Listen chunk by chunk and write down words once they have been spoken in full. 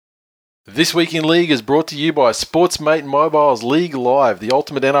This Week in League is brought to you by Sportsmate Mobile's League Live, the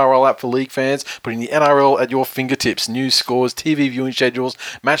ultimate NRL app for league fans, putting the NRL at your fingertips. News, scores, TV viewing schedules,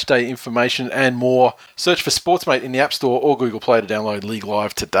 match day information, and more. Search for Sportsmate in the App Store or Google Play to download League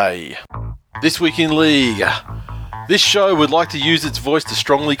Live today. This Week in League. This show would like to use its voice to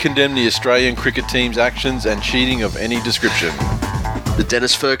strongly condemn the Australian cricket team's actions and cheating of any description. The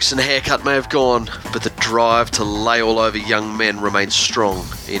Dennis Ferguson haircut may have gone, but the drive to lay all over young men remains strong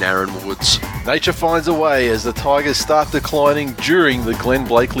in Aaron Woods. Nature finds a way as the Tigers start declining during the Glenn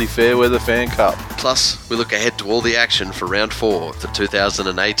Blakely Fairweather Fan Cup. Plus, we look ahead to all the action for Round 4 of the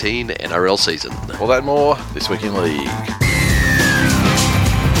 2018 NRL season. All that and more This Week in League.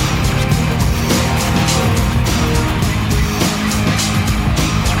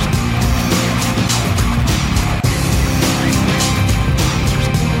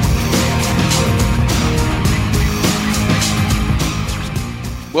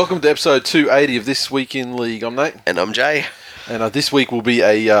 Welcome to episode 280 of This Week in League. I'm Nate. And I'm Jay. And this week will be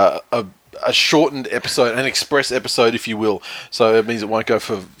a shortened episode, an express episode, if you will. So it means it won't go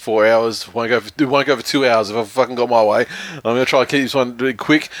for 4 hours, it won't go for 2 hours if I've fucking got my way. I'm going to try to keep this one really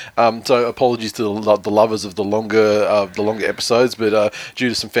quick. So apologies to the lovers of the longer episodes, but due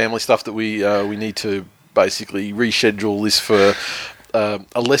to some family stuff that we need to basically reschedule this for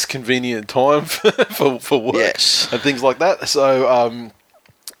a less convenient time for work, yes, and things like that. So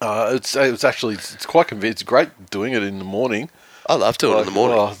it's quite convenient. It's great doing it in the morning. I love doing it in the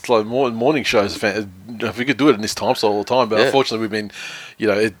morning. It's like morning shows. If we could do it in this time slot all the time, but unfortunately we've been,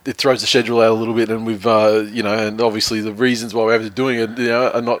 it throws the schedule out a little bit, and we've, and obviously the reasons why we're having to doing it,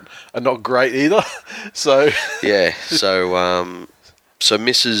 are not great either. So yeah, so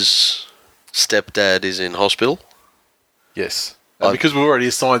Mrs. Stepdad is in hospital. Yes. Because we've already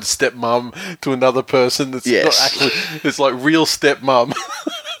assigned stepmum to another person that's not actually, it's like real stepmum.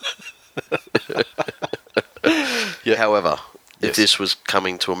 Yeah. However, if this was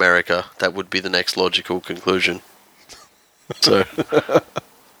coming to America, that would be the next logical conclusion. So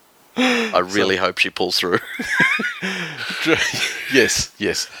I really hope she pulls through. Yes.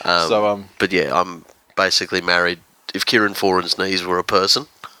 But yeah, I'm basically married. If Kieran Foran's knees were a person,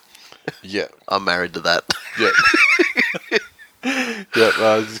 I'm married to that. Yeah. You're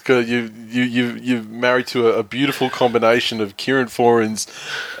married to a beautiful combination of Kieran Foran's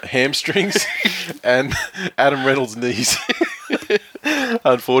hamstrings and Adam Reynolds' knees.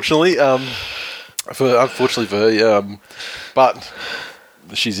 Unfortunately for her, but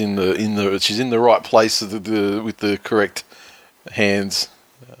she's in the right place with the correct hands.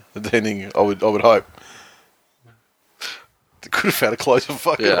 Depending, I would hope. They could have found a closer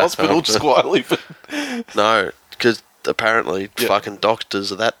fucking hospital just quietly. No, because apparently fucking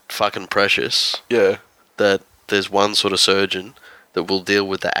doctors are that fucking precious that there's one sort of surgeon that will deal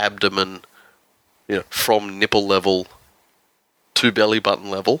with the abdomen, from nipple level to belly button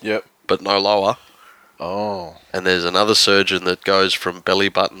level, but no lower. Oh. And there's another surgeon that goes from belly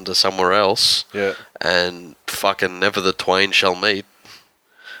button to somewhere else, and fucking never the twain shall meet.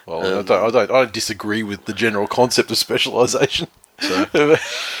 Well, I don't disagree with the general concept of specialisation. So.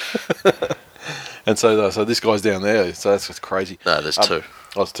 And so this guy's down there, so that's crazy. No, there's two.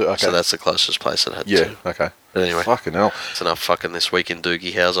 Oh, it's two, okay. So that's the closest place that had two. Yeah, okay. But anyway. Fucking hell. It's enough fucking This Week in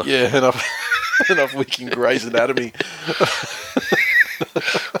Doogie Howser. Yeah, enough week in Grey's Anatomy.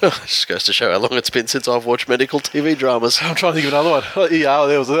 Just goes to show how long it's been since I've watched medical TV dramas. I'm trying to think of another one. ER,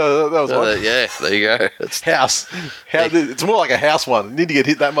 that was one. Yeah, there you go. It's House. It's more like a House one. You need to get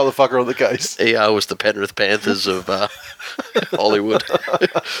hit that motherfucker on the case. ER was the Penrith Panthers of Hollywood.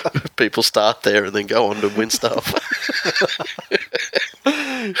 People start there and then go on to win stuff.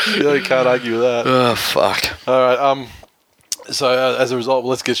 You can't argue with that. Oh, fuck. All right, So as a result,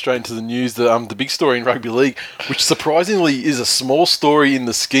 let's get straight into the news. The big story in rugby league, which surprisingly is a small story in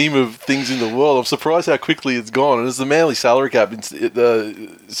the scheme of things in the world. I'm surprised how quickly it's gone. And it's the Manly salary cap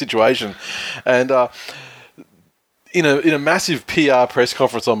situation. And in a massive PR press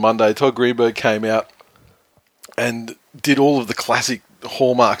conference on Monday, Todd Greenberg came out and did all of the classic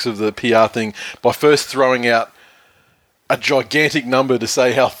hallmarks of the PR thing by first throwing out a gigantic number to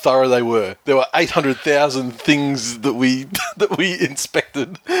say how thorough they were. There were 800,000 things that we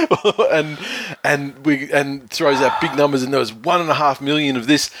inspected, and throws out big numbers. And there was 1.5 million of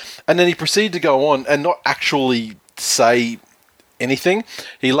this, and then he proceeded to go on and not actually say anything.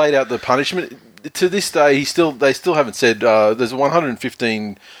 He laid out the punishment. To this day, they still haven't said. There's a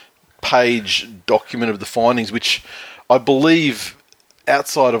 115-page document of the findings, which I believe,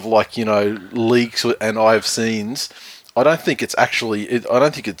 outside of leaks and I've seens, I don't think it's until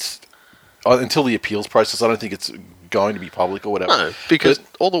the appeals process. I don't think it's going to be public or whatever. No, because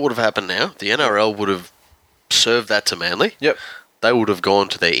all that would have happened now, the NRL would have served that to Manly. Yep. They would have gone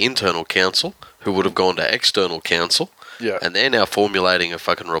to their internal counsel, who would have gone to external counsel. Yeah. And they're now formulating a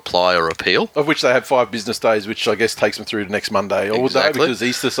fucking reply or appeal. Of which they have 5 business days, which I guess takes them through to next Monday. Or would they? Because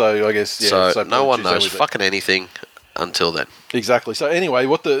Easter, so I guess, yeah. So no one knows fucking anything until then. Exactly. So anyway,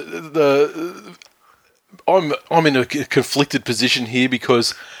 what I'm in a conflicted position here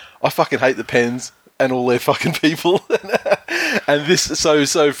because I fucking hate the Pens and all their fucking people. And this,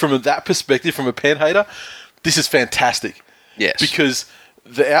 so from that perspective, from a Pen hater, this is fantastic. Yes. Because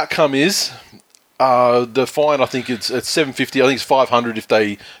the outcome is the fine. I think it's $750. I think it's $500 if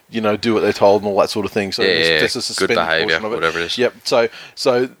they, do what they're told and all that sort of thing. So there's a suspended good behaviour, portion of it. Whatever it is. Yep. So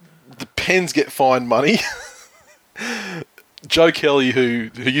the Pens get fined money. Joe Kelly, who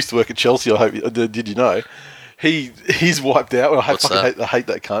used to work at Chelsea, I hope did you know? He's wiped out. I hate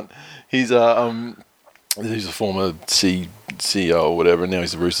that cunt. He's a former CEO or whatever, and now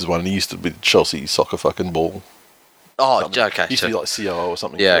he's the Roosters one. And he used to be Chelsea soccer fucking ball. Oh, something. okay. He used to be like COO or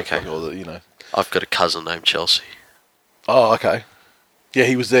something. Yeah, okay. Or I've got a cousin named Chelsea. Oh, okay. Yeah,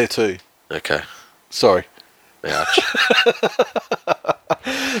 he was there too. Okay. Sorry. Ouch.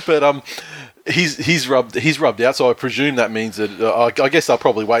 But he's rubbed out, so I presume that means that I guess they'll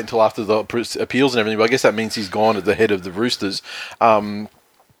probably wait until after the appeals and everything. But I guess that means he's gone at the head of the Roosters. I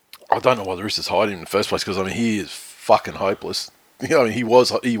don't know why the Roosters hired him in the first place, because he is fucking hopeless. He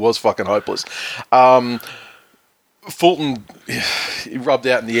was fucking hopeless. Fulton, he rubbed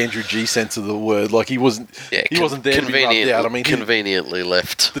out in the Andrew G sense of the word. Like he wasn't there to be rubbed out. Conveniently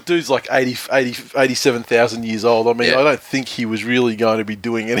left. The dude's like 87,000 years old. I don't think he was really going to be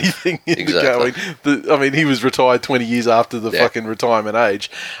doing anything. Exactly. He was retired 20 years after the fucking retirement age.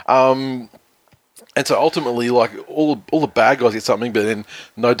 And so ultimately, like all the bad guys get something, but then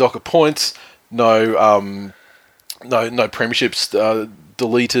no docker points, no premierships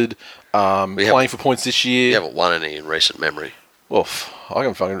deleted. Playing for points this year. You haven't won any in recent memory. Well, I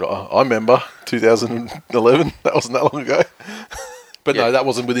remember 2011. That wasn't that long ago. But no, that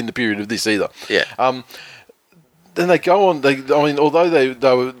wasn't within the period of this either. Yeah. Then they go on. Although they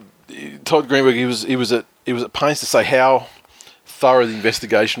were Todd Greenberg, he was at pains to say how thorough the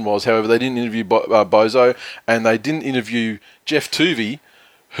investigation was. However, they didn't interview Bozo, and they didn't interview Jeff Tuvey,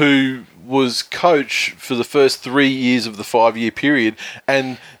 who was coach for the first 3 years of the 5-year period,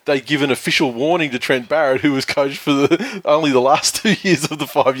 and they give an official warning to Trent Barrett, who was coach for only the last 2 years of the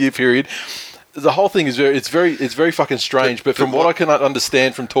 5-year period. The whole thing is very fucking strange. But from what I can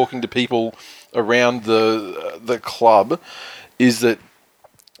understand from talking to people around the club, is that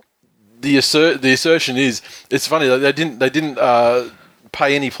the assertion is, it's funny, they didn't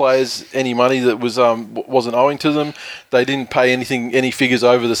pay any players any money that wasn't owing to them. They didn't pay any figures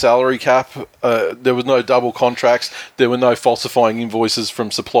over the salary cap. There was no double contracts. There were no falsifying invoices from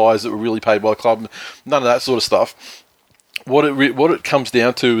suppliers that were really paid by the club. None of that sort of stuff. What it comes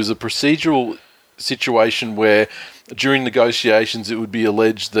down to is a procedural situation where during negotiations it would be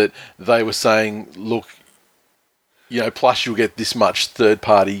alleged that they were saying, look, plus you'll get this much third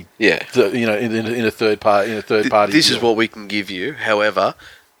party. Yeah. In a third party. This is what we can give you. However,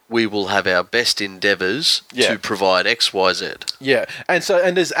 we will have our best endeavours to provide X, Y, Z. Yeah, and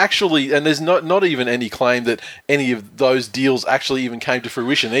there's not even any claim that any of those deals actually even came to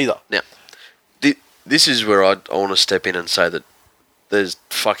fruition either. Now, this is where I want to step in and say that there's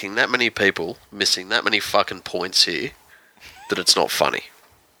fucking that many people missing that many fucking points here that it's not funny.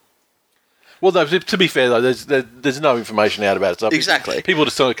 Well, no, to be fair, though, there's no information out about it. So exactly. People are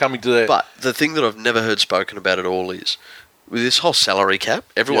just sort of coming to their... But the thing that I've never heard spoken about at all is, with this whole salary cap,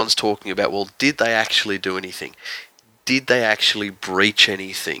 everyone's talking about, well, did they actually do anything? Did they actually breach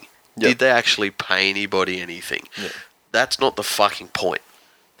anything? Yep. Did they actually pay anybody anything? Yep. That's not the fucking point.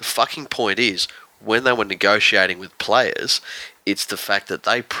 The fucking point is, when they were negotiating with players, it's the fact that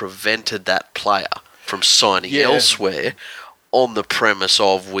they prevented that player from signing elsewhere on the premise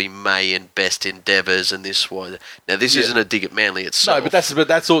of we may in best endeavours and this one. Now, this isn't a dig at Manly itself. No, but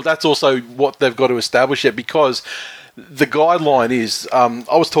that's also what they've got to establish it, because the guideline is.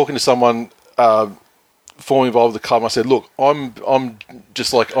 I was talking to someone formerly involved with the club, and I said, "Look, I'm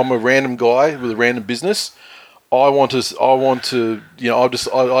a random guy with a random business. I want to. I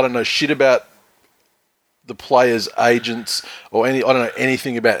don't know shit about the players' agents or I don't know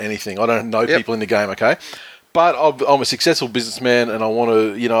anything about anything. I don't know people in the game. Okay." But I'm a successful businessman, and I want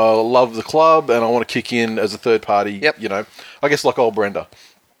to, I love the club, and I want to kick in as a third party. I guess like old Brenda.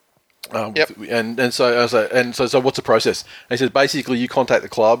 So what's the process? And he says basically you contact the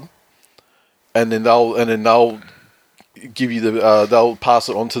club, and then they'll give you they'll pass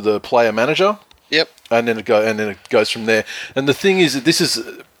it on to the player manager. Yep. and then it goes from there. And the thing is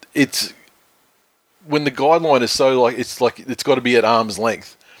that it's when the guideline is so it's got to be at arm's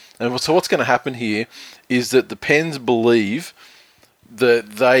length. And so what's going to happen here is that the Pens believe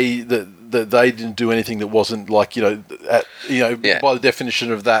that they didn't do anything that wasn't by the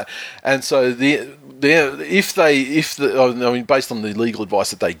definition of that. And so based on the legal advice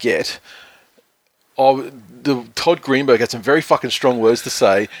that they get, Todd Greenberg had some very fucking strong words to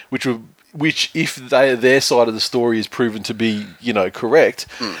say, which if their side of the story is proven to be correct,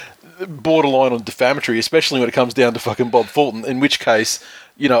 borderline on defamatory, especially when it comes down to fucking Bob Fulton. In which case,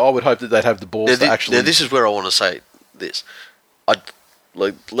 I would hope that they'd have the balls to actually. Now, this is where I want to say this.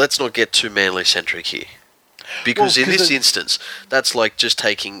 Let's not get too Manly-centric here. Because in this instance, that's like just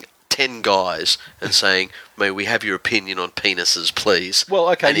taking 10 guys and saying, may we have your opinion on penises, please? Well,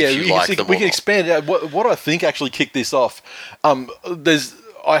 okay, we can expand it out. What I think actually kicked this off,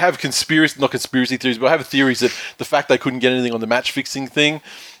 I have not conspiracy theories, but I have theories that the fact they couldn't get anything on the match fixing thing,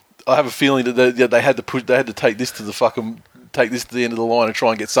 I have a feeling that they had to take this to the end of the line and try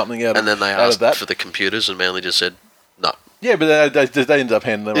and get something out of that. And then they asked for the computers, and Manly just said no. Yeah, but they ended up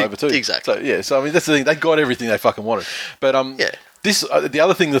handing them over too. Exactly. So I mean, that's the thing. They got everything they fucking wanted. But this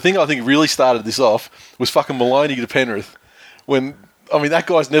the thing I think really started this off was fucking Maloney to Penrith. That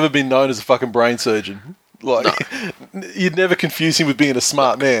guy's never been known as a fucking brain surgeon. You'd never confuse him with being a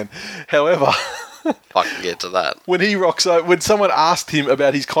smart man. However, I can get to that. When someone asked him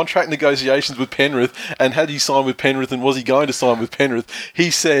about his contract negotiations with Penrith and had he signed with Penrith and was he going to sign with Penrith,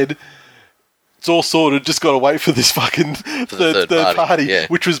 he said, it's all sorted, just got to wait for this fucking third party,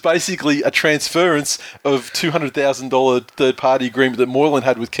 which was basically a transference of $200,000 third party agreement that Moylan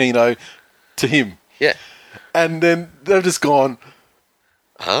had with Keno to him. Yeah. And then they've just gone,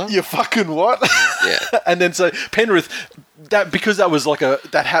 huh? You fucking what? Yeah. And then so Penrith, because that was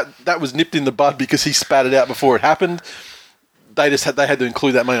that was nipped in the bud because he spat it out before it happened. They had to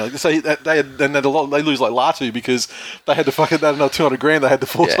include that money. So they lose like Latu because they had to fucking that another $200,000 they had to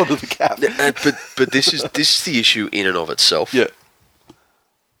force onto the cap. But this is the issue in and of itself. Yeah.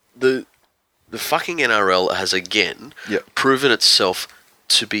 The fucking NRL has again proven itself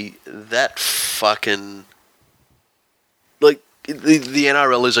to be that fucking the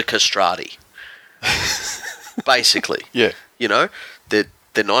NRL is a castrati. Basically. Yeah.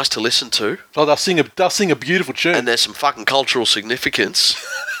 They're nice to listen to. Oh, they'll sing a beautiful tune. And there's some fucking cultural significance.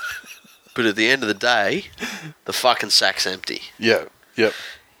 But at the end of the day, the fucking sack's empty. Yeah. Yep.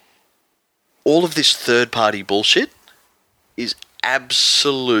 All of this third-party bullshit is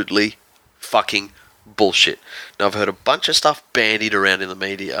absolutely fucking bullshit. Now, I've heard a bunch of stuff bandied around in the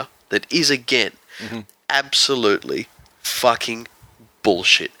media that is, again, absolutely fucking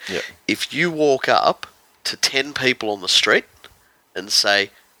bullshit. Yep. If you walk up to 10 people on the street and say,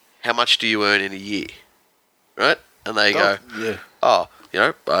 how much do you earn in a year? Right? And they go,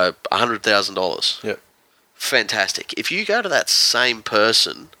 $100,000. Yeah. Fantastic. If you go to that same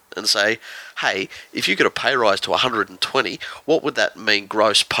person and say, hey, if you get a pay rise to 120, what would that mean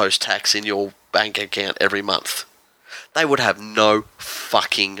gross post-tax in your bank account every month? They would have no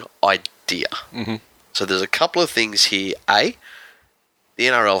fucking idea. Mm-hmm. So there's a couple of things here. A, the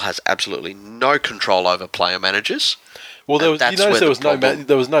NRL has absolutely no control over player managers. Well, there was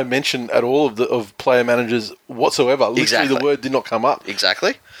no mention at all of player managers whatsoever. Literally, the word did not come up.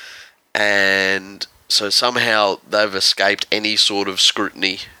 Exactly. And so somehow they've escaped any sort of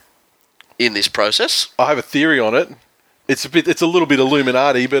scrutiny in this process. I have a theory on it. It's a little bit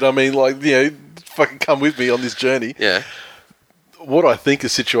Illuminati, but I mean, fucking come with me on this journey. Yeah. What I think the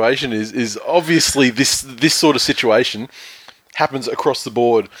situation is obviously this sort of situation happens across the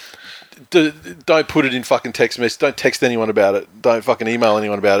board. Don't put it in fucking text message. Don't text anyone about it. Don't fucking email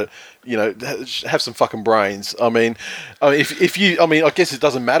anyone about it. Have some fucking brains. I mean, if you, I guess it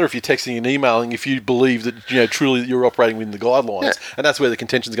doesn't matter if you're texting and emailing if you believe that truly you're operating within the guidelines, and that's where the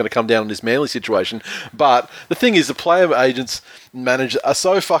contention is going to come down in this Manly situation. But the thing is, the player agents, managers are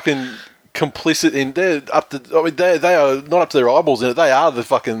so fucking complicit in. They are not up to their eyeballs in it. They are the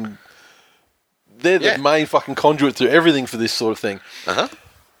fucking. They're the main fucking conduit to everything for this sort of thing.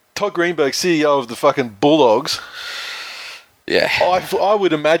 Todd Greenberg, CEO of the fucking Bulldogs. Yeah. I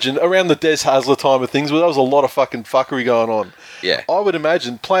would imagine around the Des Hasler time of things, where there was a lot of fucking fuckery going on. Yeah. I would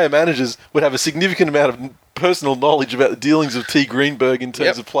imagine player managers would have a significant amount of personal knowledge about the dealings of T. Greenberg in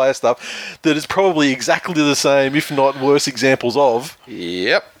terms of player stuff that is probably exactly the same, if not worse, examples of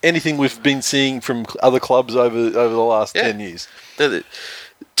anything we've been seeing from other clubs over the last 10 years. Now,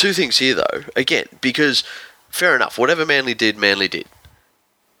 two things here, though. Again, because fair enough, whatever Manly did.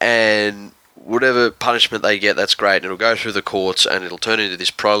 And whatever punishment they get, that's great, and it'll go through the courts, and it'll turn into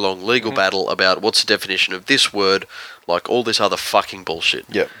this prolonged legal battle about what's the definition of this word, like all this other fucking bullshit.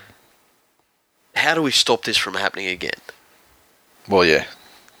 Yep. How do we stop this from happening again? Well, yeah.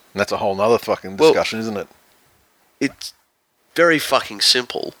 And that's a whole nother fucking discussion, isn't it? It's very fucking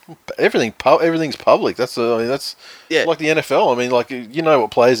simple. Everything's public. That's like the NFL. I mean, like, you know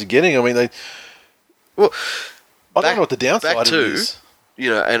what players are getting. I mean, I don't know what the downside is.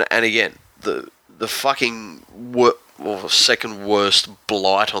 You know, and again, the fucking second worst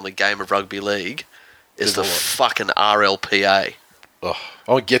blight on the game of rugby league is the fucking RLPA. Oh,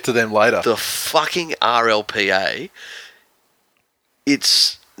 I'll get to them later. The fucking RLPA.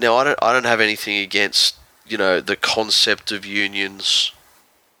 It's now I don't have anything against, you know, the concept of unions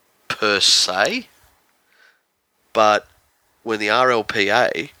per se, but when the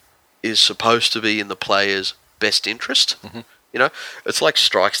RLPA is supposed to be in the player's best interest, you know, it's like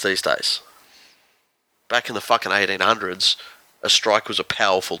strikes these days. Back in the fucking 1800s, a strike was a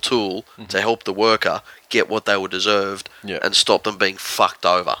powerful tool to help the worker get what they were deserved and stop them being fucked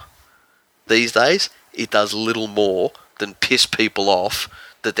over. These days, it does little more than piss people off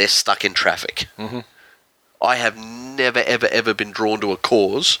that they're stuck in traffic. I have never, ever, ever been drawn to a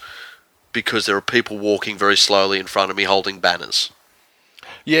cause because there are people walking very slowly in front of me holding banners.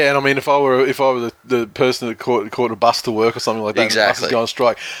 Yeah, and I mean, if I were the person that caught a bus to work or something like that, exactly, and the bus is going on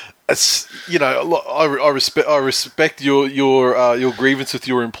strike, it's, you know, I respect your grievance with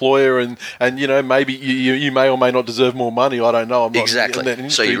your employer, and you know, maybe you may or may not deserve more money. I don't know. I'm not exactly. in that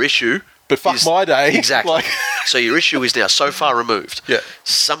industry. So your issue, but fuck my day. Exactly. Like, so your issue is now so far removed. Yeah.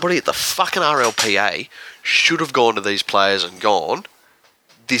 Somebody at the fucking RLPA should have gone to these players and gone,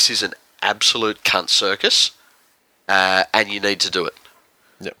 this is an absolute cunt circus, and you need to do it.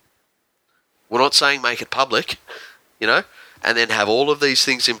 Yep. We're not saying make it public, you know, and then have all of these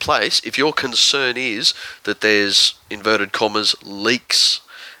things in place. If your concern is that there's, inverted commas, leaks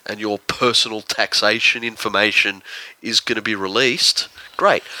and your personal taxation information is going to be released,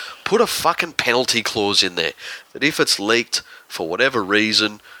 great. Put a fucking penalty clause in there that if it's leaked for whatever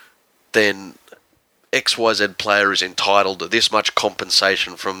reason, then XYZ player is entitled to this much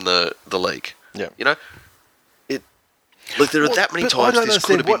compensation from the league. Yeah. You know? Look, there are that many times this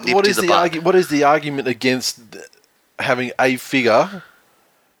could have been nipped in the bud. What is the argument against having a figure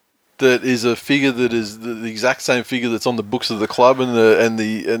that is a figure that is the exact same figure that's on the books of the club and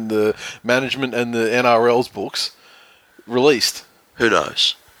the management and the NRL's books released? Who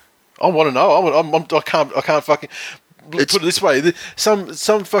knows? I want to know. I can't fucking put it this way. Some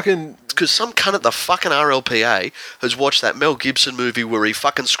fucking, because some cunt at the fucking RLPA has watched that Mel Gibson movie where he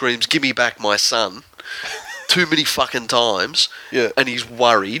fucking screams, "Give me back my son," too many fucking times, and he's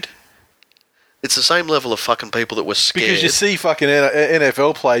worried. It's the same level of fucking people that were scared. Because you see fucking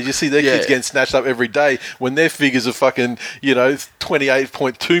NFL players, you see their kids getting snatched up every day when their figures of fucking, you know,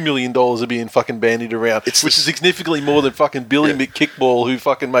 $28.2 million are being fucking bandied around, which is significantly more than fucking Billy McKickball, who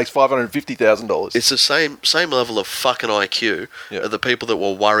fucking makes $550,000. It's the same level of fucking IQ of the people that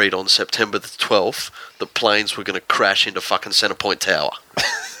were worried on September the 12th that planes were going to crash into fucking Centrepoint Tower.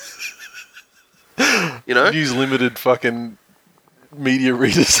 You know? News Limited fucking media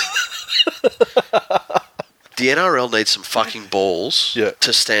readers. The NRL needs some fucking balls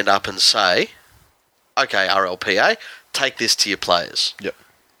to stand up and say, okay, RLPA, take this to your players. Yep.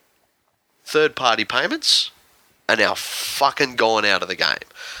 Third-party payments are now fucking gone out of the game.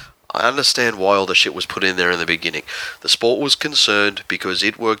 I understand why all the shit was put in there in the beginning. The sport was concerned because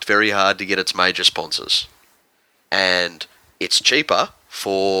it worked very hard to get its major sponsors. And it's cheaper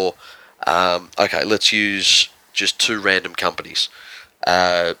for, let's use just two random companies.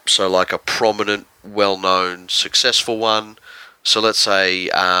 So like a prominent, well-known, successful one. So let's say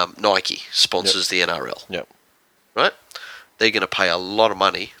Nike sponsors the NRL. Yep. Right? They're going to pay a lot of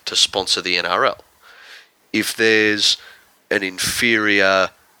money to sponsor the NRL. If there's an inferior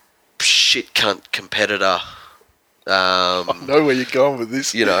shit cunt competitor, I know where you're going with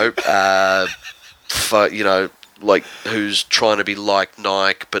this. You know, like who's trying to be like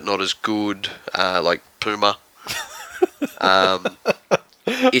Nike but not as good, like Puma.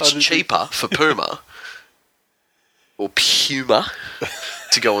 It's cheaper for Puma or Puma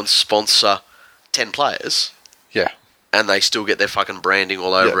to go and sponsor 10 players. Yeah. And they still get their fucking branding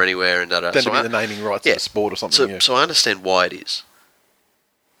all over anywhere. And then to be the naming rights of the sport or something. So I understand why it is.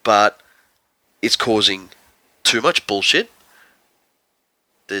 But it's causing too much bullshit.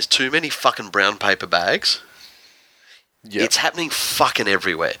 There's too many fucking brown paper bags. Yep. It's happening fucking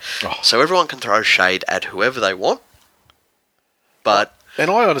everywhere. Oh. So everyone can throw shade at whoever they want. But And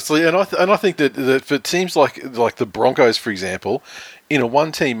I honestly, and I think that for teams like the Broncos, for example, in a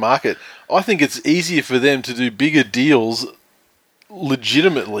one-team market, I think it's easier for them to do bigger deals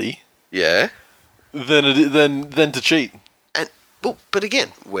legitimately, than to cheat. And but again,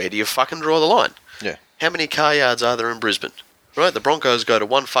 where do you fucking draw the line? Yeah. How many car yards are there in Brisbane? Right, the Broncos go to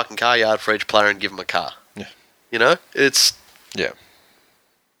one fucking car yard for each player and give them a car. Yeah. You know, it's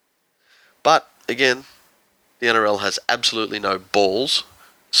But again, the NRL has absolutely no balls,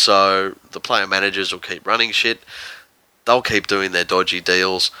 so the player managers will keep running shit. They'll keep doing their dodgy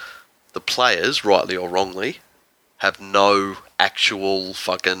deals. The players, rightly or wrongly, have no actual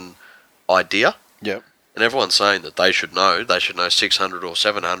fucking idea. Yep. And everyone's saying that they should know. They should know 600 or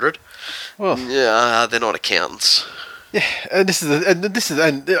 700. Well, they're not accountants. Yeah, and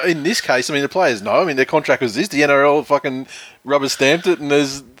in this case, I mean, the players know. I mean, their contract was this. The NRL fucking rubber stamped it, and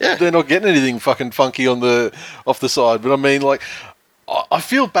they're not getting anything fucking funky off the side. But I mean, like, I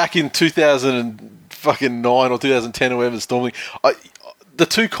feel back in 2009 or 2010 or whatever the Storm League, the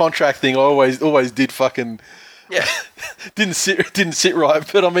two contract thing I always did fucking. Yeah, didn't sit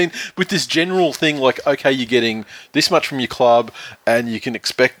right. But I mean, with this general thing, like, okay, you're getting this much from your club, and you can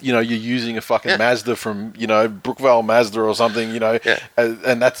expect, you're using a fucking Mazda from, Brookvale Mazda or something,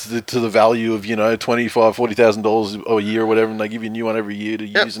 and that's to the value of $25,000-$40,000 a year or whatever, and they give you a new one every year to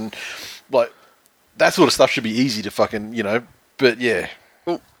use, and like that sort of stuff should be easy to fucking, But yeah.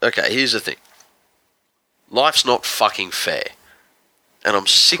 Well, okay. Here's the thing. Life's not fucking fair. And I'm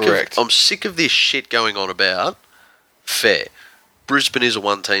sick of this shit going on about fair. Brisbane is a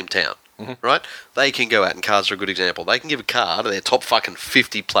one-team town, right? They can go out, and cards are a good example. They can give a card to their top fucking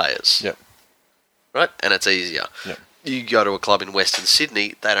 50 players. Yep. Right? And it's easier. Yep. You go to a club in Western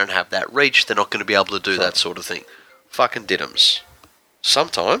Sydney, they don't have that reach. They're not going to be able to do that sort of thing. Fucking diddums.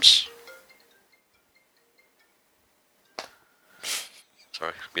 Sometimes...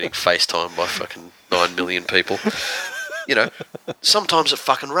 Sorry, I'm getting FaceTime by fucking 9 million people. Sometimes it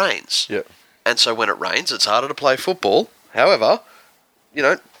fucking rains. Yeah. And so when it rains, it's harder to play football. However,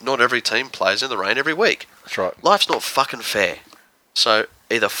 not every team plays in the rain every week. That's right. Life's not fucking fair. So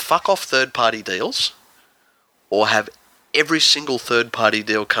either fuck off third-party deals or have every single third-party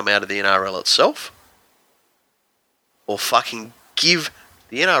deal come out of the NRL itself, or fucking give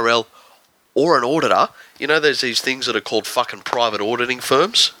the NRL or an auditor, there's these things that are called fucking private auditing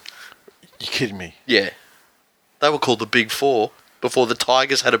firms. You kidding me? Yeah. They were called the Big Four before the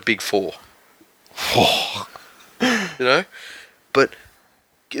Tigers had a Big Four. But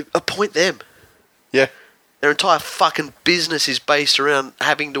appoint them. Yeah. Their entire fucking business is based around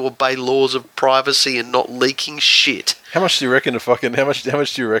having to obey laws of privacy and not leaking shit. How much do you reckon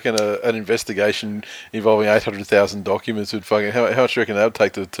an investigation involving 800,000 documents would fucking? How much do you reckon that would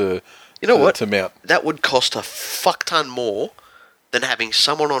take to mount? That would cost a fuck ton more than having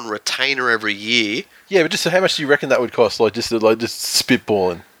someone on retainer every year. Yeah, but just how much do you reckon that would cost? Just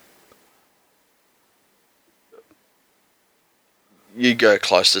spitballing. You go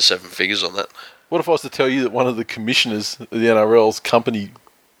close to 7 figures on that. What if I was to tell you that one of the commissioners of the NRL's company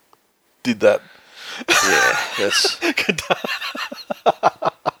did that? Yeah, that's...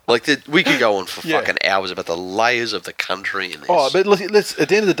 we could go on for fucking hours about the layers of the country in this. Oh, but let's at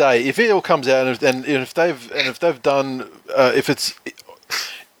the end of the day, if it all comes out and if they've done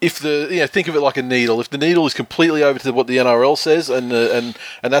think of it like a needle. If the needle is completely over to what the NRL says and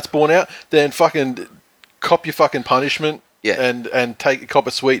that's borne out, then fucking cop your fucking punishment. Yeah. And take cop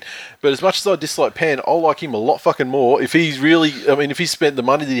a sweet. But as much as I dislike Pan, I like him a lot fucking more. If he's really, if he's spent the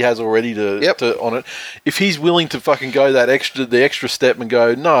money that he has already to on it, if he's willing to fucking go the extra step and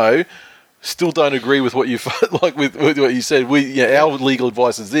go, no, still don't agree with what you with what you said. Our legal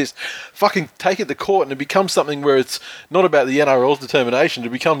advice is this. Fucking take it to court, and it becomes something where it's not about the NRL's determination.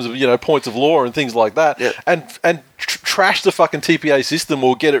 It becomes points of law and things like that. Yeah. And trash the fucking TPA system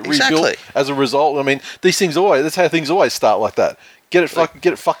or get it rebuilt as a result. I mean, these things that's how things always start like that. Get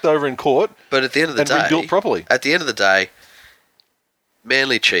it fucked over in court. But at the end of the day, rebuilt properly. At the end of the day,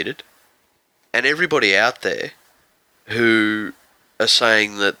 Manly cheated, and everybody out there who are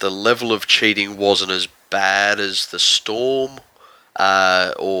saying that the level of cheating wasn't as bad as the Storm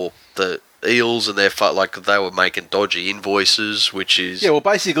or the Eels, and they were making dodgy invoices, which is... Yeah, well,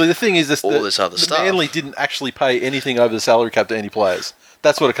 basically, the thing is this other stuff. Manly didn't actually pay anything over the salary cap to any players.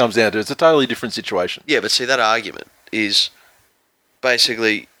 That's what it comes down to. It's a totally different situation. Yeah, but see, that argument is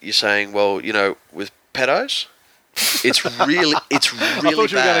basically you're saying, well, with pedos, it's really I thought you were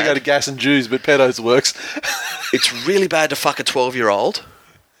bad. going to go to gas and Jews, but pedos works. It's really bad to fuck a 12-year-old,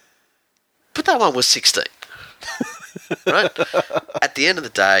 but that one was 16. Right? At the end of the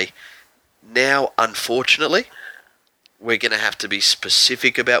day, now, unfortunately, we're going to have to be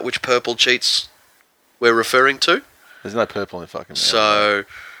specific about which purple cheats we're referring to. There's no purple in fucking... So,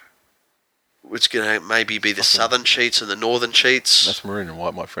 it's going to maybe be the southern cheats and the northern cheats. That's maroon and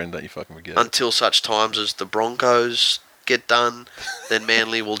white, my friend, don't you fucking forget. Until such times as the Broncos get done, then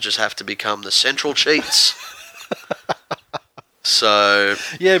Manly will just have to become the central cheats. So...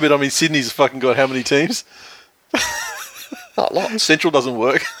 Yeah, but I mean, Sydney's fucking got how many teams? Not a lot. Central doesn't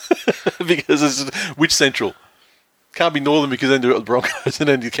work. Because it's... Which central? Can't be northern because then do it with the Broncos and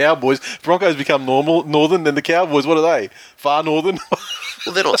then the Cowboys. Broncos become northern, then the Cowboys, what are they? Far northern?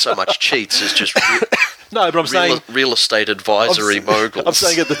 Well, they're not so much cheats as just no, but I'm saying real estate advisory moguls. I'm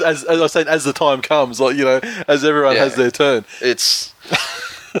saying as the time comes, like, you know, as everyone has their turn. It's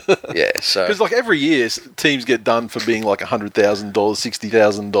yeah, so because like every year teams get done for being like $100,000,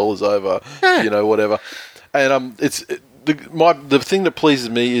 $60,000 over, you know, whatever, and the thing that pleases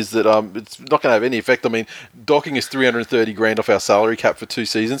me is that it's not going to have any effect. I mean, docking is $330,000 off our salary cap for 2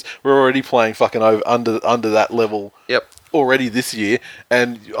 seasons. We're already playing fucking under that level. Yep. Already this year,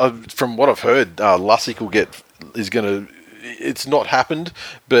 and from what I've heard, Lussick is going to. It's not happened,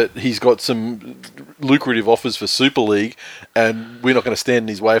 but he's got some lucrative offers for Super League, and we're not going to stand in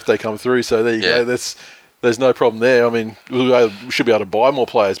his way if they come through. So there you go. There's no problem there. I mean, we should be able to buy more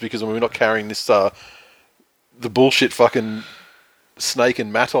players because we're not carrying this the bullshit fucking Snake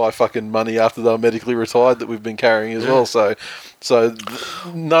and Matai fucking money after they were medically retired that we've been carrying as well. So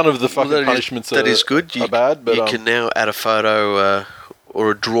none of the fucking punishments are bad. But you can now add a photo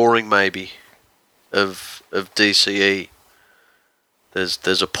or a drawing maybe of DCE.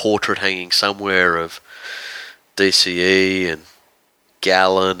 There's a portrait hanging somewhere of DCE and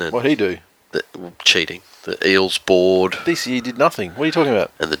Gallen and what'd he do? Cheating. The Eels board. DCE did nothing. What are you talking about?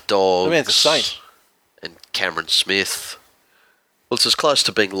 And the dogs. The man's a saint. And Cameron Smith. Well, it's as close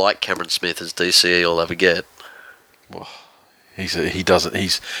to being like Cameron Smith as DCE will ever get. Well, he doesn't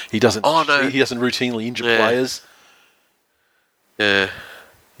routinely injure players. Yeah.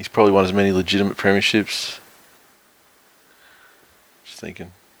 He's probably won as many legitimate premierships. Just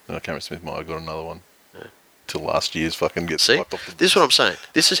thinking. No, Cameron Smith might have got another one. Yeah. Till last year's fucking gets wiped off the... This is what I'm saying.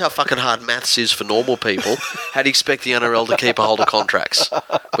 This is how fucking hard maths is for normal people. How do you expect the NRL to keep a hold of contracts?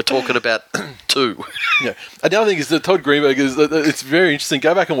 We're talking about 2. Yeah. And the other thing is that Todd Greenberg it's very interesting.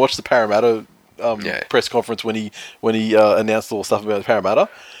 Go back and watch the Parramatta press conference when he announced all the stuff about the Parramatta,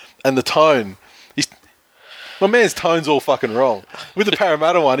 and the tone. My man's tone's all fucking wrong. With the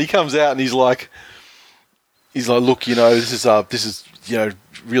Parramatta one, he comes out and he's like, look, you know, this is you know,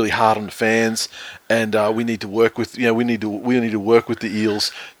 really hard on the fans, and we need to work with, you know, we need to work with the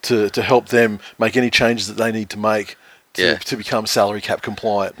Eels to help them make any changes that they need to make to become salary cap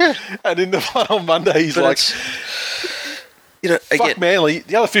compliant. Yeah. And in the one on Monday, he's like, you know, fuck Manly.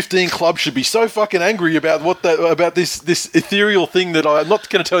 The other 15 clubs should be so fucking angry about about this ethereal thing that I'm not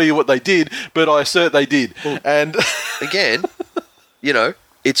going to tell you what they did, but I assert they did. Well, and again, you know,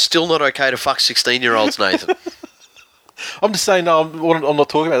 it's still not okay to fuck 16-year-olds, Nathan. I'm just saying, no, I'm not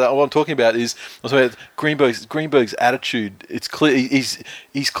talking about that. What I'm talking about is Greenberg's attitude. It's clear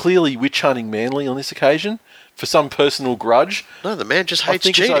he's clearly witch hunting Manly on this occasion for some personal grudge. No, the man just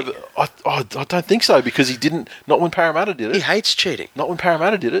hates cheating. I don't think so, because he didn't. Not when Parramatta did it. He hates cheating. Not when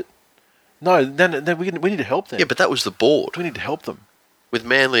Parramatta did it. No, then we need to help them. Yeah, but that was the board. We need to help them. With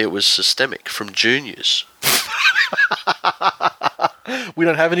Manly, it was systemic from juniors. We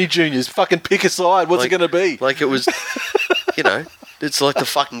don't have any juniors. Fucking pick a side. What's it going to be? Like it was, you know, it's like the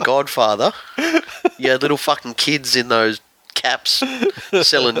fucking Godfather. You had little fucking kids in those caps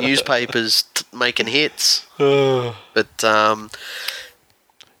selling newspapers, making hits. But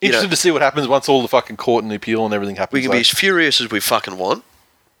interested to see what happens once all the fucking court and the appeal and everything happens. We can be as furious as we fucking want,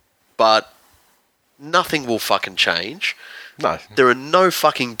 but nothing will fucking change. No. There are no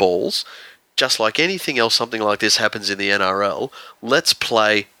fucking balls. Just like anything else, something like this happens in the NRL. Let's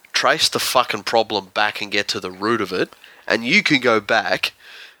trace the fucking problem back and get to the root of it. And you can go back.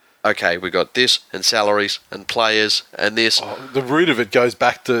 Okay, we got this and salaries and players and this. Oh, the root of it goes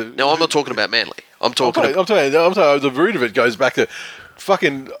back to. No, I'm not talking about Manly. I'm talking. The root of it goes back to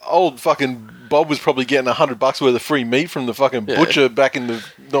fucking old fucking Bob was probably getting $100 worth of free meat from the fucking butcher back in the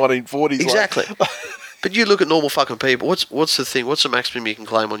 1940s. Exactly. But you look at normal fucking people. What's the thing? What's the maximum you can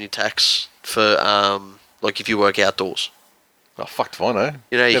claim on your tax for like if you work outdoors? Oh, fuck if I know.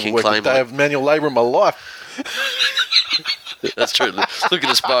 You know, you can claim. I have manual labour in my life. That's true. Look at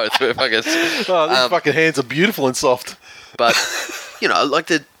us both. We're fucking. Oh, these fucking hands are beautiful and soft. But you know,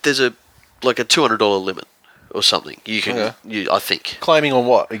 like there's a $200 limit or something. You can. I think. Claiming on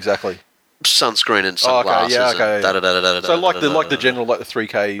what exactly? sunscreen and sunglasses. Oh, okay, and So like the general, like the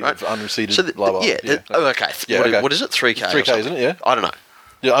 3K of unreceded, so blah, blah. Okay. What is it? 3K? 3K, isn't it? Yeah. I don't know.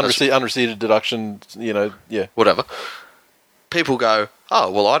 Yeah, unreceded deduction, yeah. Whatever. People go, oh,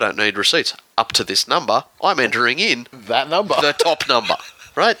 well, I don't need receipts. Up to this number, I'm entering in that number. The top number,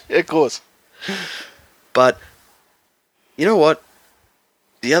 right? Yeah, of course. But, you know what?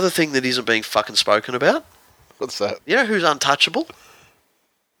 The other thing that isn't being fucking spoken about? What's that? You know who's untouchable?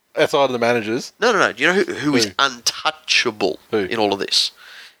 Outside of the managers? No. You know who is untouchable in all of this?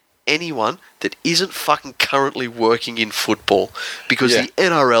 Anyone that isn't fucking currently working in football, because the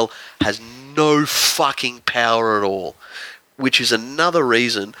NRL has no fucking power at all, which is another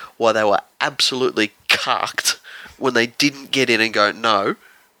reason why they were absolutely cucked when they didn't get in and go, no,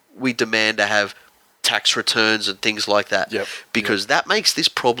 we demand to have tax returns and things like that. Because that makes this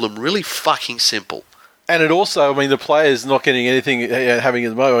problem really fucking simple. And it also, I mean, the players not getting anything having at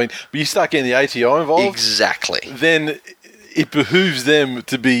the moment. I mean, but you start getting the ATO involved. Exactly. Then it behooves them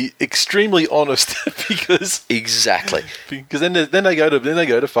to be extremely honest because then they go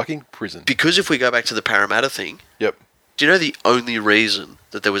to fucking prison. Because if we go back to the Parramatta thing, do you know the only reason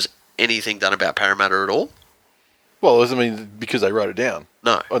that there was anything done about Parramatta at all? Well, because they wrote it down.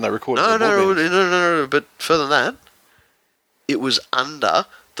 No. And they recorded it. No. But further than that, it was under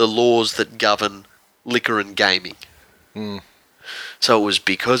the laws that govern liquor and gaming. So it was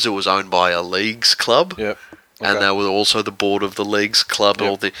because it was owned by a leagues club. Yep. Okay. And they were also the board of the leagues club. And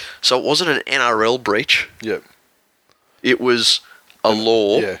all so it wasn't an NRL breach. Yep. It was a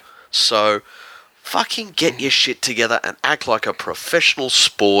law. Yeah. So fucking get your shit together and act like a professional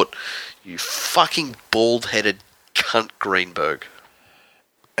sport, you fucking bald-headed cunt Greenberg.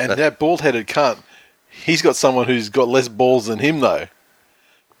 And that bald-headed cunt, he's got someone who's got less balls than him, though.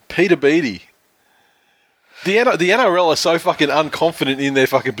 Peter Beattie. The NRL are so fucking unconfident in their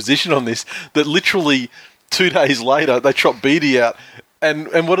fucking position on this that literally 2 days later they chop Beattie out.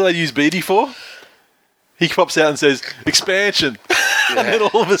 And what do they use Beattie for? He pops out and says, expansion. And then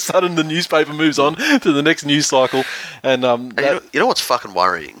all of a sudden the newspaper moves on to the next news cycle. And, you know what's fucking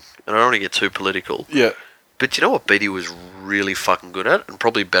worrying? And I don't want to get too political. Yeah. But you know what Beattie was really fucking good at, and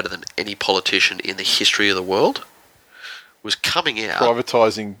probably better than any politician in the history of the world? Was coming out...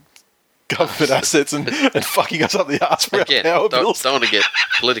 privatising government assets and fucking us up the arse for our power bills. Don't want to get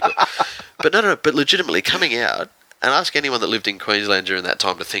political. But no, but legitimately coming out, and ask anyone that lived in Queensland during that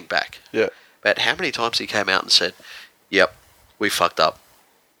time to think back. Yeah. About how many times he came out and said, yep, we fucked up.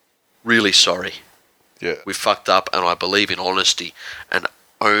 Really sorry. Yeah. We fucked up, and I believe in honesty and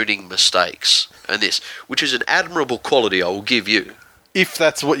owning mistakes and this, which is an admirable quality I will give you. If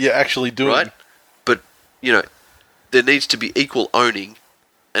that's what you're actually doing. Right? But, there needs to be equal owning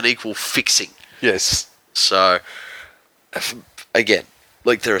and equal fixing. Yes. So, again,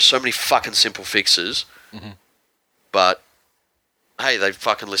 there are so many fucking simple fixes, but, hey, they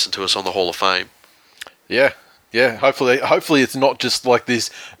fucking listen to us on the Hall of Fame. Yeah. Yeah, hopefully it's not just like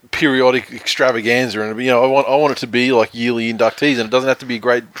this periodic extravaganza, and I want it to be like yearly inductees, and it doesn't have to be a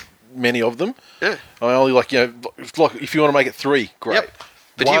great many of them. Yeah, I only like if you want to make it 3, great. Yep.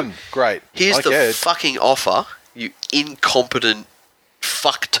 But one, great. Here's the fucking offer, you incompetent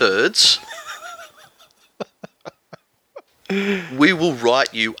fuck turds. We will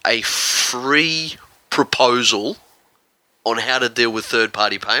write you a free proposal on how to deal with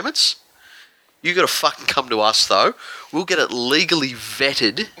third-party payments. You got to fucking come to us, though. We'll get it legally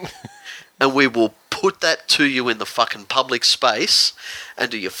vetted, and we will put that to you in the fucking public space and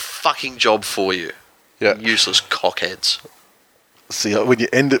do your fucking job for you. Yeah. Useless cockheads. See, when you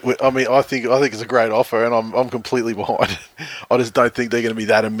end it with, I think it's a great offer, and I'm completely behind it. I just don't think they're going to be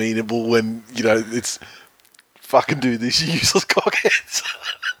that amenable when, it's fucking do this, you useless cockheads.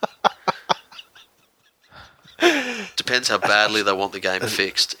 Depends how badly they want the game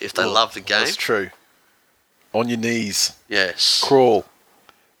fixed. If they love the game... That's true. On your knees. Yes. Crawl.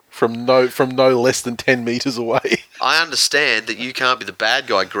 From no less than 10 metres away. I understand that you can't be the bad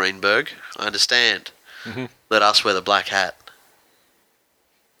guy, Greenberg. I understand. Let us wear the black hat.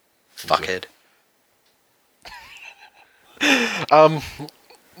 Fuckhead.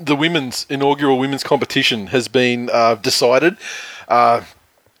 The inaugural women's competition has been decided.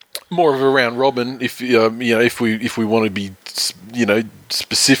 More of a round robin, if we want to be,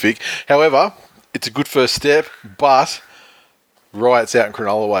 specific. However, it's a good first step, but riots out in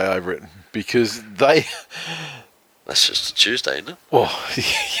Cronulla way over it because they. That's just a Tuesday, isn't it? Well,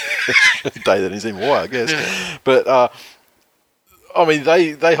 a day that is even why, I guess. Yeah. But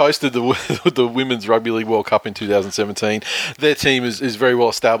they hosted the Women's Rugby League World Cup in 2017. Their team is very well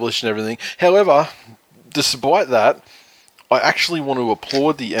established and everything. However, despite that, I actually want to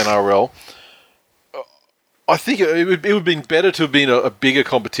applaud the NRL. I think it would have been better to have been a bigger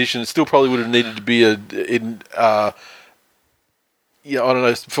competition. It still probably would have needed to be I don't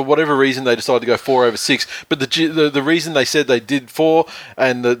know, for whatever reason they decided to go 4 over 6. But the reason they said they did 4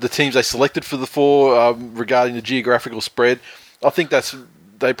 and the teams they selected for the 4 regarding the geographical spread, I think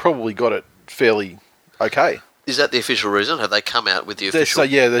they probably got it fairly okay. Is that the official reason? Have they come out with the official?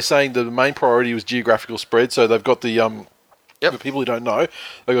 They're saying the main priority was geographical spread. So they've got the for people who don't know,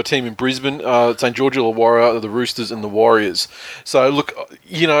 they've got a team in Brisbane, St. George Illawarra, the Roosters and the Warriors. So look,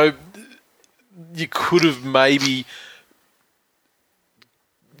 you could have maybe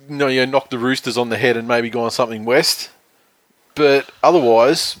knocked the Roosters on the head and maybe gone something west. But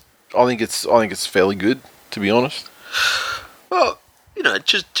otherwise, I think it's fairly good, to be honest. Well,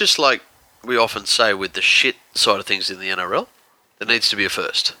 just like we often say with the shit side of things in the NRL, there needs to be a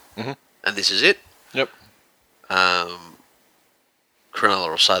first. Mm-hmm. And this is it. Yep. Cronulla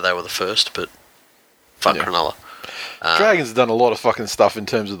will say they were the first, but fuck Cronulla. Dragons have done a lot of fucking stuff in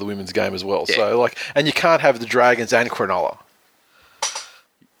terms of the women's game as well. Yeah. So and you can't have the Dragons and Cronulla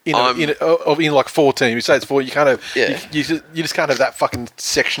in like 4 teams. You say it's 4, you can't have. Yeah. You just can't have that fucking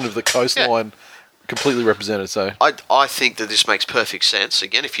section of the coastline completely represented. So I think that this makes perfect sense.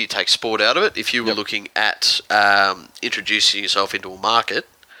 Again, if you take sport out of it, if you were looking at introducing yourself into a market,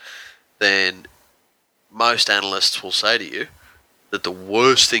 then most analysts will say to you that the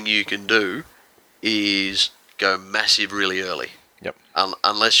worst thing you can do is go massive really early. Yep.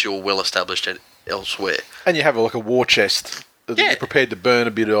 Unless you're well established elsewhere. And you have a war chest that you're prepared to burn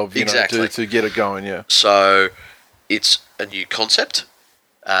a bit of, to get it going. Yeah. So it's a new concept.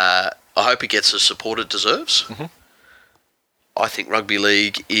 I hope it gets the support it deserves. Mm-hmm. I think rugby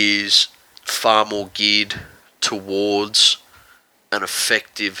league is far more geared towards an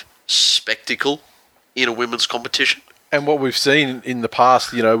effective spectacle in a women's competition. And what we've seen in the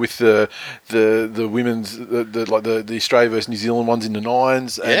past, with the women's, the Australia versus New Zealand ones in the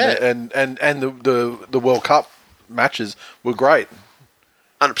 9s, and the World Cup matches were great.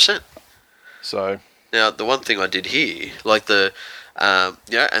 100%. So now the one thing I did hear, and the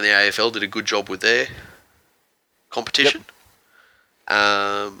AFL did a good job with their competition.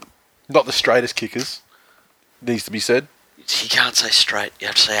 Yep. Not the straightest kickers, needs to be said. You can't say straight, you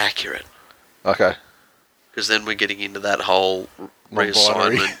have to say accurate. Okay. Because then we're getting into that whole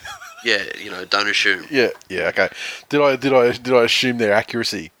reassignment. Don't assume. Yeah, okay. Did I assume their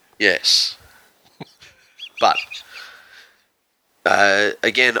accuracy? Yes. But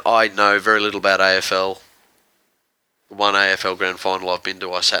again, I know very little about AFL. One AFL grand final I've been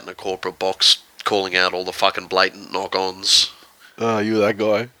to, I sat in a corporate box calling out all the fucking blatant knock-ons. Oh, you were that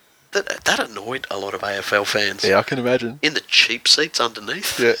guy. That annoyed a lot of AFL fans. Yeah, I can imagine. In the cheap seats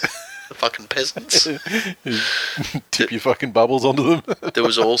underneath. Yeah. The fucking peasants. Tip your fucking bubbles onto them. There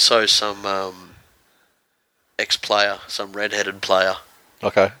was also some ex-player, some red-headed player.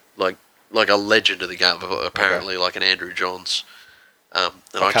 Okay. Like a legend of the game, apparently, like an Andrew Johns. I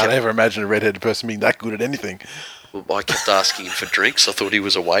can't ever imagine a red-headed person being that good at anything. Well, I kept asking him for drinks. I thought he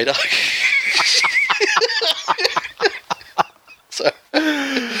was a waiter.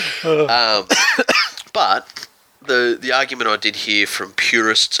 But the argument I did hear from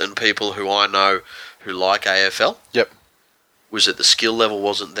purists and people who I know who like AFL was that the skill level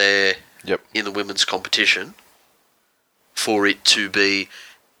wasn't there in the women's competition for it to be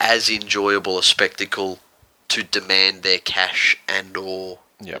as enjoyable a spectacle to demand their cash and or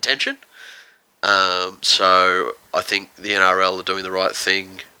attention. So I think the NRL are doing the right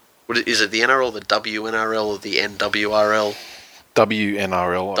thing. Is it the NRL, the WNRL, or the NWRL?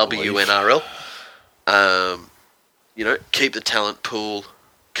 WNRL. WNRL. Keep the talent pool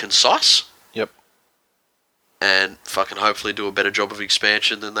concise. Yep. And fucking hopefully do a better job of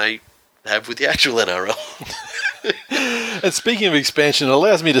expansion than they have with the actual NRL. And speaking of expansion, it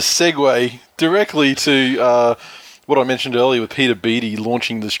allows me to segue directly to what I mentioned earlier with Peter Beattie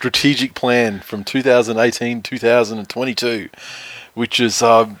launching the strategic plan from 2018-2022, which is...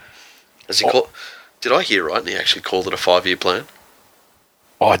 Did I hear right? And he actually called it a 5-year plan?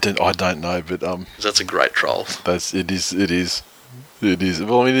 I don't know, but... that's a great troll. It is.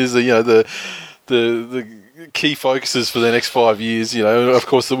 Well, I mean, it is the key focuses for the next 5 years. Of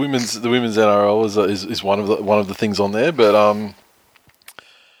course, the women's NRL is one of the things on there, but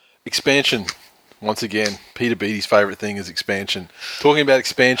expansion. Once again, Peter Beattie's favourite thing is expansion. Talking about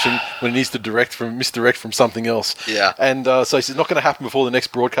expansion when he needs to misdirect from something else. Yeah. And so it's not going to happen before the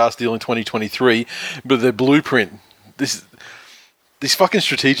next broadcast deal in 2023. But the blueprint, these fucking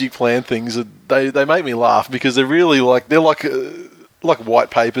strategic plan things, they make me laugh because they're really like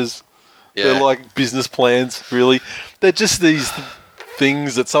white papers. Yeah. They're like business plans, really. They're just these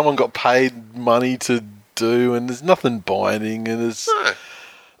things that someone got paid money to do, and there's nothing binding, and it's... No.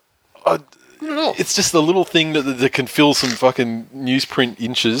 Not at all. It's just a little thing that can fill some fucking newsprint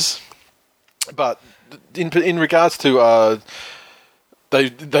inches. But in regards to...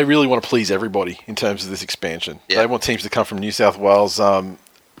 They really want to please everybody in terms of this expansion. Yeah. They want teams to come from New South Wales and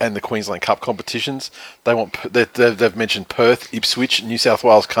the Queensland Cup competitions. They've mentioned Perth, Ipswich, New South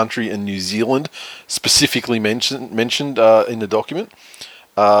Wales Country, and New Zealand specifically mentioned in the document,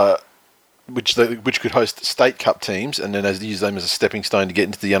 which could host state cup teams, and then use them as a stepping stone to get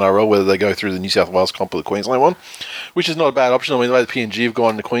into the NRL, whether they go through the New South Wales comp or the Queensland one, which is not a bad option. I mean, the way the PNG have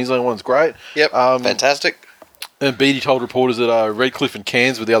gone, the Queensland one's great. Yep, fantastic. And Beattie told reporters that Redcliffe and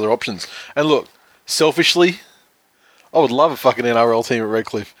Cairns were the other options. And look, selfishly, I would love a fucking NRL team at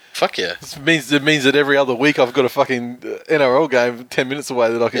Redcliffe. Fuck yeah. It means that every other week I've got a fucking NRL game 10 minutes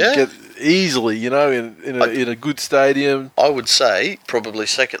away that I can get easily, in a good stadium. I would say probably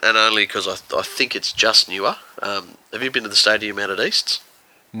second, and only because I think it's just newer. Have you been to the stadium out at Easts?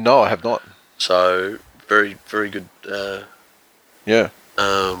 No, I have not. So, very, very good. Yeah.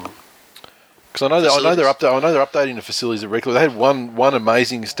 Because I know they're updating the facilities at Redcliffe. They had one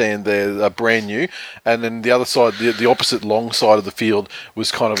amazing stand there, brand new, and then the other side, the opposite long side of the field,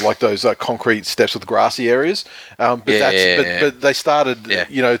 was kind of like those concrete steps with grassy areas. But they started,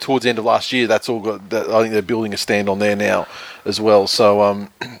 towards the end of last year. That's all got. I think they're building a stand on there now as well. So,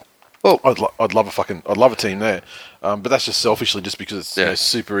 I'd love a team there. But that's just selfishly, just because it's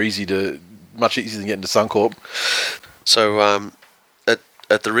super much easier than getting to Suncorp. So,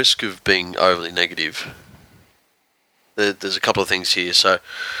 at the risk of being overly negative, there's a couple of things here. So,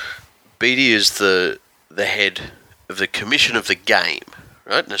 Beattie is the head of the commission of the game,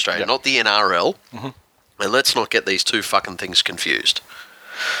 right, in Australia, not the NRL. Mm-hmm. And let's not get these two fucking things confused.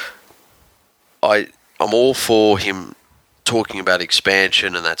 I'm all for him talking about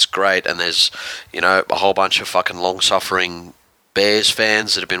expansion, and that's great. And there's, a whole bunch of fucking long-suffering Bears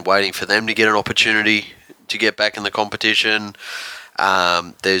fans that have been waiting for them to get an opportunity to get back in the competition.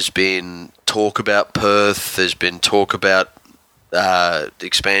 There's been talk about Perth. There's been talk about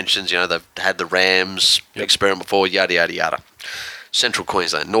expansions. They've had the Rams experiment before, yada, yada, yada. Central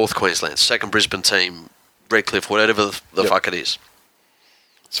Queensland, North Queensland, second Brisbane team, Redcliffe, whatever the fuck it is.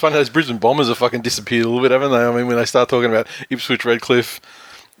 It's funny, those Brisbane Bombers have fucking disappeared a little bit, haven't they? I mean, when they start talking about Ipswich, Redcliffe,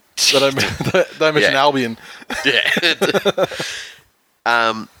 they don't mention Albion. Yeah.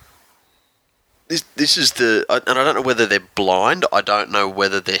 This is and I don't know whether they're blind, I don't know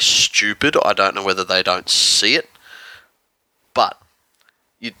whether they're stupid, I don't know whether they don't see it, but,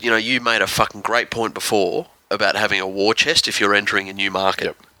 you made a fucking great point before about having a war chest if you're entering a new market.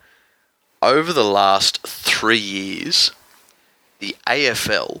 Yep. Over the last 3 years, the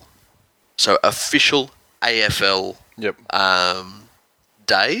AFL, so official AFL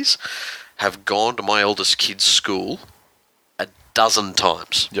days, have gone to my eldest kid's school 12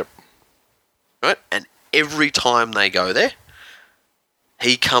 times. Yep. Right? And every time they go there,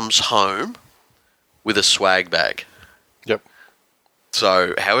 he comes home with a swag bag. Yep.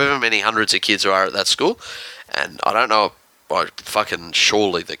 So, however many hundreds of kids there are at that school, and I don't know, fucking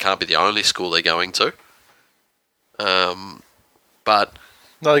surely they can't be the only school they're going to. But...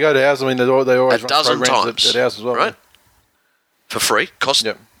 No, they go to ours. I mean, they always run 12 times at ours as well. Right? For free. Cost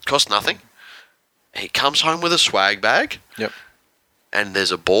nothing. He comes home with a swag bag. Yep. And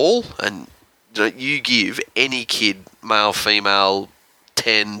there's a ball, and... You give any kid, male, female,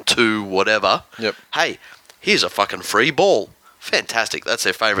 10, 2, whatever, hey, here's a fucking free ball. Fantastic. That's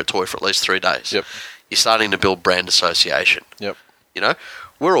their favourite toy for at least 3 days. Yep. You're starting to build brand association. Yep.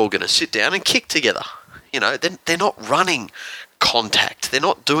 We're all going to sit down and kick together. They're not running contact. They're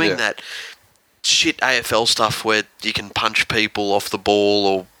not doing that shit AFL stuff where you can punch people off the ball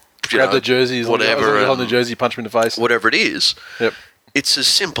or grab the jerseys, whatever. On the jersey, punch them in the face. Whatever it is. Yep. It's as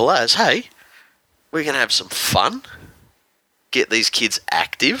simple as, hey, we're going to have some fun, get these kids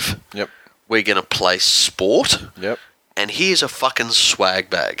active. Yep. We're going to play sport. Yep. And here's a fucking swag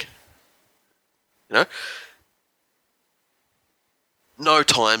bag. No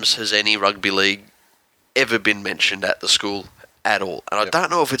times has any rugby league ever been mentioned at the school at all. And I don't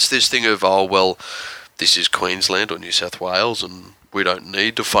know if it's this thing of, this is Queensland or New South Wales and we don't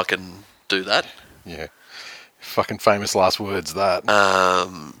need to fucking do that. Yeah. Fucking famous last words, that.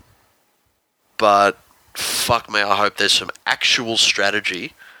 But fuck me, I hope there's some actual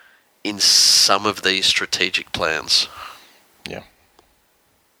strategy in some of these strategic plans. Yeah.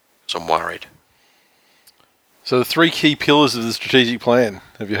 So I'm worried. So the 3 key pillars of the strategic plan,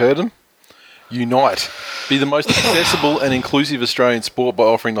 have you heard them? Unite. Be the most accessible and inclusive Australian sport by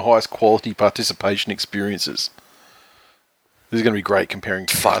offering the highest quality participation experiences. This is going to be great comparing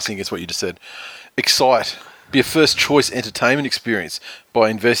against what you just said. Excite. Be a first choice entertainment experience by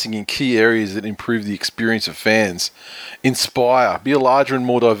investing in key areas that improve the experience of fans. Inspire. Be a larger and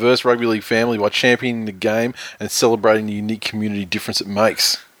more diverse rugby league family by championing the game and celebrating the unique community difference it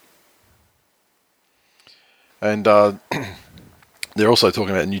makes. And they're also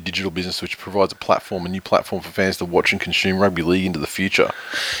talking about a new digital business which provides a new platform for fans to watch and consume rugby league into the future.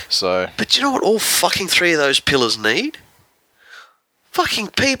 So, but you know what all fucking three of those pillars need? Fucking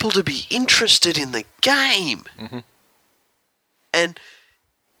people to be interested in the game. Mm-hmm. And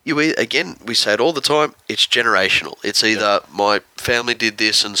we say it all the time, it's generational. It's either my family did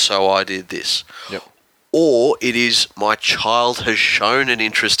this and so I did this. Yep. Or it is my child has shown an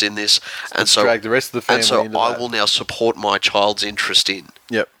interest in this and so drag the rest of the family and so into I that. will now support my child's interest in.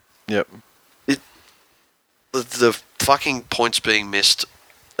 Yep. The fucking points being missed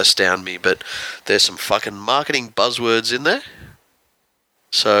astound me, but there's some fucking marketing buzzwords in there.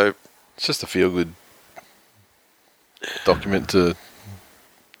 So it's just a feel-good document to...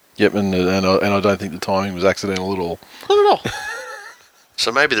 Yep, and I don't think the timing was accidental at all. Not at all.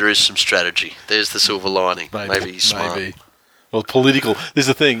 So maybe there is some strategy. There's the silver lining. Maybe he's smart. Maybe. Well, political. This is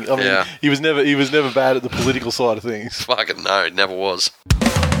the thing. I mean, he was never bad at the political side of things. Fucking no, never was.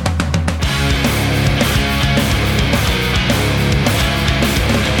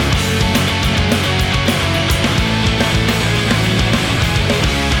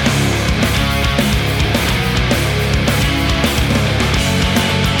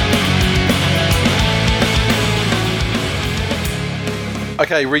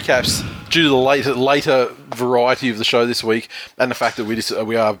 Okay, recaps. Due to the later variety of the show this week, and the fact that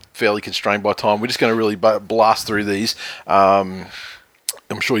we are fairly constrained by time, we're just going to really blast through these. I'm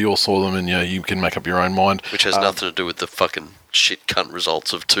sure you all saw them, and you can make up your own mind. Which has nothing to do with the fucking shit cunt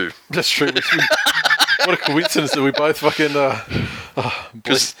results of 2. That's true. What a coincidence that we both fucking...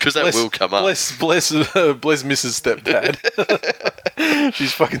 Because that will come up. Bless Mrs. Stepdad.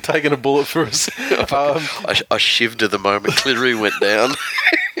 She's fucking taking a bullet for us. I shivved at the moment Cleary went down.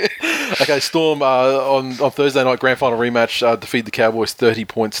 Okay, Storm on Thursday night grand final rematch defeat the Cowboys 30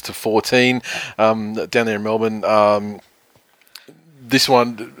 points to 14 down there in Melbourne. This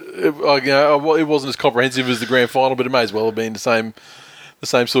one, it wasn't as comprehensive as the grand final, but it may as well have been the same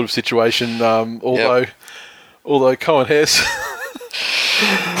sort of situation. Although Cohen Hess,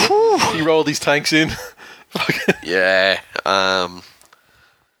 he rolled his tanks in. Yeah.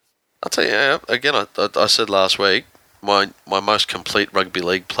 I'll tell you, again, I said last week, my most complete rugby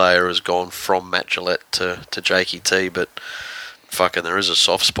league player has gone from Matt Gillette to Jakey T, but fucking there is a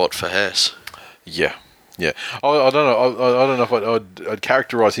soft spot for Hess. Yeah. Yeah, I don't know. I don't know if I'd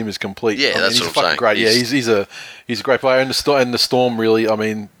characterise him as complete. Yeah, that's he's what I'm fucking saying. Great. Yeah, he's a great player. And the Storm really. I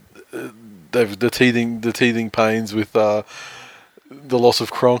mean, the teething pains with the loss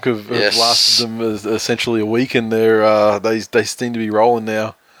of Cronk have lasted them essentially a week, and they seem to be rolling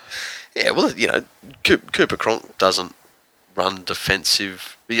now. Yeah, well, Cooper Cronk doesn't run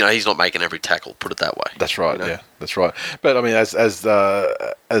defensive. He's not making every tackle. Put it that way. That's right. Yeah, that's right. But I mean, as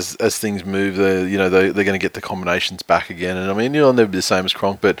things move, they're going to get the combinations back again. And I mean, they'll never be the same as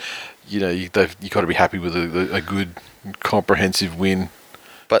Cronk, but you got to be happy with a good, comprehensive win.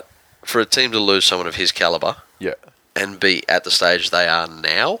 But for a team to lose someone of his caliber, and be at the stage they are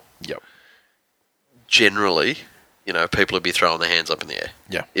now, generally, people would be throwing their hands up in the air.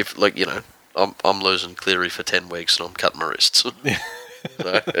 Yeah. If I'm losing Cleary for 10 weeks and I'm cutting my wrists.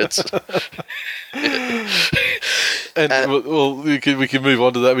 It's we can move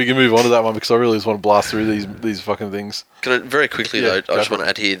on to that. We can move on to that one because I really just want to blast through these fucking things. Can I, very quickly though, I just want to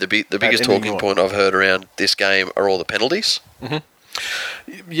add here the biggest talking point I've heard around this game are all the penalties.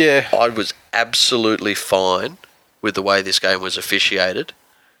 Mm-hmm. Yeah, I was absolutely fine with the way this game was officiated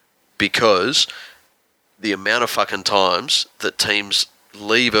because the amount of fucking times that teams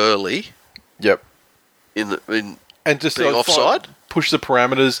leave early. Yep. And just being offside. Push the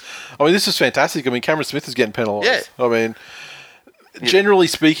parameters. I mean, this is fantastic. I mean, Cameron Smith is getting penalised. Yeah. I mean, generally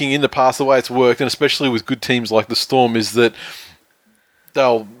speaking, in the past, the way it's worked, and especially with good teams like the Storm, is that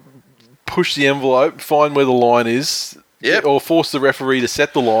they'll push the envelope, find where the line is, or force the referee to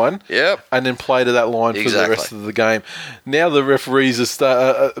set the line, and then play to that line for the rest of the game. Now the referees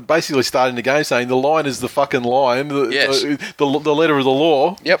are basically starting the game saying the line is the fucking line, the letter of the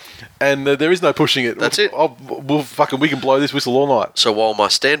law, and there is no pushing it. That's it. We can blow this whistle all night. So while my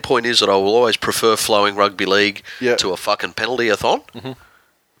standpoint is that I will always prefer flowing rugby league to a fucking penalty-a-thon,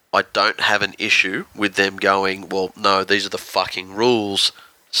 I don't have an issue with them going, well, no, these are the fucking rules.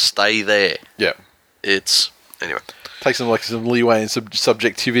 Stay there. Yeah. It's... Anyway. Take some leeway and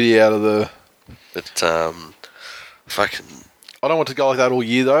subjectivity out of the... But, fucking... I don't want to go like that all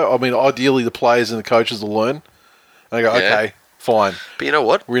year, though. I mean, ideally, the players and the coaches will learn. And they go, okay, fine. But you know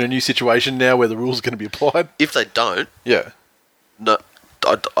what? We're in a new situation now where the rules are going to be applied. If they don't... Yeah. No,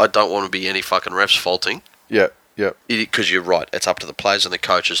 I don't want to be any fucking refs faulting. Yeah, yeah. Because you're right. It's up to the players and the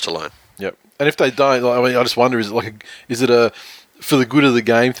coaches to learn. Yep. And if they don't, I mean, I just wonder, is it a for the good of the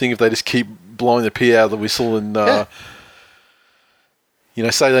game thing if they just keep blowing the pee out of the whistle and,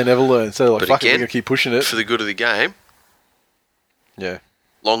 say they never learn. So, like, fuck it, we're going to keep pushing it. For the good of the game. Yeah.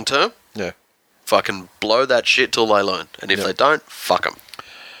 Long term. Yeah. Fucking blow that shit till they learn. And if they don't, fuck them.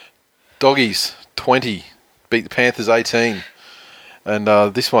 Doggies, 20. Beat the Panthers, 18. And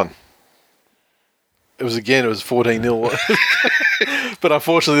this one. It was 14-0. But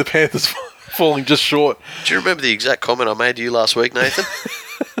unfortunately, the Panthers falling just short. Do you remember the exact comment I made to you last week, Nathan?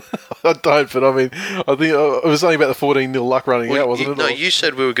 I don't, but I mean, I think it was something about the 14-0 luck running out, wasn't it? No, you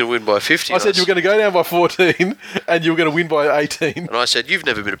said we were going to win by 50. I said you were going to go down by 14 and you were going to win by 18. And I said, you've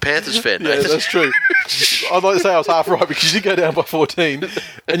never been a Panthers fan, Nathan. Yeah, that's true. I'd like to say I was half right because you did go down by 14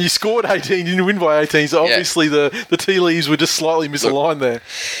 and you scored 18, you didn't win by 18, so obviously the tea leaves were just slightly misaligned there.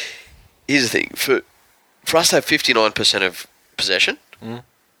 Here's the thing. For us to have 59% of possession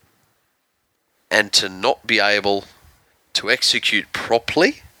and to not be able to execute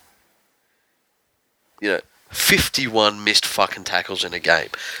properly... 51 missed fucking tackles in a game.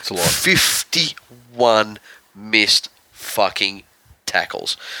 It's a lot. 51 missed fucking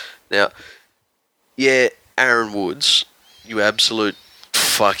tackles. Now, Aaron Woods, you absolute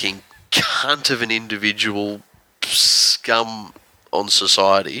fucking cunt of an individual, scum on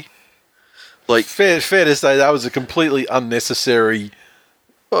society. Like, fair to say that was a completely unnecessary...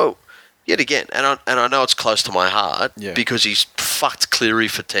 Well, yet again, and I know it's close to my heart because he's fucked Cleary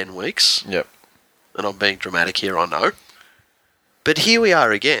for 10 weeks. Yep. And I'm being dramatic here, I know. But here we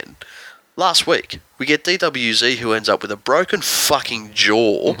are again. Last week, we get DWZ who ends up with a broken fucking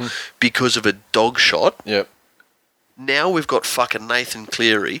jaw because of a dog shot. Yep. Now we've got fucking Nathan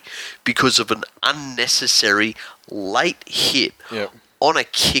Cleary because of an unnecessary late hit on a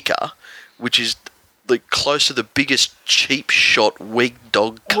kicker, which is like close to the biggest cheap shot weak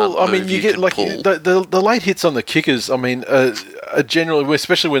dog cunt move you get like the late hits on the kickers. I mean, generally,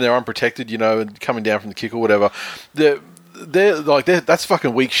 especially when they're unprotected, and coming down from the kick or whatever, they're that's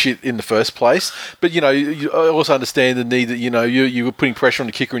fucking weak shit in the first place. But I also understand the need that you were putting pressure on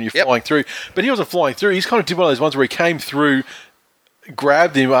the kicker and you're flying through. But he wasn't flying through. He's kind of did one of those ones where he came through,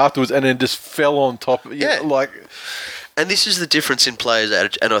 grabbed him afterwards, and then just fell on top. And this is the difference in players'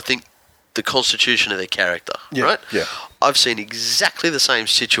 attitude, and I think the constitution of their character, right? Yeah. I've seen exactly the same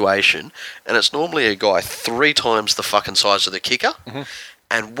situation, and it's normally a guy 3 times the fucking size of the kicker,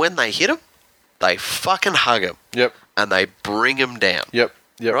 and when they hit him, they fucking hug him. Yep. And they bring him down. Yep.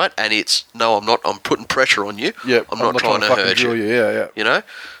 Yep. Right? And it's, no, I'm putting pressure on you. Yep. I'm not trying to hurt you. Yeah.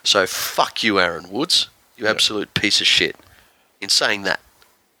 So fuck you, Aaron Woods, you absolute piece of shit. In saying that,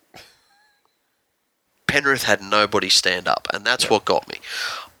 Penrith had nobody stand up, and that's what got me.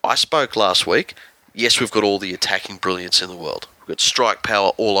 I spoke last week. Yes, we've got all the attacking brilliance in the world. We've got strike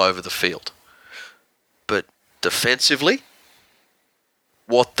power all over the field. But defensively,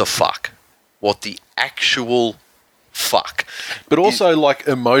 what the fuck? What the actual fuck? But also,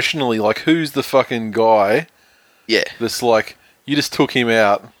 emotionally, who's the fucking guy? Yeah. That's you just took him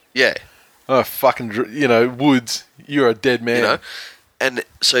out. Yeah. Oh, fucking, Woods, you're a dead man. And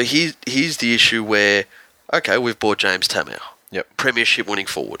so here's the issue where, okay, we've bought James Tamau. Yep. Premiership winning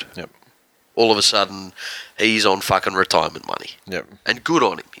forward. Yep. All of a sudden, he's on fucking retirement money. Yep. And good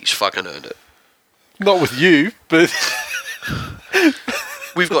on him. He's fucking earned it. Not with you, but...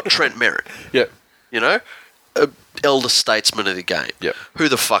 We've got Trent Merritt. Yep. Elder statesman of the game. Yep. Who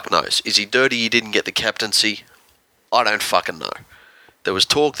the fuck knows? Is he dirty he didn't get the captaincy? I don't fucking know. There was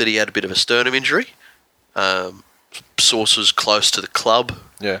talk that he had a bit of a sternum injury. Sources close to the club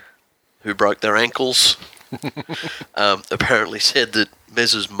who broke their ankles apparently said that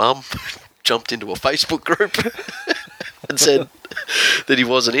Mez's mum jumped into a Facebook group and said that he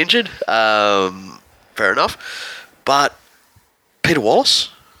wasn't injured. Fair enough. But Peter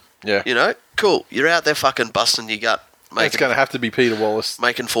Wallace, cool. You're out there fucking busting your gut. It's going to have to be Peter Wallace.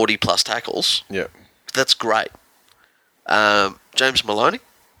 Making 40-plus tackles. Yeah. That's great. James Maloney.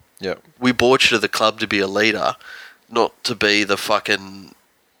 Yeah. We bought you to the club to be a leader, not to be the fucking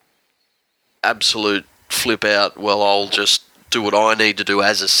absolute flip out, well, I'll just do what I need to do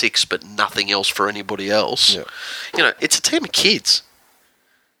as a 6, but nothing else for anybody else. Yeah. It's a team of kids.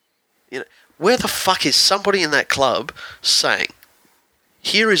 Where the fuck is somebody in that club saying,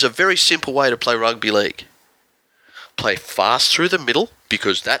 Here is a very simple way to play rugby league. Play fast through the middle,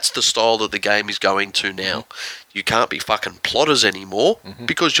 because that's the style that the game is going to now. You can't be fucking plotters anymore,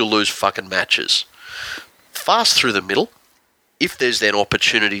 because you'll lose fucking matches. Fast through the middle. If there's then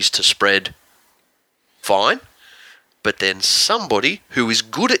opportunities to spread, fine. But then somebody who is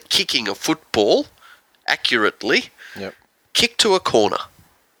good at kicking a football accurately, kick to a corner.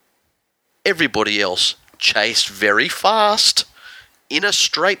 Everybody else chase very fast in a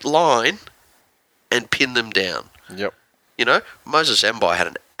straight line and pin them down. Yep. You know, Moses Mbai had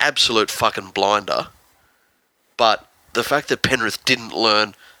an absolute fucking blinder, but the fact that Penrith didn't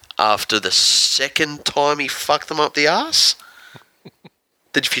learn after the second time he fucked them up the arse,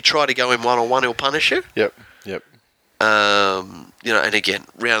 that if you try to go in one-on-one, he'll punish you. Yep. You know, and again,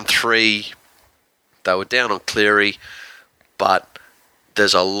 round 3, they were down on Cleary, but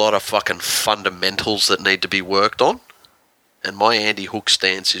there's a lot of fucking fundamentals that need to be worked on, and my Andy Hook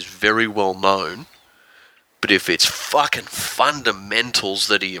stance is very well known. But if it's fucking fundamentals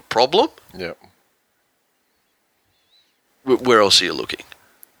that are your problem, where else are you looking?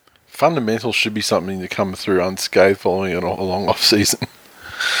 Fundamentals should be something to come through unscathed following a long off season.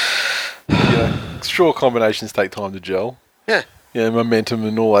 Sure, combinations take time to gel. Yeah. Yeah, momentum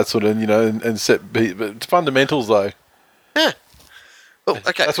and all that sort of, and set beat. But it's fundamentals, though. Yeah. Oh,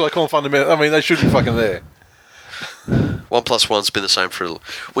 okay. That's what I call them fundamentals. I mean, they should be fucking there. 1 + 1's been the same for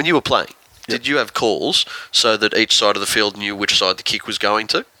when you were playing. Did you have calls so that each side of the field knew which side the kick was going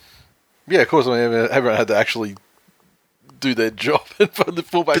to? Yeah, of course. I mean, everyone had to actually do their job. The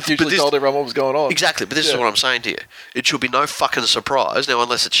fullback usually told everyone what was going on. Exactly, but this is what I'm saying to you. It should be no fucking surprise, now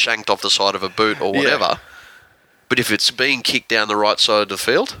unless it's shanked off the side of a boot or whatever, but if it's being kicked down the right side of the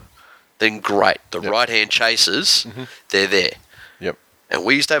field, then great. The right-hand chasers, they're there. Yep. And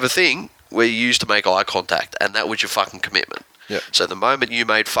we used to have a thing where you used to make eye contact, and that was your fucking commitment. Yep. So the moment you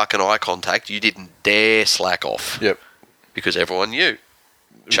made fucking eye contact, you didn't dare slack off. Yep. Because everyone knew.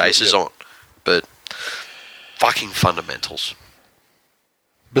 Chase is on. But fucking fundamentals.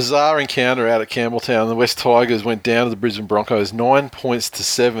 Bizarre encounter out at Campbelltown. The West Tigers went down to the Brisbane Broncos 9 points to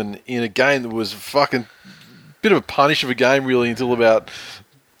 7 in a game that was fucking bit of a punish of a game really until about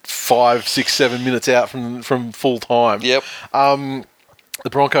 5, 6, 7 minutes out from full time. Yep. The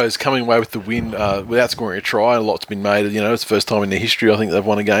Broncos coming away with the win without scoring a try. A lot's been made. It's the first time in their history I think they've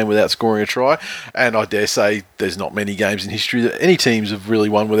won a game without scoring a try. And I dare say there's not many games in history that any teams have really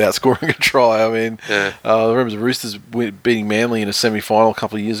won without scoring a try. I mean, I remember the Roosters beating Manly in a semi-final a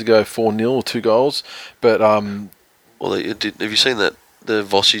couple of years ago, 4-0 or 2 goals. But well, have you seen that the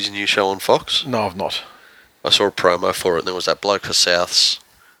Vossi's new show on Fox? No, I've not. I saw a promo for it, and there was that bloke for Souths.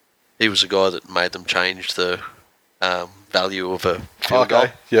 He was the guy that made them change the value of a field goal.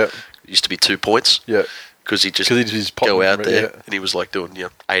 Yeah. It used to be 2 points. Yeah. Because he'd just go out there and he was like doing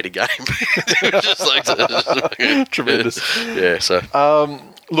 8 a game. It was just like tremendous. Yeah. So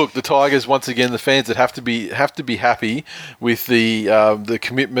look, the Tigers once again, the fans that have to be happy with the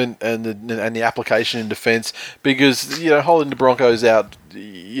commitment and the application in defence, because holding the Broncos out,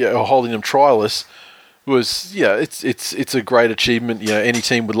 holding them trialless was it's a great achievement. Any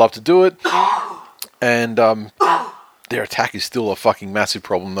team would love to do it, and their attack is still a fucking massive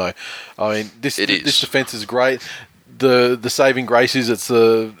problem, though. I mean, this defence is great. The saving grace is it's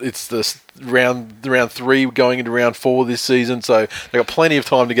the round 3 going into round 4 this season, so they've got plenty of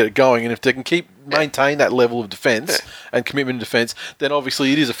time to get it going. And if they can maintain that level of defence and commitment to defence, then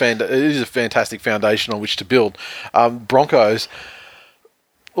obviously it is a fantastic foundation on which to build. Broncos,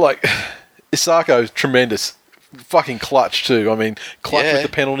 like Isako, tremendous. Fucking clutch too. I mean, clutch with the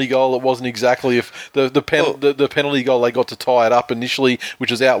penalty goal. It wasn't exactly the penalty goal they got to tie it up initially,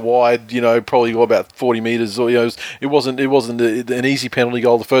 which was out wide. Probably about 40 meters. Or it wasn't an easy penalty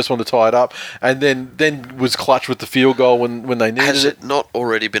goal. The first one to tie it up, and then was clutch with the field goal when they needed it. Has it not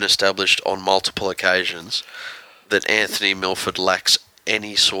already been established on multiple occasions that Anthony Milford lacks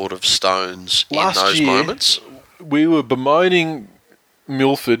any sort of stones in those moments? We were bemoaning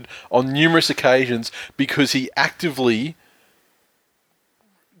Milford on numerous occasions because he actively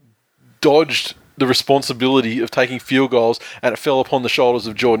dodged the responsibility of taking field goals, and it fell upon the shoulders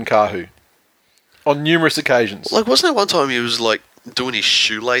of Jordan Kahu on numerous occasions. Like, wasn't there one time he was like doing his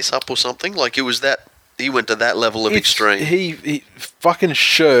shoelace up or something? Like, it was that he went to that level of extreme. He fucking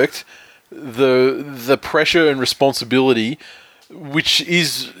shirked the pressure and responsibility, which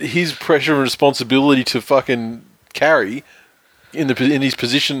is his pressure and responsibility to fucking carry in his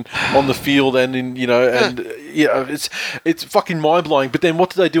position on the field, and it's fucking mind blowing. But then what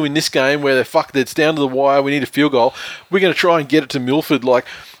do they do in this game where it's down to the wire? We need a field goal. We're going to try and get it to Milford. Like,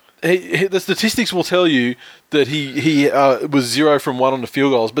 the statistics will tell you that he was 0 from 1 on the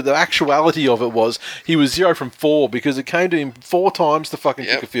field goals, but the actuality of it was he was 0 from 4 because it came to him 4 times to fucking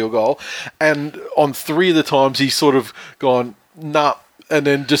kick a field goal, and on 3 of the times he's sort of gone nah, and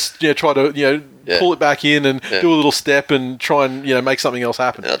then just try to pull it back in and do a little step and try and make something else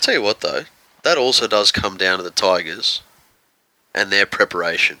happen. And I'll tell you what though, that also does come down to the Tigers and their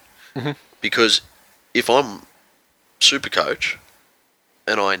preparation, because if I'm super coach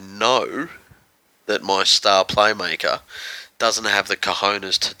and I know that my star playmaker doesn't have the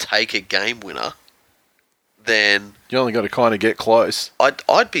cojones to take a game winner, then you only got to kind of get close.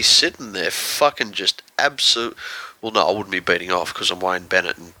 I'd be sitting there fucking just absolute. Well, no, I wouldn't be beating off because I'm Wayne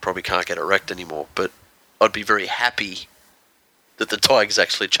Bennett and probably can't get erect anymore. But I'd be very happy that the Tigers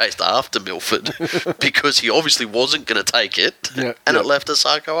actually chased after Milford because he obviously wasn't going to take it, and it left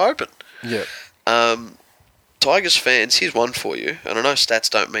Asako open. Yeah. Tigers fans, here's one for you, and I know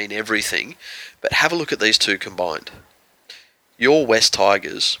stats don't mean everything, but have a look at these two combined. Your West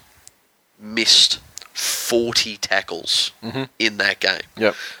Tigers missed 40 tackles in that game.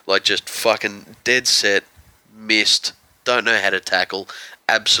 Yep. Like just fucking dead set, missed, don't know how to tackle,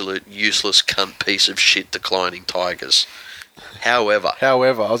 absolute useless cunt piece of shit declining Tigers. However, I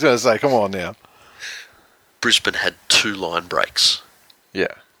was going to say, come on now. Brisbane had 2 line breaks.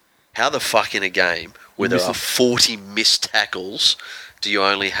 Yeah. How the fuck in a game where there are 40 missed tackles do you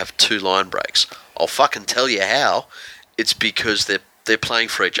only have 2 line breaks? I'll fucking tell you how. It's because they're playing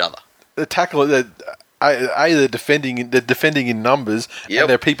for each other. The tackle, they're defending in numbers, and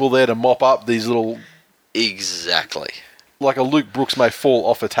there are people there to mop up these little. Exactly. Like a Luke Brooks may fall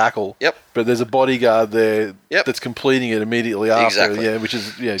off a tackle. Yep. But there's a bodyguard there that's completing it immediately after. Exactly. Yeah, which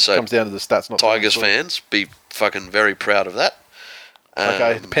is so comes down to the stats. Not Tigers fans, be fucking very proud of that.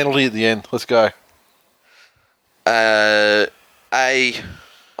 Okay, penalty at the end. Let's go. I'm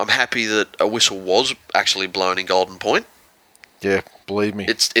happy that a whistle was actually blown in Golden Point. Yeah, believe me.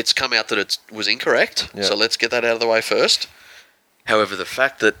 It's come out that it was incorrect, so let's get that out of the way first. However, the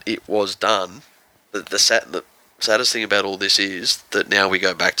fact that it was done, the saddest thing about all this is that now we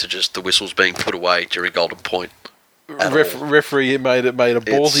go back to just the whistles being put away during Golden Point. Referee made a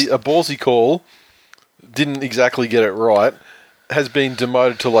ballsy call, didn't exactly get it right, has been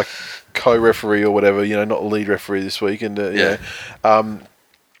demoted to like co-referee or whatever, not lead referee this week, and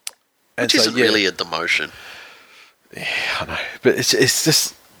which isn't really a demotion. Yeah, I know, but it's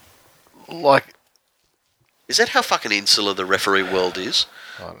just like, is that how fucking insular the referee world is?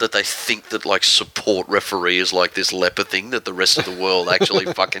 That they think that like support referee is like this leper thing that the rest of the world actually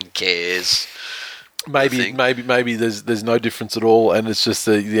fucking cares. Maybe there's no difference at all, and it's just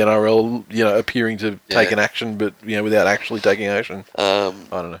the NRL, appearing to take an action, but without actually taking action. I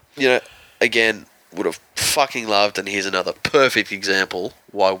don't know. Again, would have fucking loved, and here's another perfect example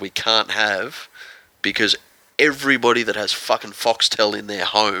why we can't have, because everybody that has fucking Foxtel in their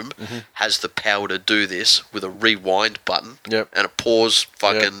home has the power to do this with a rewind button and a pause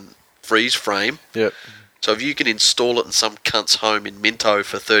fucking freeze frame. Yep. So if you can install it in some cunt's home in Minto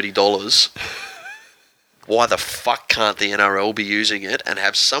for $30, why the fuck can't the NRL be using it and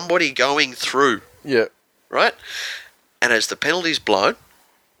have somebody going through? Yeah. Right? And as the penalty's blown,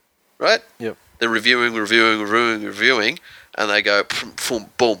 right? Yep. They're reviewing, and they go, boom,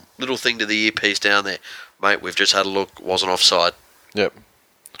 boom, little thing to the earpiece down there. Mate, we've just had a look, wasn't offside. Yep.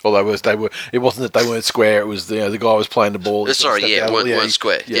 Well, they were. It wasn't that they weren't square. It was the guy was playing the ball. Weren't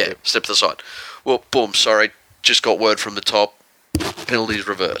square. Yeah, step to the side. Well, boom, sorry, just got word from the top. Penalty's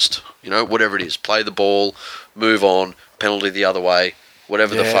reversed. Whatever it is, play the ball, move on, penalty the other way,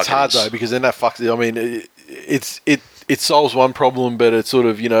 whatever the fuck it is. It's hard though, because then that fucks. I mean, it solves one problem, but it sort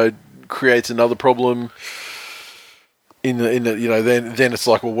of creates another problem. In the then it's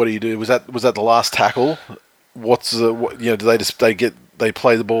like, well, what do you do? Was that the last tackle? Do they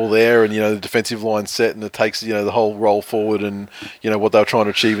play the ball there, and the defensive line set, and it takes the whole roll forward, and what they were trying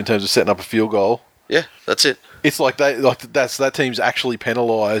to achieve in terms of setting up a field goal. Yeah, that's it. It's like that team's actually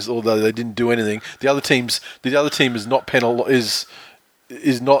penalised, although they didn't do anything. The other team is not penalised for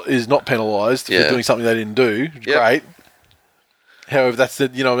doing something they didn't do. Yep. Great. However, that's the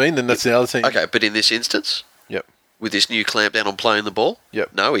then that's the other team. Okay, but in this instance, with this new clampdown on playing the ball,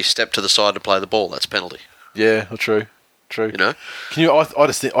 no, he stepped to the side to play the ball. That's penalty. Yeah, true. Can you? I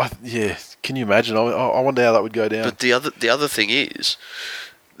just think. Can you imagine? I wonder how that would go down. But the other thing is,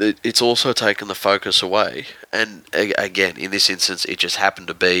 it's also taken the focus away, and again, in this instance, it just happened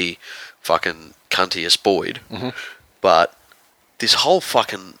to be fucking cuntiest Boyd. Mm-hmm. But this whole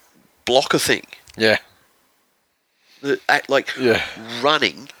fucking blocker thing,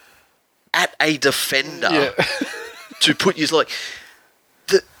 running at a defender to put you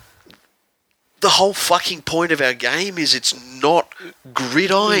the whole fucking point of our game is it's not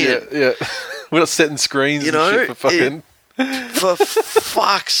gridiron. Yeah. We're not setting screens and shit for fucking... For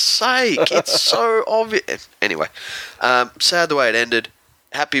fuck's sake. It's so obvious. Anyway, sad the way it ended.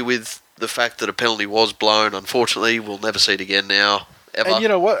 Happy with the fact that a penalty was blown. Unfortunately, we'll never see it again now, ever. And you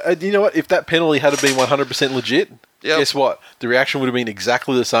know what? If that penalty had been 100% legit, guess what? The reaction would have been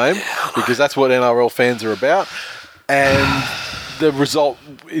exactly the same, because that's what NRL fans are about. And the result,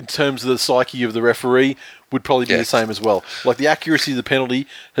 in terms of the psyche of the referee, would probably be the same as well. Like, the accuracy of the penalty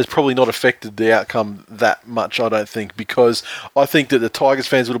has probably not affected the outcome that much, I don't think, because I think that the Tigers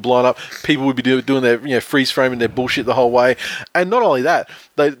fans would have blown up. People would be doing their freeze framing their bullshit the whole way, and not only that,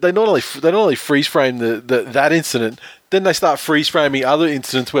 they not only freeze frame that incident, then they start freeze framing other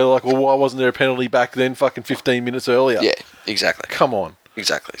incidents where, like, well, why wasn't there a penalty back then, fucking 15 minutes earlier? Yeah, exactly. Come on.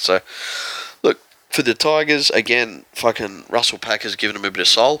 Exactly. So, look, for the Tigers, again, fucking Russell Pack has given them a bit of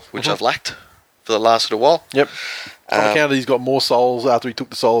soul, which I've lacked for the last little while. Yep. On account of he's got more souls after he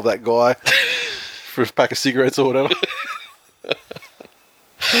took the soul of that guy for a pack of cigarettes or whatever.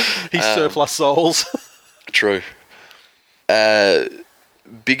 He's surplus souls. True.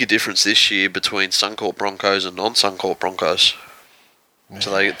 Bigger difference this year between Suncorp Broncos and non-Suncorp Broncos. So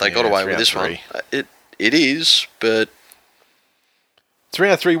they got away with this one. It is, but... It's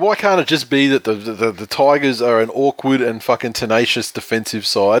round 3. Why can't it just be that the Tigers are an awkward and fucking tenacious defensive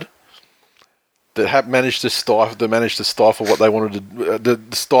side that have managed to stifle what they wanted to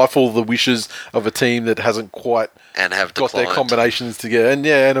stifle the wishes of a team that hasn't quite and have got their combinations together,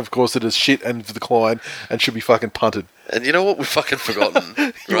 and of course it is shit and declined and should be fucking punted. And you know what we've fucking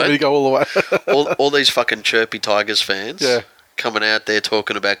forgotten? You want me to go all the way? all these fucking chirpy Tigers fans coming out there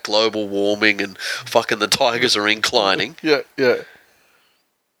talking about global warming and fucking the Tigers are inclining. Yeah.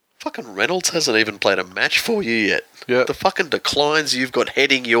 Fucking Reynolds hasn't even played a match for you yet. Yeah. The fucking declines you've got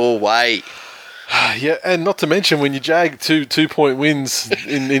heading your way. Yeah, and not to mention when you jag 2-point wins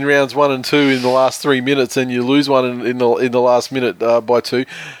in rounds 1 and 2 in the last 3 minutes, and you lose one in the last minute by 2.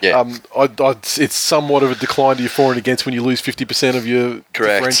 Yeah. It's somewhat of a decline to your for and against when you lose 50% of your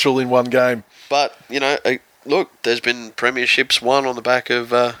differential in one game. But look, there's been premierships won on the back of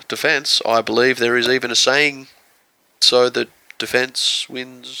defence. I believe there is even a saying so that defence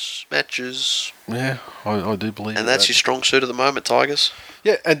wins matches. Yeah, I do believe and that's your strong suit at the moment, Tigers.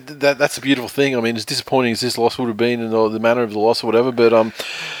 Yeah, and that's a beautiful thing. I mean, as disappointing as this loss would have been and the manner of the loss or whatever, but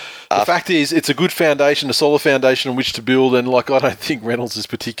the fact is it's a good foundation, a solid foundation on which to build, and I don't think Reynolds is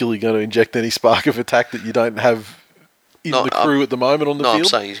particularly going to inject any spark of attack that you don't have in the crew at the moment on the field. I'm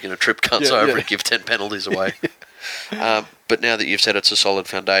saying he's going to trip cunts over and give 10 penalties away. But now that you've said it's a solid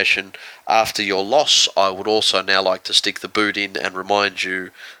foundation, after your loss, I would also now like to stick the boot in and remind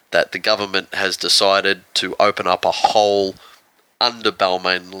you that the government has decided to open up a whole under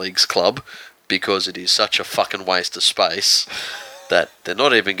Balmain Leagues club because it is such a fucking waste of space that they're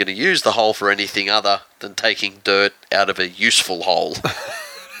not even going to use the hole for anything other than taking dirt out of a useful hole.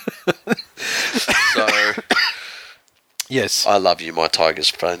 So, yes, I love you, my Tigers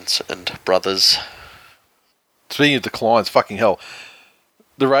friends and brothers. Speaking of declines, fucking hell.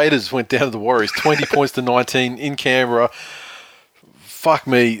 The Raiders went down to the Warriors, 20 points to 19 in Canberra. Fuck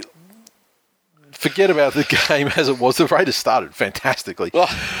me. Forget about the game as it was. The Raiders started fantastically.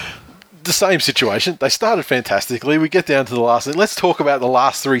 The same situation. They started fantastically. We get down to the last... Let's talk about the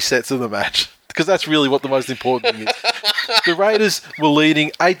last 3 sets of the match, because that's really what the most important thing is. The Raiders were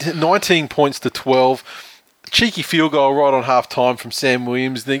leading 19 points to 12. Cheeky field goal right on half time from Sam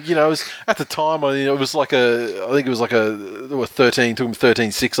Williams. It was, at the time, it was like a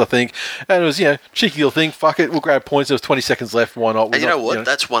 13-6, I think. And it was, cheeky little thing. Fuck it, we'll grab points. There was 20 seconds left. Why not? And you know what?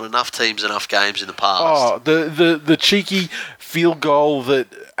 That's won enough teams, enough games in the past. Oh, the cheeky field goal that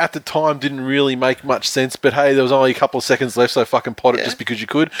at the time didn't really make much sense. But hey, there was only a couple of seconds left, so fucking pot it just because you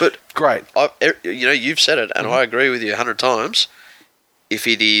could. But great. You've said it, and I agree with you 100 times. If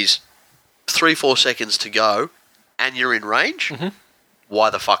it is 3-4 seconds to go and you're in range, why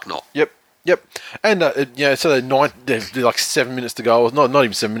the fuck not? Yep. And so they're like 7 minutes to go, or not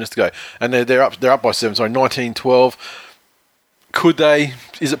even 7 minutes to go, and they're up by 7. Sorry, 19-12. Could they?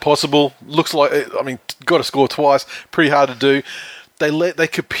 Is it possible? Looks like. Got to score twice. Pretty hard to do. They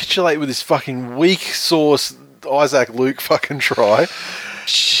capitulate with this fucking weak sauce Isaac Luke fucking try.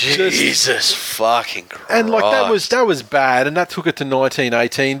 Jesus fucking Christ. And that was bad, and that took it to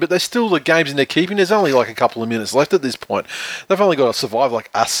 19-18, but they're still the games in their keeping. There's only like a couple of minutes left at this point. They've only got to survive like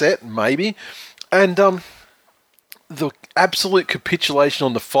a set, maybe. And the absolute capitulation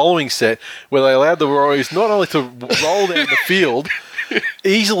on the following set, where they allowed the Warriors not only to roll down the field,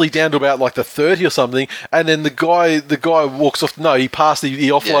 easily down to about like the 30 or something, and then the guy walks off. No, he passed. He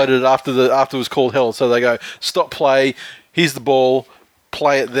offloaded it after it was called held. So they go, stop play. Here's the ball.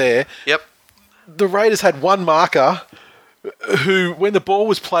 Play it there. Yep. The Raiders had one marker who, when the ball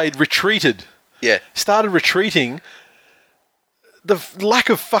was played, retreated. Yeah. Started retreating. The lack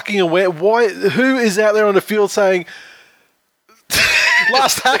of fucking awareness. Why? Who is out there on the field saying,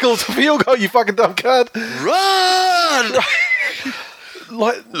 last tackle, it's a field goal, you fucking dumb cunt. Run!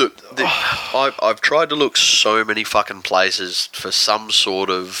 Look, I've tried to look so many fucking places for some sort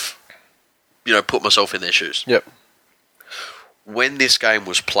of, put myself in their shoes. Yep. When this game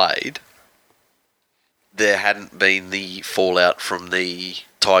was played, there hadn't been the fallout from the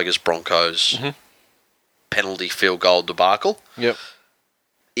Tigers-Broncos penalty field goal debacle. Yep.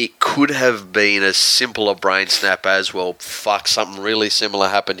 It could have been as simple a brain snap as, well, fuck, something really similar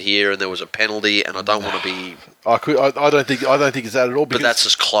happened here and there was a penalty and I don't want to be... I don't think it's that at all. But that's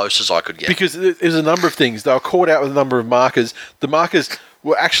as close as I could get. Because there's a number of things. They were caught out with a number of markers. The markers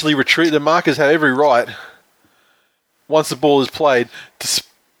were actually retreated. The markers had every right, once the ball is played, to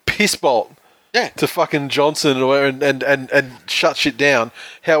piss bolt to fucking Johnson and shut shit down.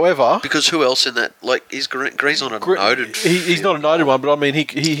 However, because who else in that? Like, Green's not a noted. He's not a noted one, but I mean,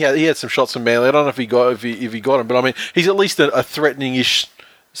 he had some shots from Manly. I don't know if he got him, but I mean, he's at least a threatening-ish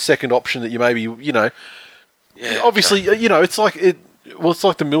second option that you maybe Yeah, obviously, it's like it's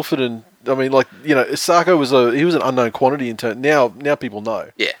like the Milford and I mean, Sarko was an unknown quantity in turn. Now people know.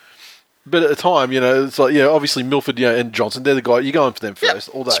 Yeah. But at the time, it's like obviously Milford, and Johnson, they're the guy you're going for them first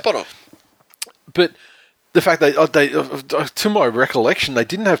all day. Spot on. But the fact they to my recollection, they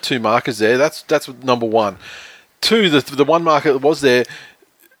didn't have two markers there. That's number one. Two, the one marker that was there,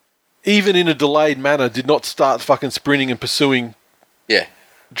 even in a delayed manner, did not start fucking sprinting and pursuing. Yeah.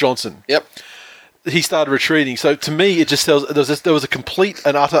 Johnson. Yep. He started retreating. So to me, it just tells there was a complete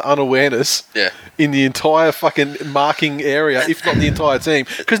and utter unawareness in the entire fucking marking area, if not the entire team,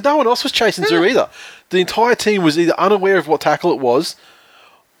 because no one else was chasing through either. The entire team was either unaware of what tackle it was,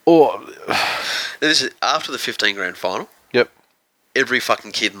 or this is after the 15 grand final. Yep. Every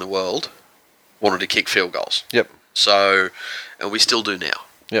fucking kid in the world wanted to kick field goals. Yep. So, and we still do now.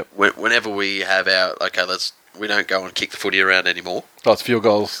 Yep. Whenever we have we don't go and kick the footy around anymore. Oh, it's field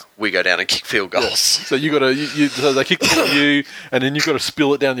goals. We go down and kick field goals. So you got to so they kick the ball at you, and then you got to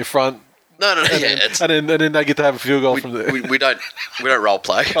spill it down your front. No. And then they get to have a field goal from there. We don't role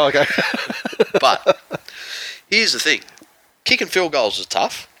play. Oh, okay. But here's the thing: kicking field goals is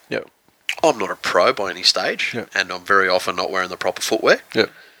tough. Yep. I'm not a pro by any stage, and I'm very often not wearing the proper footwear.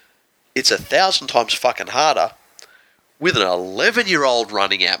 Yep. It's 1,000 times fucking harder with an 11-year-old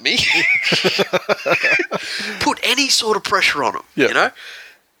running at me. Put any sort of pressure on him,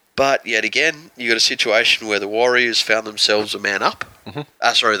 But yet again, you got a situation where the Warriors found themselves a man up.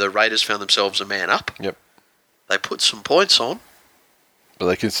 The Raiders found themselves a man up. Yep. They put some points on. But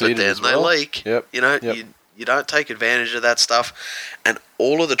they conceded then as well. They leak. Yep. You don't take advantage of that stuff. And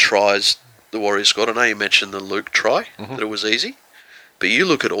all of the tries the Warriors scored, I know you mentioned the Luke try, that it was easy. But you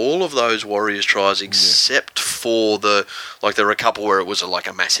look at all of those Warriors tries, except for there were a couple where it was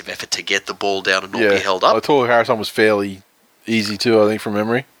a massive effort to get the ball down and not be held up. I thought Harrison was fairly easy too, I think, from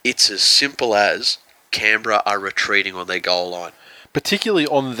memory. It's as simple as Canberra are retreating on their goal line. Particularly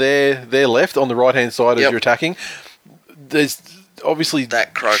on their left, on the right-hand side as you're attacking. There's obviously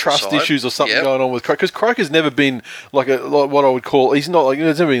that trust side. issues or something going on with Croker, because Croker's never been like what I would call, he's not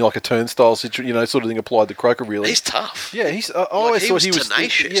there's never been like a turnstile situation, sort of thing applied to Croker, really. He's tough. Yeah, I always thought he was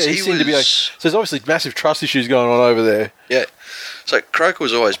tenacious. Yeah, he seemed to be so there's obviously massive trust issues going on over there. Yeah. So Croker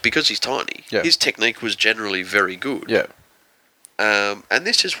was always, because he's tiny, his technique was generally very good. Yeah. And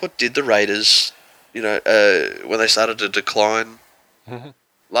this is what did the Raiders, when they started to decline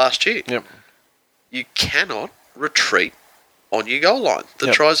last year. Yep. You cannot retreat on your goal line.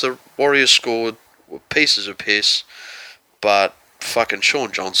 The tries the Warriors scored were pieces of piss, but fucking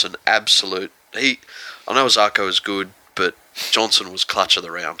Sean Johnson, absolute. I know Zarko is good, but Johnson was clutch of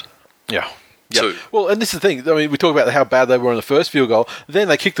the round. Yeah. Too. Well, and this is the thing. I mean, we talk about how bad they were in the first field goal. Then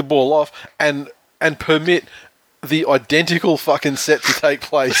they kick the ball off and permit the identical fucking set to take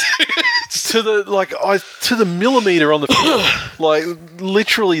place to the millimeter on the field,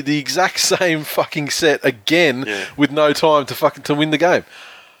 literally the exact same fucking set again with no time to win the game.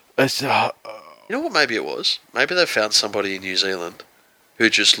 It's, you know what? Maybe it was. Maybe they found somebody in New Zealand who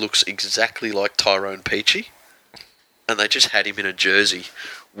just looks exactly like Tyrone Peachy, and they just had him in a jersey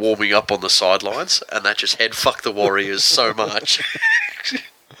warming up on the sidelines, and that just head fucked the Warriors so much.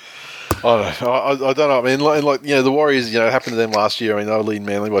 I don't know. I mean, the Warriors, it happened to them last year. I mean, they were leading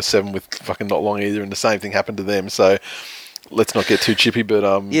Manly by 7 with fucking not long either, and the same thing happened to them. So let's not get too chippy, but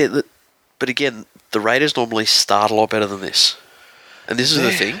but again, the Raiders normally start a lot better than this. And this is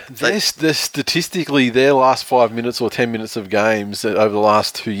the thing. They're statistically, their last 5 minutes or 10 minutes of games over the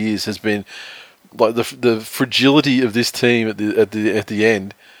last 2 years has been like the fragility of this team at the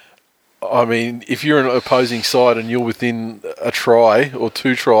end. I mean, if you're an opposing side and you're within a try or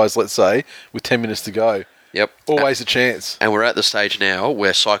 2 tries, let's say, with 10 minutes to go, always a chance. And we're at the stage now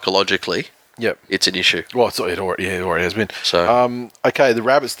where psychologically, it's an issue. Well, it already has been. So, okay, the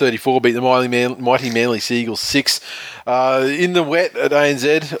Rabbits 34 beat the mighty Manly Seagulls 6 in the wet at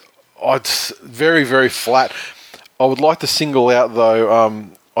ANZ. It's very, very flat. I would like to single out though.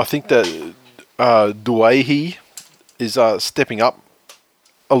 I think that Duahi is stepping up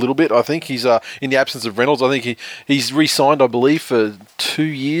a little bit. I think he's in the absence of Reynolds. I think he's re-signed, I believe, for 2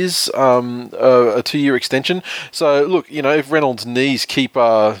 years, a 2-year extension. So look, if Reynolds' knees keep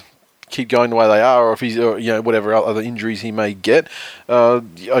going the way they are, or if he's whatever other injuries he may get, I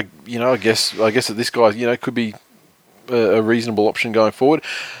guess that this guy could be a reasonable option going forward.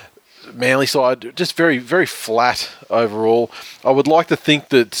 Manly side just very, very flat overall. I would like to think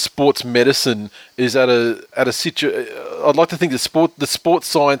that sports medicine is at a I'd like to think that the sports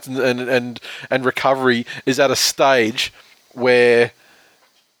science and recovery is at a stage where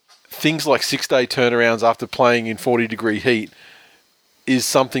things like 6-day turnarounds after playing in 40-degree heat is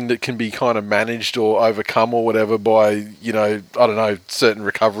something that can be kind of managed or overcome or whatever by, I don't know, certain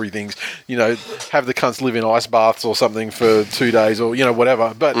recovery things, have the cunts live in ice baths or something for 2 days or,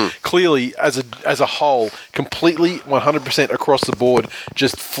 whatever. But clearly, as a whole, completely 100% across the board,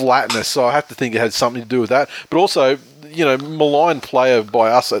 just flatness. So I have to think it had something to do with that. But also, maligned player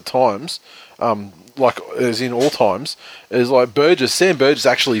by us at times, like as in all times, is like Burgess. Sam Burgess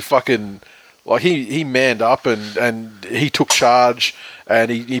actually fucking... Like, he manned up and he took charge and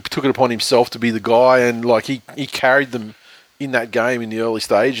he took it upon himself to be the guy, and, like, he carried them in that game in the early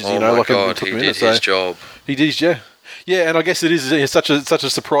stages, God, he did his job. He did, yeah. Yeah, and I guess it is such a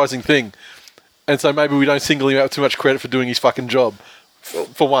surprising thing. And so maybe we don't single him out too much credit for doing his fucking job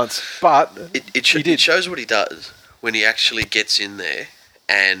for once. But it shows what he does when he actually gets in there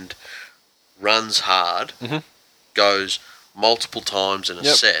and runs hard, goes multiple times in a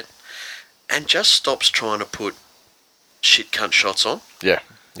set, and just stops trying to put shit cunt shots on. Yeah,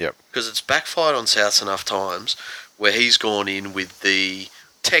 yep. Because it's backfired on Souths enough times where he's gone in with the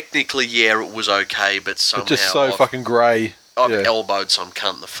technically, it was okay, but somehow... It's just so fucking grey. I've elbowed some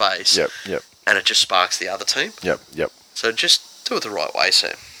cunt in the face. Yep. And it just sparks the other team. Yep. So just do it the right way,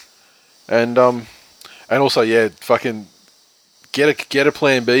 Sam. And also, fucking get a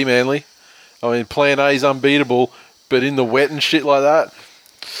plan B, Manly. I mean, plan A is unbeatable, but in the wet and shit like that...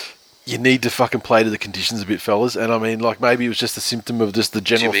 You need to fucking play to the conditions a bit, fellas. And I mean, like, maybe it was just a symptom of just the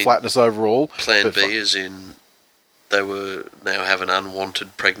general flatness overall. Plan B is in they were now have an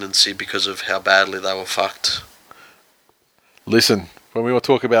unwanted pregnancy because of how badly they were fucked. Listen, when we want to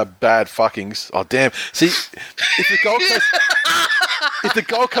talk about bad fuckings, oh damn! See, if the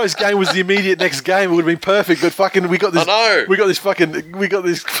Gold Coast game was the immediate next game, it would have been perfect. But fucking, we got this fucking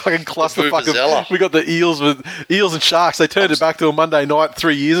clusterfuck. We got the Eels and Sharks. They turned it back to a Monday night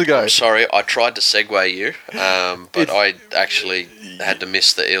 3 years ago. I'm sorry, I tried to segue you, but I actually had to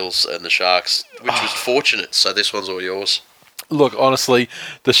miss the Eels and the Sharks, which was fortunate. So this one's all yours. Look, honestly,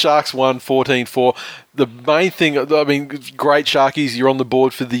 the Sharks won 14-4. The main thing, I mean, great Sharkies, you're on the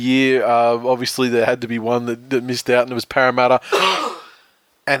board for the year. Obviously, there had to be one that missed out, and it was Parramatta.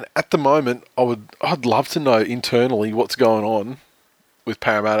 And at the moment, I'd love to know internally what's going on with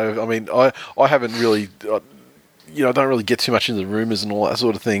Parramatta. I mean, I haven't really, I don't really get too much into the rumours and all that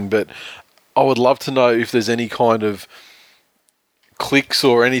sort of thing, but I would love to know if there's any kind of clicks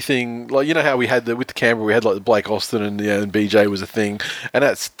or anything, like, how we had with the Canberra, we had like the Blake Austin and BJ was a thing, and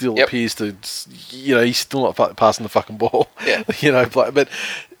that still appears to, he's still not passing the fucking ball. Yeah. But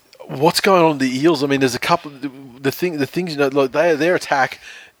what's going on with the Eels? I mean, there's a couple. The things like their attack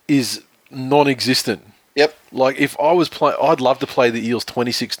is non-existent. Yep. Like, if I was playing, I'd love to play the Eels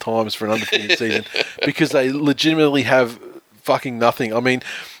 26 times for an undefeated season because they legitimately have fucking nothing. I mean,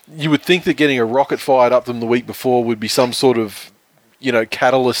 you would think that getting a rocket fired up them the week before would be some sort of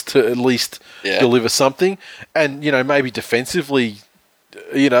catalyst to at least deliver something. And, maybe defensively,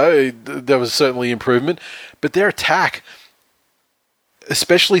 there was certainly improvement. But their attack,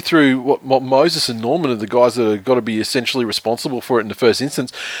 especially through what Moses and Norman are the guys that have got to be essentially responsible for it in the first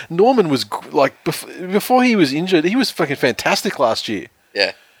instance. Norman was, like, before he was injured, he was fucking fantastic last year.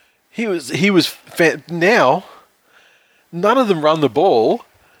 Yeah. Now, none of them run the ball.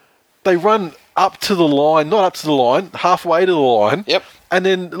 They run up to the line, not up to the line, halfway to the line. Yep. And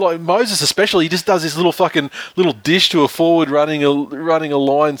then, like Moses especially, he just does this little dish to a forward running a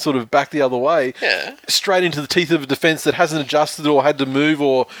line sort of back the other way. Yeah. Straight into the teeth of a defence that hasn't adjusted or had to move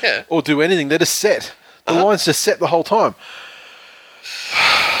or do anything. They're just set. The line's just set the whole time.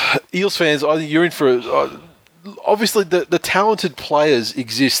 Eels fans, I think you're in for... obviously, the talented players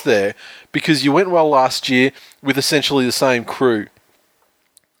exist there because you went well last year with essentially the same crew.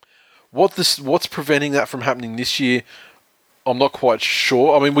 What's preventing that from happening this year? I'm not quite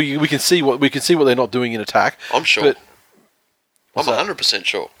sure. I mean, we can see what they're not doing in attack. I'm sure. I'm 100%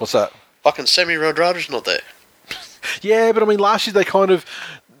 sure. What's that? Fucking Semi Rodrada's not there. Yeah, but I mean, last year they kind of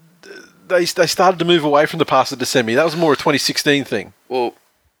they started to move away from the pass at the semi. That was more a 2016 thing. Well,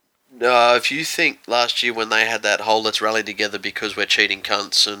 if you think last year when they had that whole "let's rally together because we're cheating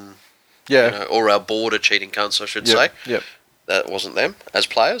cunts" and or our board are cheating cunts, I should say. Yep. That wasn't them as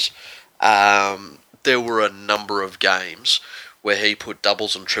players. There were a number of games where he put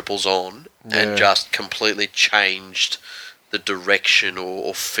doubles and triples on and just completely changed the direction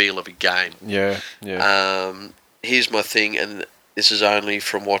or feel of a game. Yeah. Here's my thing, and this is only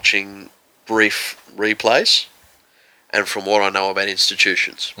from watching brief replays and from what I know about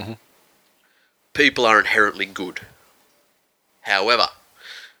institutions. Mm-hmm. People are inherently good. However,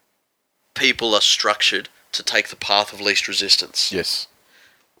 people are structured to take the path of least resistance. Yes.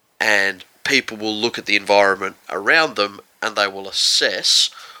 And people will look at the environment around them and they will assess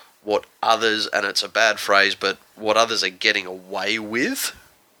what others, and it's a bad phrase, but what others are getting away with.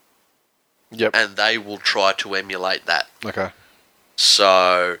 Yep. And they will try to emulate that. Okay.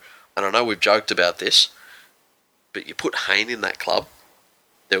 So, and I know we've joked about this, but you put Hayne in that club,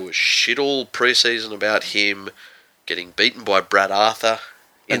 there was shit all pre-season about him getting beaten by Brad Arthur.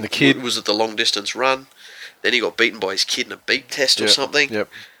 And the kid. Was at the long distance run. Then he got beaten by his kid in a beak test or something. Yep.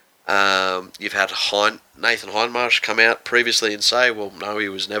 You've had Nathan Hindmarsh come out previously and say, well, no, he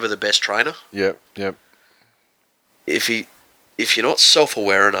was never the best trainer. Yep. If you're not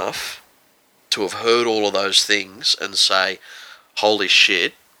self-aware enough to have heard all of those things and say, holy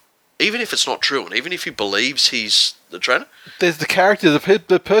shit, even if it's not true, and even if he believes he's the trainer... There's the character,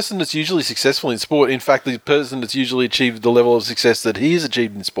 the person that's usually successful in sport, in fact, the person that's usually achieved the level of success that he has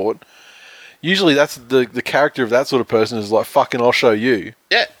achieved in sport, usually that's the character of that sort of person is like, fucking I'll show you.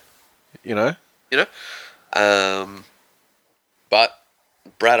 Yeah. You know? But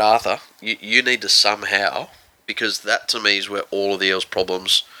Brad Arthur, you need to somehow, because that to me is where all of the Eels'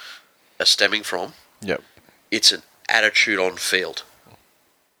 problems are stemming from. Yep. It's an attitude on field.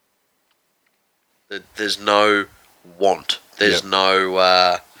 There's no want. There's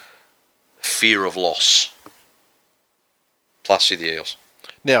no fear of loss. Plus you're the Eels.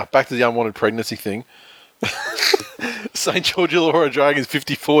 Now, back to the unwanted pregnancy thing. St. George Illawarra Dragons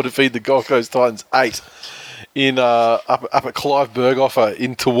 54 defeat the Gold Coast Titans 8 in up at Clive Berghofer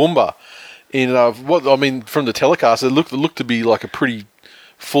in Toowoomba. From the telecast, it looked to be like a pretty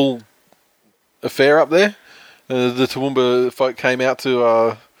full affair up there. The Toowoomba folk came out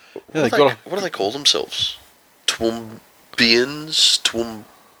to. What do they call themselves? Twoombians?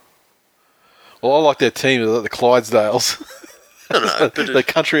 Well, I like their team, the Clydesdales. I don't know. But they're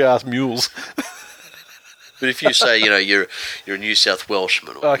country-ass mules. But if you say, you're a New South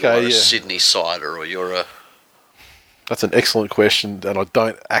Welshman, or you're a Sydney Sider, or you're a... That's an excellent question, and I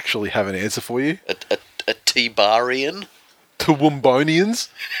don't actually have an answer for you. A T-Barian? Toowombonians?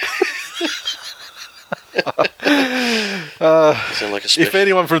 Sound like a special... If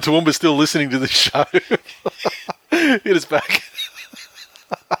anyone from Toowoomba is still listening to this show, hit us back.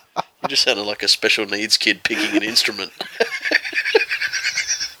 You just sounded like a special needs kid picking an instrument.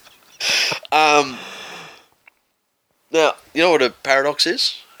 Now, you know what a paradox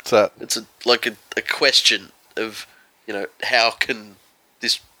is? What's that? It's a question of, how can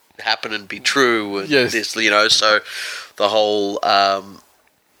this happen and be true? And yes. This, so the whole,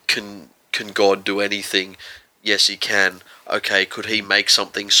 can God do anything? Yes, he can. Okay, could he make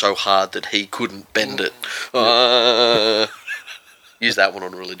something so hard that he couldn't bend it? Use that one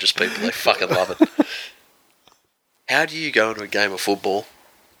on religious people. They fucking love it. How do you go into a game of football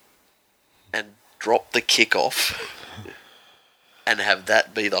and drop the kickoff and have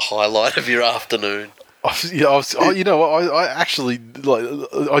that be the highlight of your afternoon? You know what? I actually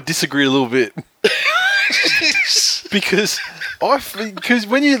I disagree a little bit because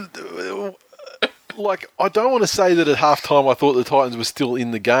when you I don't want to say that at halftime I thought the Titans were still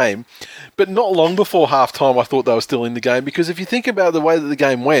in the game, but not long before halftime I thought they were still in the game, because if you think about the way that the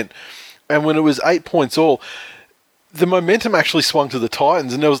game went, and when it was 8 points all, the momentum actually swung to the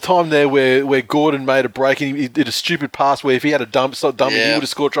Titans, and there was a time there where Gordon made a break and he did a stupid pass where if he had a dump, he would have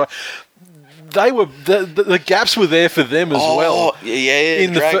scored a try. they were the gaps were there for them as well. Yeah.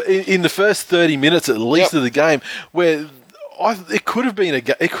 In the first 30 minutes at least of the game, where it could have been a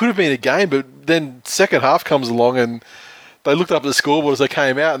game, but then second half comes along and they looked up at the scoreboard as they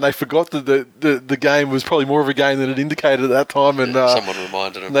came out and they forgot that the game was probably more of a game than it indicated at that time. And someone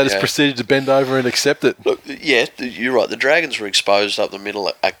reminded them. And they just proceeded to bend over and accept it. Look, yeah, you're right. The Dragons were exposed up the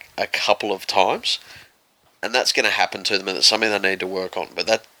middle a couple of times, and that's going to happen to them, and it's something they need to work on.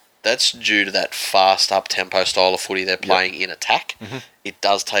 But that's due to that fast up-tempo style of footy they're playing in attack. Mm-hmm. It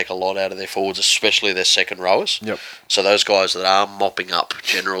does take a lot out of their forwards, especially their second rowers. Yep. So those guys that are mopping up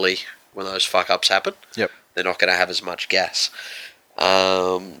generally when those fuck-ups happen, they're not going to have as much gas.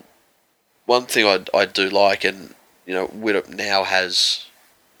 One thing I do like, and Widdop now has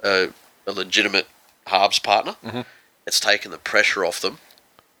a legitimate halves partner. Mm-hmm. It's taken the pressure off them.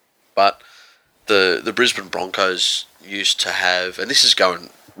 But the Brisbane Broncos used to have, and this is going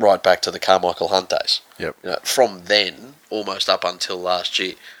right back to the Carmichael Hunt days. Yep. From then, almost up until last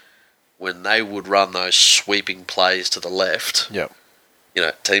year, when they would run those sweeping plays to the left. Yep.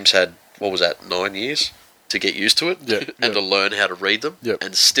 Teams had, 9 years to get used to it and to learn how to read them,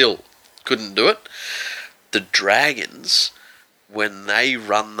 and still couldn't do it. The Dragons, when they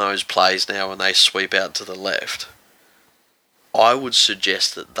run those plays now and they sweep out to the left, I would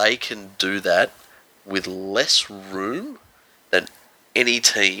suggest that they can do that with less room than any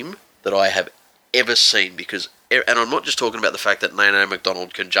team that I have ever seen. Because, and I'm not just talking about the fact that Nene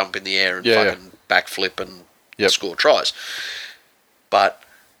McDonald can jump in the air and fucking backflip and score tries, but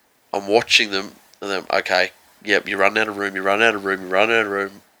I'm watching them and then, okay, you run out of room.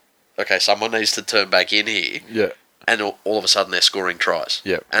 Okay, someone needs to turn back in here. Yeah. And all of a sudden they're scoring tries.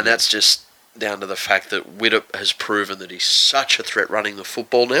 Yeah. And that's just down to the fact that Widdop has proven that he's such a threat running the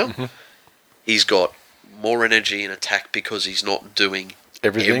football now. Mm-hmm. He's got more energy in attack because he's not doing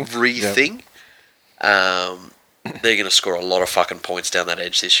everything. They're going to score a lot of fucking points down that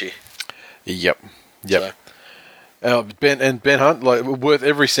edge this year. Yep. Ben Hunt, worth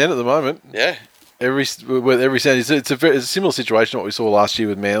every cent at the moment. Yeah. Worth every cent. It's a similar situation to what we saw last year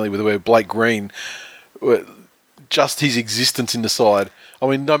with Manly, where Blake Green, just his existence in the side. I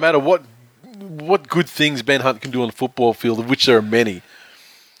mean, no matter what good things Ben Hunt can do on the football field, of which there are many,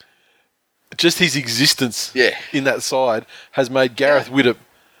 just his existence in that side has made Gareth Widdop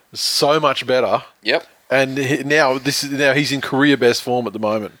so much better. Yep. And now he's in career best form at the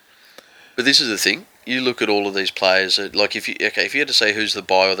moment. But this is the thing. You look at all of these players. If you had to say who's the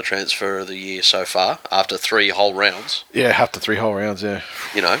buy or the transfer of the year so far after 3 whole rounds. Yeah, after 3 whole rounds. Yeah.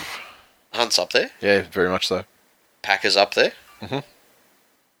 Hunt's up there. Yeah, very much so. Packer's up there. Mm-hmm.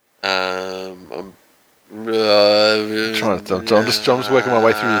 I'm just working my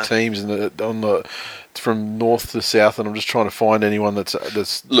way through the teams and from north to south, and I'm just trying to find anyone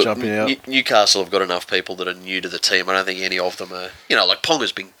that's jumping out. Newcastle have got enough people that are new to the team. I don't think any of them are. Like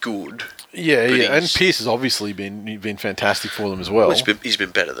Ponga's been good. Yeah, and Pearce has obviously been fantastic for them as well. He's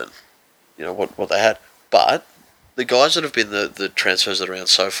been better than what they had. But the guys that have been the transfers that are around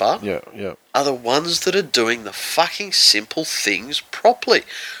so far, are the ones that are doing the fucking simple things properly.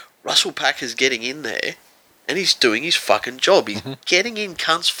 Russell Packer's getting in there, and he's doing his fucking job. He's getting in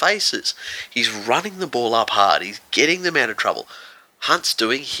cunts' faces. He's running the ball up hard. He's getting them out of trouble. Hunt's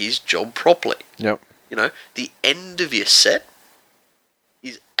doing his job properly. Yep. The end of your set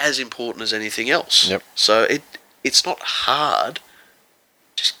is as important as anything else. Yep. So it's not hard.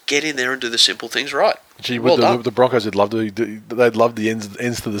 Just get in there and do the simple things right. Gee, the Broncos would love they'd love the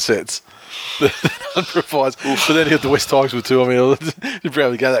ends to the sets. That provides. But then you have the West Tigers with too. I mean, you'd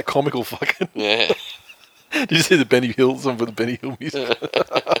probably go that comical fucking. Yeah. Did you see the Benny Hill song for the Benny Hill music?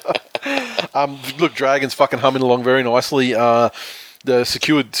 Look, Dragons fucking humming along very nicely. They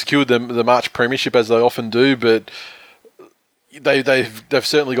secured the March Premiership as they often do, but they've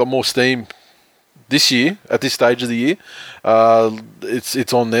certainly got more steam this year at this stage of the year.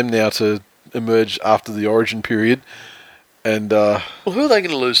 It's on them now to emerge after the Origin period. And who are they going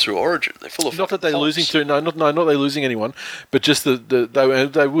to lose through Origin? They're full of not that they're losing to not they're losing anyone, but just they'll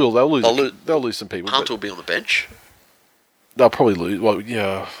lose some people. Hunt will be on the bench. They'll probably lose. Well,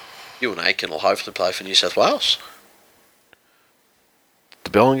 yeah. You and Aiken will hopefully play for New South Wales.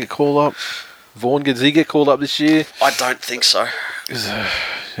 Did Bellin get called up? Vaughan does he get called up this year? I don't think so.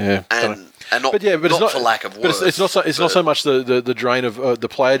 Yeah. And not, it's not for lack of work. But it's not so much the drain of the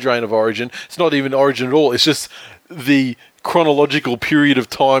player drain of Origin. It's not even Origin at all. It's just the chronological period of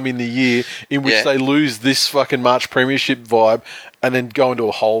time in the year in which they lose this fucking March Premiership vibe and then go into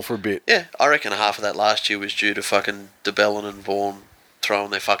a hole for a bit. Yeah, I reckon half of that last year was due to fucking DeBellin and Vaughan throwing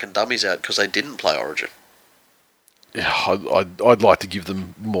their fucking dummies out because they didn't play Origin. Yeah, I'd like to give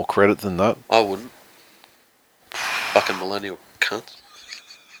them more credit than that. I wouldn't. Fucking millennial cunts.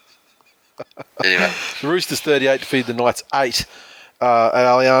 Anyway, the Roosters 38 defeated the Knights 8 at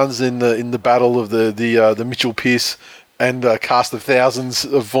Allianz in the battle of the Mitchell Pearce and cast of thousands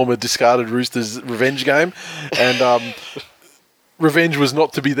of former discarded Roosters revenge game, and revenge was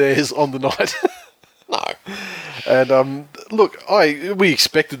not to be theirs on the night. No. And look, we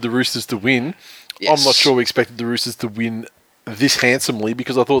expected the Roosters to win. Yes. I'm not sure we expected the Roosters to win this handsomely,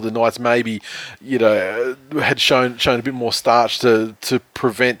 because I thought the Knights maybe, had shown a bit more starch to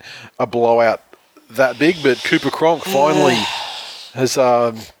prevent a blowout that big. But Cooper Cronk finally has,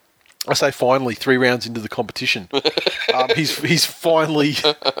 I say finally, 3 rounds into the competition, he's finally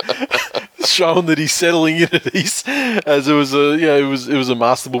shown that he's settling in at ease, as it was a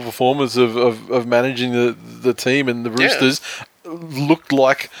masterful performance of managing the team, and the Roosters looked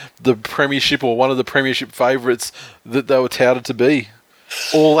like the premiership, or one of the premiership favourites that they were touted to be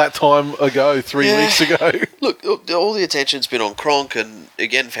all that time ago, 3 weeks ago. Look, all the attention's been on Cronk, and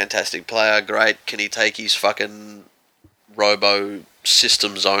again, fantastic player, great. Can he take his fucking robo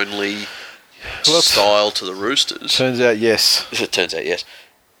systems only style to the Roosters? Turns out yes. It turns out yes.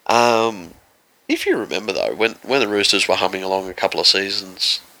 If you remember though, when the Roosters were humming along a couple of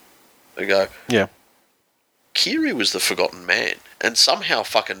seasons ago, Keary was the forgotten man, and somehow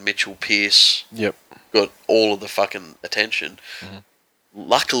fucking Mitchell Pearce got all of the fucking attention. Mm-hmm.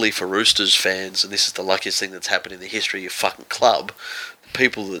 Luckily for Roosters fans, and this is the luckiest thing that's happened in the history of your fucking club, the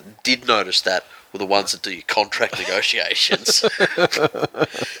people that did notice that were the ones that do your contract negotiations.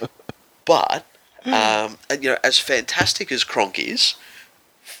 But, as fantastic as Cronk is,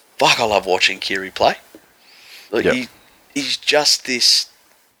 fuck, I love watching Keary play. Like, he's just this...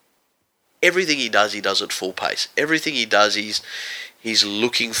 Everything he does at full pace. Everything he does, he's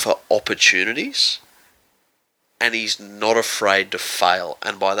looking for opportunities, and he's not afraid to fail.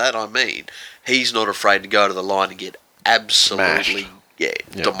 And by that I mean, he's not afraid to go to the line and get absolutely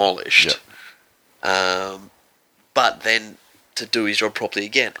demolished. But then to do his job properly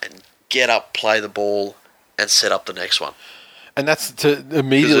again and get up, play the ball, and set up the next one. And that's to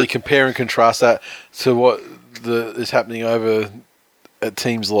immediately compare and contrast that to what is happening over at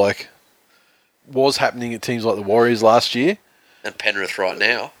teams like... was happening at teams like the Warriors last year. And Penrith right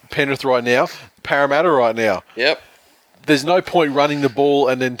now. Parramatta right now. Yep. There's no point running the ball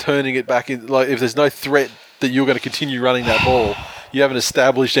and then turning it back in. Like, if there's no threat that you're going to continue running that ball, you haven't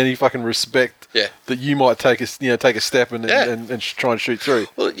established any fucking respect that you might take a step and try and shoot through.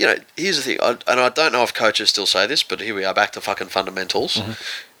 Well, here's the thing, and I don't know if coaches still say this, but here we are back to fucking fundamentals.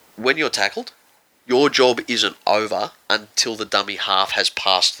 Mm-hmm. When you're tackled, your job isn't over until the dummy half has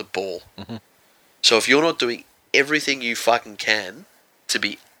passed the ball. Mm-hmm. So if you're not doing everything you fucking can to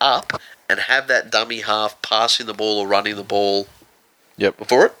be up and have that dummy half passing the ball or running the ball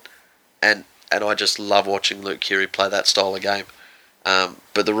before it, and I just love watching Luke Keary play that style of game.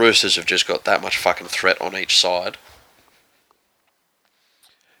 But the Roosters have just got that much fucking threat on each side.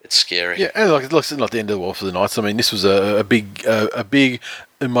 It's scary. Yeah, and it's not the end of the world for the Knights. I mean, this was a big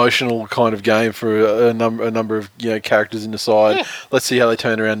emotional kind of game for a number of characters in the side. Yeah. Let's see how they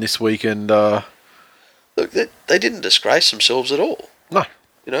turn around this week. And look, they didn't disgrace themselves at all.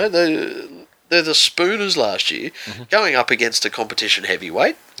 No, they're the Spooners last year, going up against a competition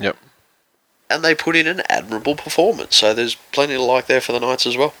heavyweight. Yep. And they put in an admirable performance. So there's plenty to like there for the Knights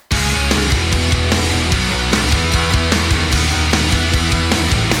as well.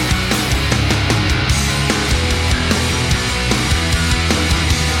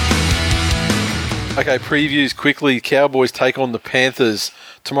 Okay, previews quickly. Cowboys take on the Panthers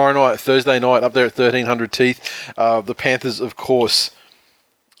tomorrow night, Thursday night, up there at 1300 Teeth. The Panthers, of course,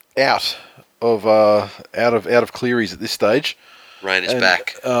 out of Cleary's at this stage. Rain is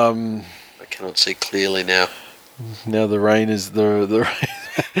back. I cannot see clearly now. Now the rain is the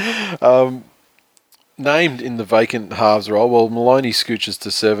rain. Named in the vacant halves role. Well, Maloney scooches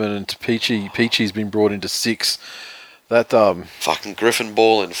to 7, and Peachy's been brought into 6. That fucking Griffin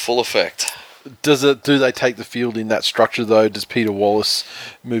ball in full effect. Do they take the field in that structure though? Does Peter Wallace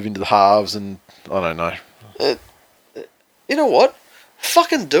move into the halves? And I don't know. You know what?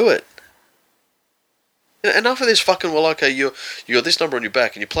 Fucking do it. Enough of this fucking, well, okay, you got this number on your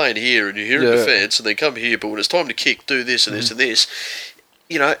back and you're playing here and you're here in defence and then come here, but when it's time to kick, do this and this and this.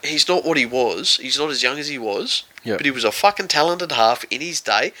 He's not what he was. He's not as young as he was, but he was a fucking talented half in his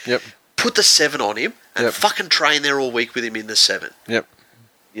day. Yep. Put the 7 on him and fucking train there all week with him in the 7. Yep.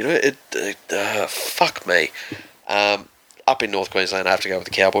 Fuck me. Up in North Queensland, I have to go with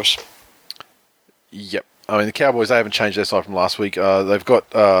the Cowboys. Yep. I mean, the Cowboys, they haven't changed their side from last week. They've got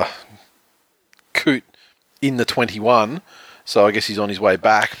Coote in the 21. So I guess he's on his way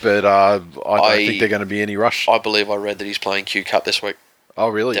back, but I don't think they're going to be any rush. I believe I read that he's playing Q Cup this week. Oh,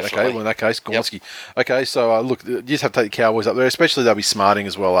 really? Definitely. Okay, well, in that case, Gorski. Yep. Okay, so look, you just have to take the Cowboys up there, especially they'll be smarting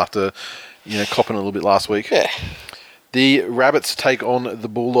as well after, copping a little bit last week. Yeah. The Rabbits take on the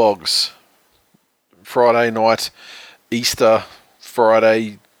Bulldogs. Friday night, Easter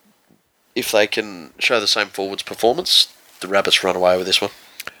Friday. If they can show the same forwards performance, the Rabbits run away with this one.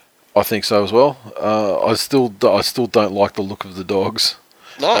 I think so as well. I still don't like the look of the Dogs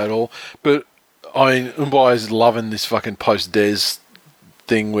at all. But I mean, Umbai's loving this fucking post-Des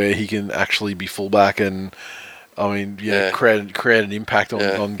thing where he can actually be fullback and create an impact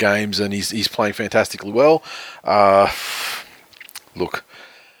on games, and he's playing fantastically well. Look,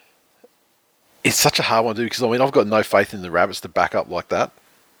 it's such a hard one to do because I've got no faith in the Rabbits to back up like that.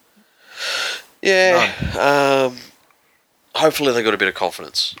 Yeah. Hopefully they got a bit of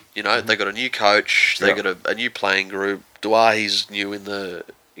confidence. They got a new coach. They got a new playing group. Duahi's new in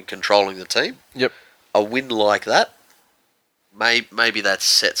controlling the team. Yep. A win like that, maybe that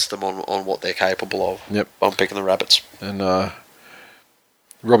sets them on what they're capable of. Yep. I'm picking the Rabbits. And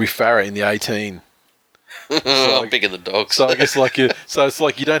Robbie Farah in the 18. I'm picking the Dogs. So I guess it's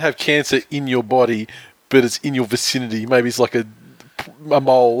like you don't have cancer in your body, but it's in your vicinity. Maybe it's like a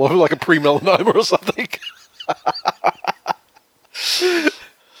mole or like a pre-melanoma or something.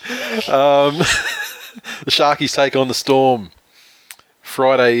 The Sharkies take on the Storm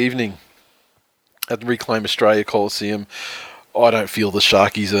Friday evening at the Reclaim Australia Coliseum. I don't feel the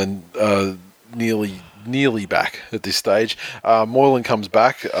Sharkies are nearly back at this stage. Moylan comes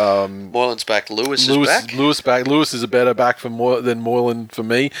back. Moylan's back. Lewis is back. Lewis is a better back than Moylan for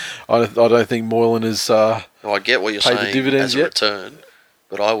me. I don't think Moylan is. I get what you're saying the dividends as a return,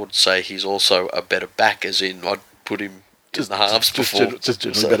 but I would say he's also a better back, as in I'd put him in the halves before. Just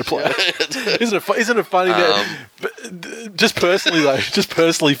generally better player. Isn't it funny that, just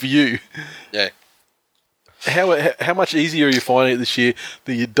personally for you? Yeah. How much easier are you finding it this year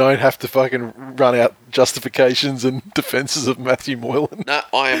that you don't have to fucking run out justifications and defences of Matthew Moylan? No,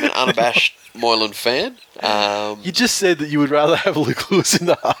 I am an unabashed Moylan fan. You just said that you would rather have Luke Lewis in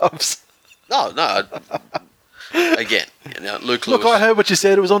the halves. No. Again, Luke Lewis. Look, I heard what you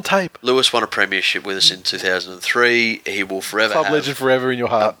said. It was on tape. Lewis won a premiership with us in 2003. He will forever Club legend forever in your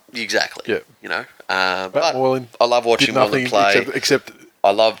heart. Exactly. Yeah. But Moylan I love watching Moylan play. Except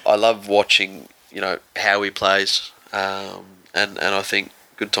I love watching, how he plays. And I think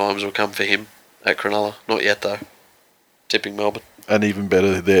good times will come for him at Cronulla. Not yet, though. Tipping Melbourne. And even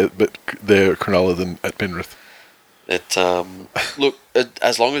better there, but they're Cronulla than at Penrith. Look,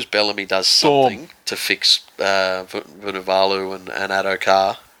 as long as Bellamy does something to fix Vunivalu and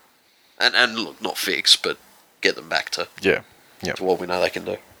Addo-Carr, and look, not fix, but get them back to what we know they can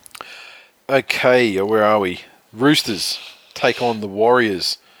do. Okay, where are we? Roosters take on the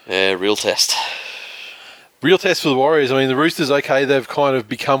Warriors. Yeah, real test. Real test for the Warriors. I mean, the Roosters, they've kind of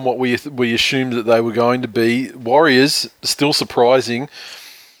become what we assumed that they were going to be. Warriors, still surprising.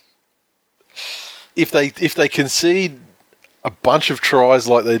 If they concede a bunch of tries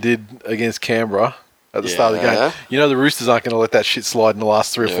like they did against Canberra at the start of the game, the Roosters aren't going to let that shit slide in the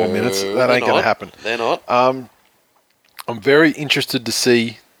last 3 or 4 minutes. That ain't going to happen. They're not. I'm very interested to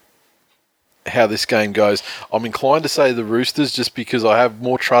see how this game goes. I'm inclined to say the Roosters just because I have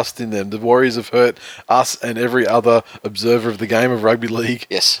more trust in them. The Warriors have hurt us and every other observer of the game of rugby league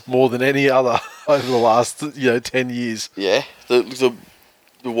more than any other over the last 10 years. Yeah, the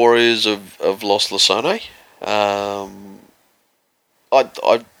Warriors have lost Lasone.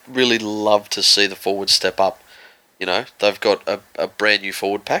 I'd really love to see the forwards step up. They've got a brand new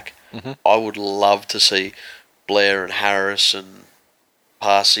forward pack. Mm-hmm. I would love to see Blair and Harris and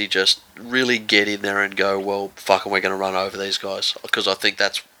Parsi just really get in there and go, well, fucking, we're going to run over these guys. Because I think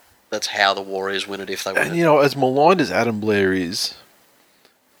that's how the Warriors win it if they win it. And, as maligned as Adam Blair is,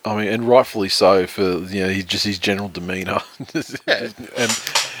 I mean, and rightfully so for, his general demeanour. And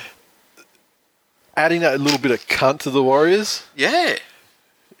adding that little bit of cunt to the Warriors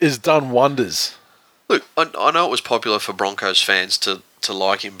has done wonders. Look, I know it was popular for Broncos fans to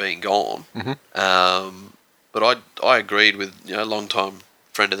like him being gone. Mm-hmm. But I agreed with, long-time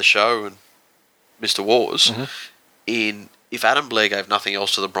friend of the show and Mr. Wars, if Adam Blair gave nothing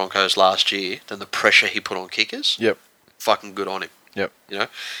else to the Broncos last year than the pressure he put on kickers, fucking good on him. Yep.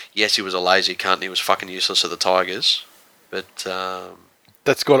 Yes, he was a lazy cunt and he was fucking useless at the Tigers, but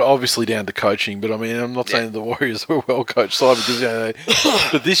that's got obviously down to coaching. But I mean, I'm not saying the Warriors were a well coached side because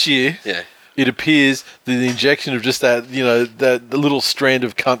but this year, it appears that the injection of just that that little strand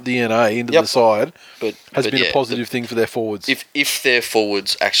of cunt DNA into the side has been a positive thing for their forwards. If their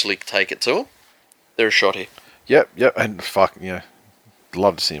forwards actually take it to them, They're a shot here. Yep, and fuck,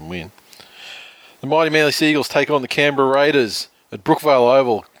 love to see him win. The mighty Manly Seagulls take on the Canberra Raiders at Brookvale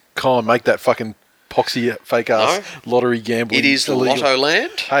Oval. Can't make that fucking poxy fake ass lottery gambling. It is illegal. Lotto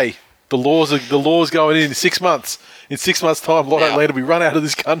land. Hey, the laws going in 6 months. In 6 months' time, Lotto Land will be run out of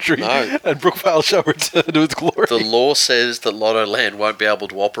this country, and Brookvale shall return to its glory. The law says that Lotto Land won't be able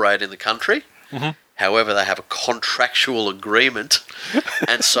to operate in the country. Mm-hmm. However, they have a contractual agreement,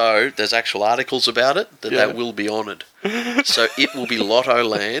 and so there's actual articles about it that will be honoured. So it will be Lotto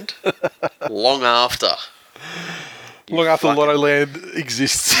Land long after. Long after Lotto Land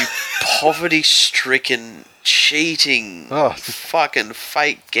exists. You poverty-stricken, cheating, fucking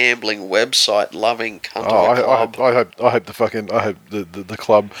fake gambling website loving cunt of a club. I hope the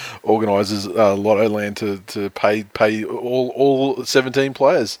club organises Lotto Land to pay all 17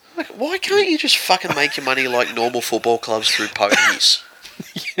 players. Like, why can't you just fucking make your money like normal football clubs through pokies?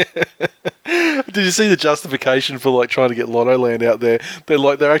 Did you see the justification for like trying to get Lotto Land out there?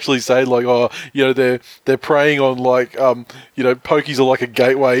 They're actually saying like, they're preying on like pokies are like a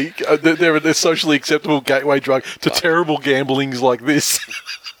gateway. They're socially acceptable gateway drug to terrible gamblings like this.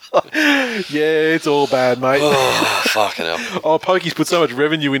 Yeah, it's all bad, mate. Oh, fucking hell. Pokies put so much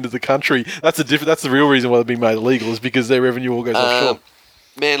revenue into the country. That's the real reason why they're being made illegal, is because their revenue all goes offshore.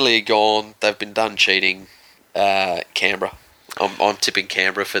 Manly are gone. They've been done cheating. Canberra. I'm tipping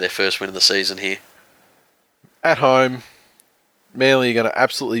Canberra for their first win of the season here. At home, Manly are going to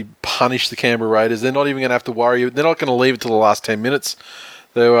absolutely punish the Canberra Raiders. They're not even going to have to worry. They're not going to leave it till the last 10 minutes.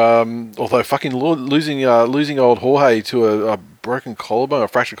 They're although fucking losing old Jorge to a broken collarbone, a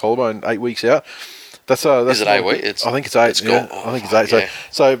fractured collarbone, 8 weeks out. That's is it 8 weeks? I think it's 8. I think it's 8. Yeah.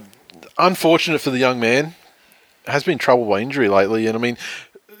 So unfortunate for the young man. Has been troubled by injury lately, and I mean,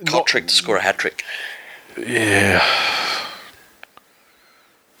 Kotrick to score a hat trick. Yeah.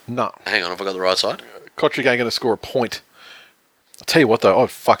 No. Hang on, have I got the right side? Kotrick ain't going to score a point. I'll tell you what, though, I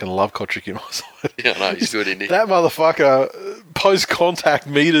fucking love Kotrick in my side. Yeah, no, he's good, isn't he? That motherfucker, post-contact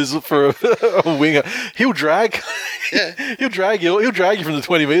meters for a winger. He'll drag. Yeah. He'll drag you from the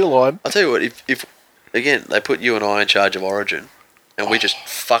 20-metre line. I'll tell you what, if again, they put you and I in charge of Origin, and we just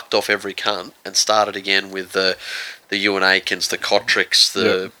fucked off every cunt and started again with the Ewan Aikens, the Kotricks,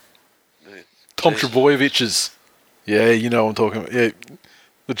 Tom Trebojeviches. Yeah, you know what I'm talking about. Yeah.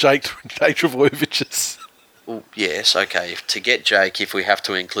 The Jake Trebojeviches. Well, yes, okay. To get Jake, if we have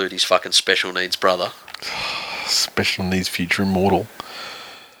to include his fucking special needs brother. Special needs future immortal.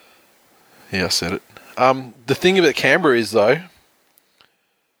 Yeah, I said it. The thing about Canberra is, though,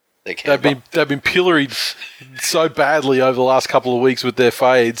 they've been pilloried so badly over the last couple of weeks with their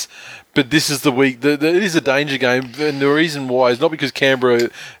fades, but this is the week. It is a danger game, and the reason why is not because Canberra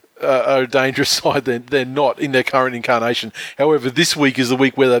are a dangerous side. They're not in their current incarnation. However, this week is the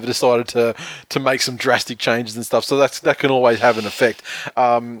week where they've decided to make some drastic changes and stuff. So that can always have an effect.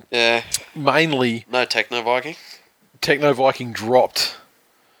 Yeah. Mainly, no Techno Viking. Techno Viking dropped,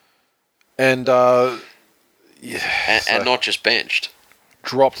 and and not just benched.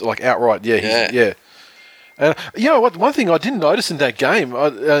 Dropped like outright. Yeah. And you know what? One thing I didn't notice in that game,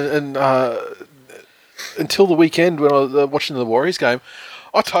 until the weekend when I was watching the Warriors game.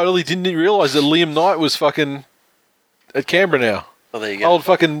 I totally didn't realise that Liam Knight was fucking at Canberra now. Oh, there you go. Old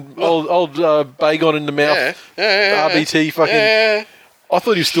Bagon in the mouth. Yeah. RBT fucking. Yeah. I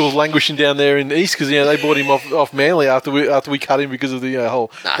thought he was still languishing down there in the East because they bought him off Manly after we cut him because of the whole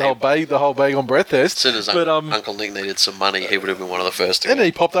Bagon breath test. As soon as Uncle Nick needed some money, he would have been one of the first to go. And then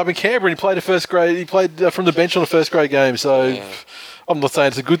he popped up in Canberra and he played a first grade. He played from the bench on a first grade game. So I'm not saying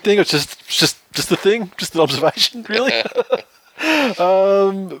it's a good thing. It's just a thing, just an observation, really.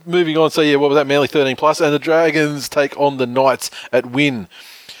 Moving on, so what was that? Manly 13 plus, and the Dragons take on the Knights at Win.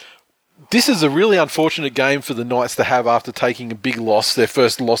 This is a really unfortunate game for the Knights to have after taking a big loss, their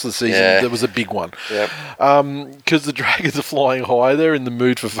first loss of the season. Yeah. That was a big one. Yep. Because the Dragons are flying high. They're in the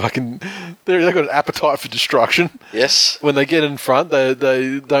mood for fucking. They've got an appetite for destruction. Yes. When they get in front, they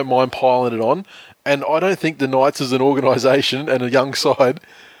don't mind piling it on. And I don't think the Knights, as an organisation and a young side,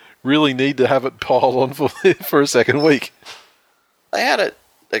 really need to have it piled on for a second week. They had it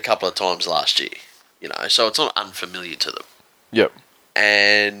a couple of times last year, so it's not unfamiliar to them. Yep.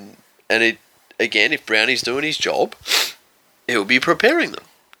 And it again, if Brownie's doing his job, he'll be preparing them.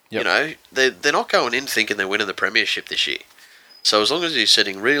 Yep. They're not going in thinking they're winning the premiership this year. So as long as he's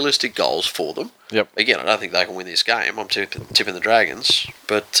setting realistic goals for them, yep. Again, I don't think they can win this game. I'm tipping the Dragons,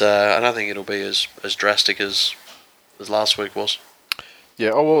 but I don't think it'll be as drastic as last week was.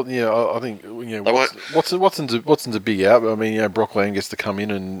 Yeah, I think Watson's a big out. I mean, Brock Land gets to come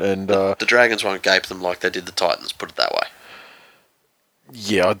in and the Dragons won't gape them like they did the Titans. Put it that way.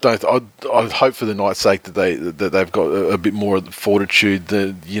 Yeah, I don't. I'd hope for the Knights' sake that they've got a bit more of the fortitude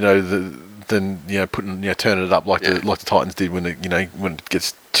than putting turning it up like the Titans did when it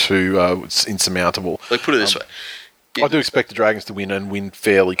gets too insurmountable. Like, put it this way, I do expect the Dragons to win and win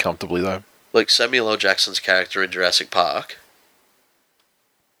fairly comfortably though. Like Samuel L. Jackson's character in Jurassic Park,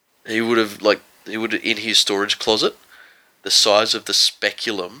 he would in his storage closet, the size of the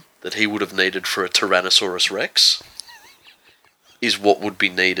speculum that he would have needed for a Tyrannosaurus Rex is what would be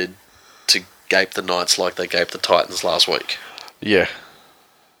needed to gape the Knights like they gaped the Titans last week. Yeah.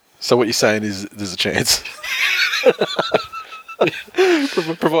 So what you're saying is there's a chance.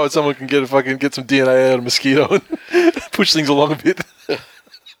 Provided someone can get some DNA out of a mosquito and push things along a bit.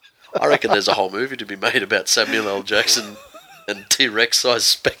 I reckon there's a whole movie to be made about Samuel L. Jackson and T-Rex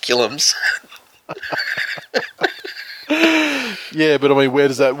sized speculums. Yeah, but I mean, where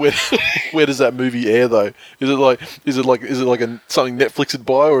does that movie air though? Is it like something Netflix would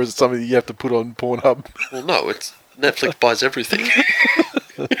buy, or is it something that you have to put on Pornhub? Well, no, it's Netflix buys everything.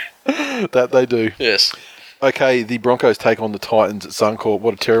 That they do. Yes. Okay, the Broncos take on the Titans at Suncorp.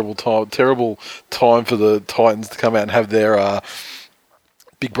 What a terrible time for the Titans to come out and have their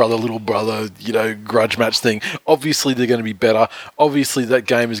big brother, little brother, grudge match thing. Obviously, they're going to be better. Obviously, that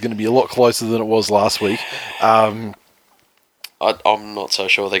game is going to be a lot closer than it was last week. I'm not so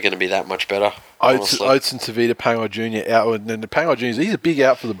sure they're going to be that much better. Oates and Tavita Pangai Jr. out, and the Pangai Jr. He's a big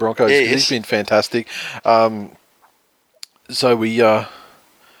out for the Broncos. Yeah, he's been fantastic. So we, man,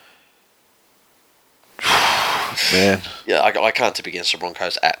 yeah, I can't tip against the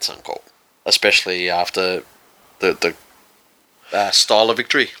Broncos at Suncorp, especially after the style of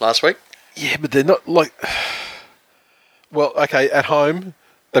victory last week. Yeah, but they're not like. Well, okay, at home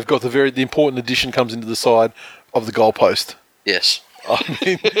they've got the important addition comes into the side of the goalpost. Yes. I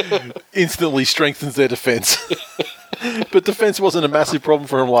mean, instantly strengthens their defence. But defence wasn't a massive problem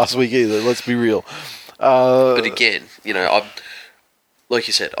for them last week either, let's be real. But again, like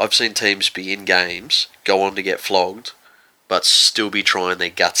you said, I've seen teams be in games, go on to get flogged, but still be trying their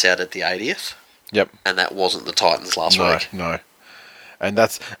guts out at the 80th. Yep. And that wasn't the Titans last week. No. And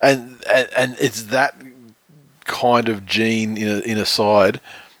that's and it's that kind of gene in a side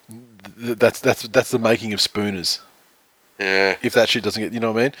that's the making of Spooners. Yeah. If that shit doesn't get, you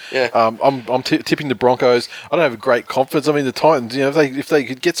know what I mean? Yeah. I'm tipping the Broncos. I don't have a great confidence. I mean, the Titans, if they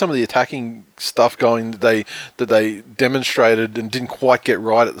could get some of the attacking stuff going that they demonstrated and didn't quite get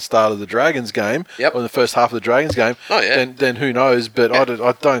right at the start of the Dragons game, or in the first half of the Dragons game, then who knows? But I don't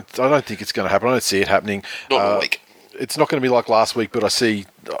think it's going to happen. I don't see it happening. Not in a week. It's not going to be like last week, but I see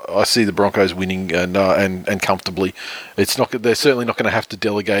the Broncos winning and comfortably. It's not. They're certainly not going to have to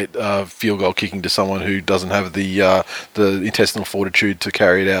delegate field goal kicking to someone who doesn't have the intestinal fortitude to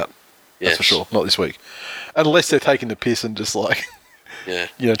carry it out. That's for sure. Not this week, unless they're taking the piss and just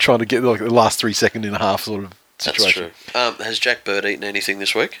trying to get like the last 3 second and a half sort of situation. That's true. Has Jack Bird eaten anything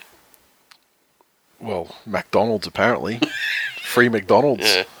this week? Well, McDonald's apparently. Free McDonald's.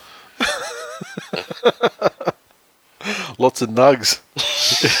 Yeah. Lots of nugs.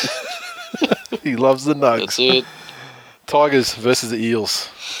 He loves the nugs. That's it. Tigers versus the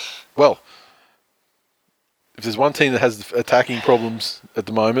Eels. Well, if there's one team that has attacking problems at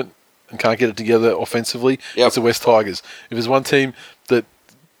the moment and can't get it together offensively, it's the West Tigers. If there's one team that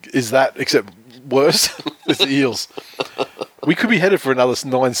is that, except worse, it's the Eels. We could be headed for another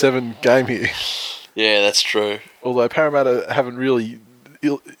 9-7 game here. Yeah, that's true. Although Parramatta haven't really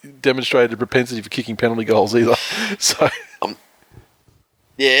demonstrated a propensity for kicking penalty goals either. So,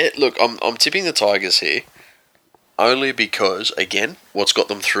 look, I'm tipping the Tigers here, only because again, what's got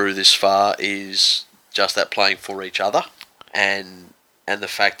them through this far is just that playing for each other, and the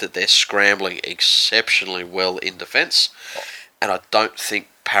fact that they're scrambling exceptionally well in defence, and I don't think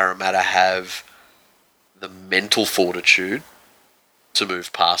Parramatta have the mental fortitude to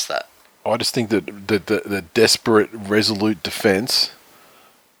move past that. I just think that the desperate, resolute defence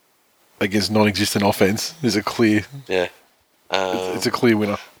against non-existent offense is a clear. Yeah, it's a clear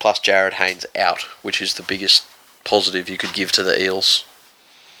winner. Plus, Jared Haynes out, which is the biggest positive you could give to the Eels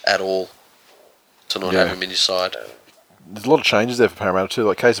at all, to not have him in your side. There's a lot of changes there for Parramatta too.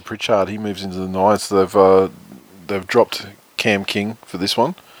 Like Case of Pritchard, he moves into the Knights. They've dropped Cam King for this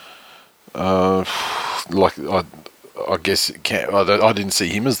one. I guess I didn't see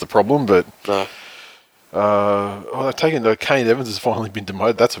him as the problem, but. No. They've taken Kane Evans has finally been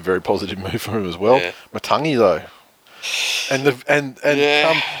demoted. That's a very positive move for him as well. Yeah. Matangi though, and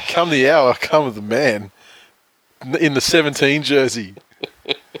come the hour, come the man in the 17 jersey.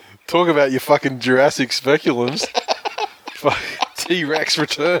 Talk about your fucking Jurassic speculums. T-Rex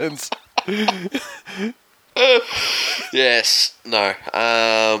returns. Yes. No.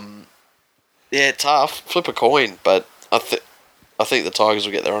 Yeah, tough. Flip a coin, but I think the Tigers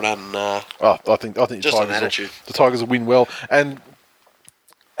will get there on that. I think just an attitude. The Tigers will win well, and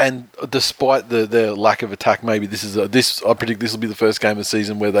despite their lack of attack, maybe I predict this will be the first game of the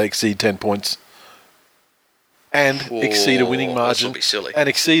season where they exceed 10 points. And exceed a winning margin. Let's not be silly. And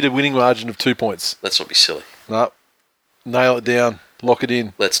exceed a winning margin of 2 points. Let's not be silly. No. Nail it down. Lock it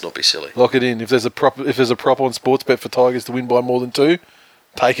in. Let's not be silly. Lock it in. If there's a prop on sports bet for Tigers to win by more than 2,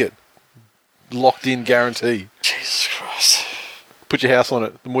 take it. Locked in guarantee. Jesus Christ. Put your house on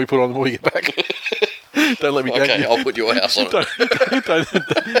it. The more you put on, the more you get back. Don't let me down. Okay, I'll put your house on it.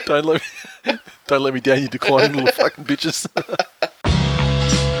 Don't let me down, you declining little fucking bitches.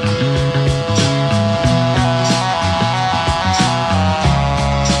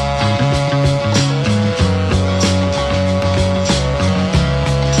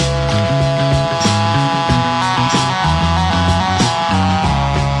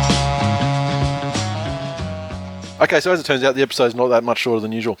 Okay, so as it turns out, the episode's not that much shorter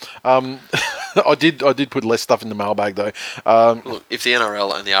than usual. I did put less stuff in the mailbag though. Look, if the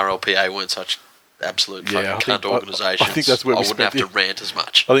NRL and the RLPA weren't such absolute fucking cunt organisations, I think that's where I wouldn't have to rant as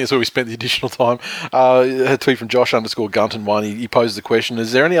much. I think that's where we spent the additional time. I had a tweet from Josh_Gunton1. He poses the question: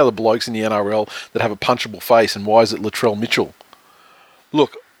 is there any other blokes in the NRL that have a punchable face, and why is it Latrell Mitchell?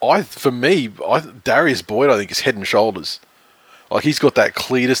 Look, Darius Boyd, I think, is head and shoulders. Like, he's got that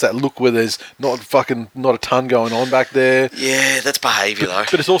Cletus, that look where there's not a ton going on back there. Yeah, that's behaviour, though.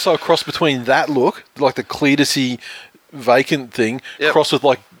 But it's also a cross between that look, like the Cletus-y vacant thing, crossed with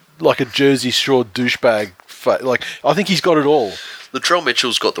like a Jersey Shore douchebag. Like, I think he's got it all. Latrell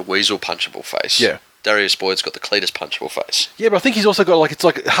Mitchell's got the weasel punchable face. Yeah. Darius Boyd's got the Cletus punchable face. Yeah, but I think he's also got, it's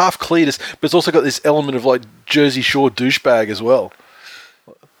like half Cletus, but it's also got this element of, like, Jersey Shore douchebag as well.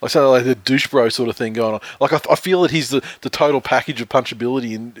 Like, so like the douche bro sort of thing going on. Like, I feel that he's the total package of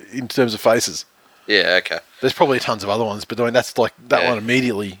punchability in terms of faces. Yeah, okay. There's probably tons of other ones, but I mean, that's like that one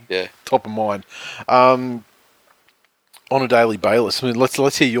immediately top of mind. On a daily basis, I mean,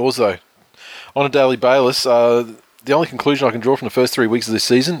 let's hear yours though. On a daily basis, the only conclusion I can draw from the first 3 weeks of this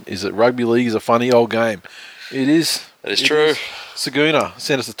season is that rugby league is a funny old game. It is. That is true. Saguna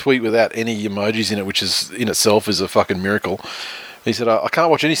sent us a tweet without any emojis in it, which is in itself is a fucking miracle. He said, I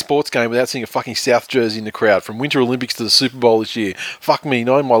can't watch any sports game without seeing a fucking South jersey in the crowd, from Winter Olympics to the Super Bowl this year. Fuck me,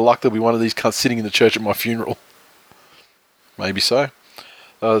 knowing my luck there'll be one of these cunts sitting in the church at my funeral. Maybe so.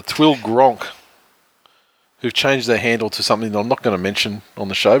 TWiL Gronk, who've changed their handle to something that I'm not going to mention on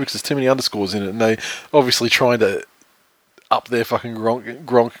the show because there's too many underscores in it, and they obviously trying to up their fucking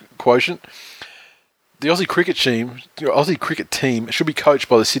Gronk quotient. The Aussie cricket team should be coached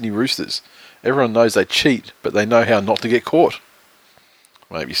by the Sydney Roosters. Everyone knows they cheat, but they know how not to get caught.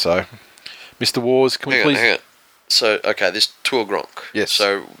 Maybe so. Mr. Wars, can we please... Hang on. So, okay, this TWiL Gronk. Yes.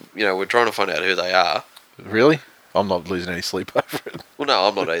 So, we're trying to find out who they are. Really? I'm not losing any sleep over it. Well, no,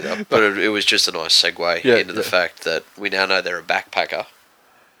 I'm not either. But it was just a nice segue into the fact that we now know they're a backpacker.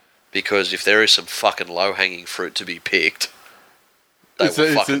 Because if there is some fucking low-hanging fruit to be picked, they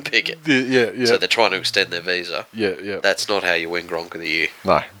will fucking pick it. Yeah. So they're trying to extend their visa. Yeah. That's not how you win Gronk of the Year.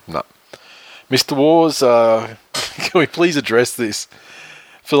 No. Mr. Wars, can we please address this?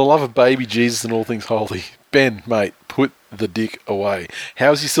 For the love of baby Jesus and all things holy, Ben, mate, put the dick away.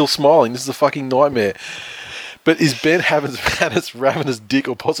 How is he still smiling? This is a fucking nightmare. But is Ben Hannah's ravenous dick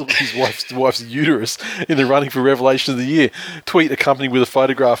or possibly his wife's uterus in the running for Revelation of the Year? Tweet accompanied with a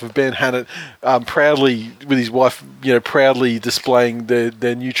photograph of Ben Hannah proudly, with his wife, proudly displaying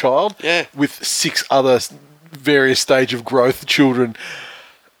their new child with 6 other various stage of growth children.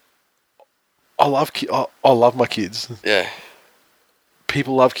 I love my kids. Yeah.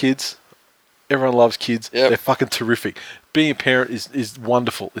 People love kids. Everyone loves kids. Yep. They're fucking terrific. Being a parent is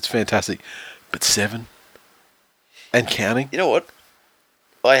wonderful. It's fantastic. But 7 and counting. You know what?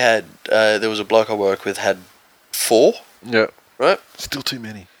 I had there was a bloke I work with had 4. Yeah. Right? Still too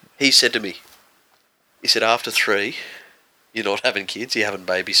many. He said to me, after 3, you're not having kids, you're having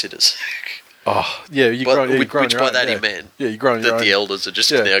babysitters. Oh, yeah, you're growing which your by own, that he meant you're growing your that own. the elders are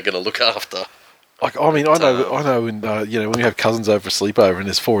just now going to look after. Like, I mean, I know when when we have cousins over for sleepover and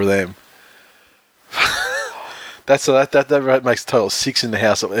there's 4 of them. that makes a total of 6 in the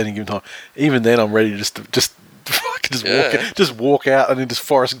house at any given time. Even then, I'm ready to just walk out and then just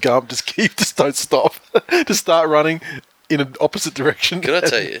Forrest Gump, just don't stop, just start running in an opposite direction. Can I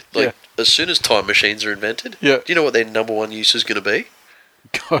tell you, as soon as time machines are invented, do you know what their number one use is going to be?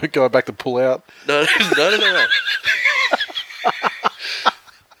 Go back to pull out. No.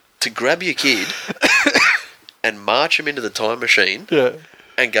 To grab your kid and march him into the time machine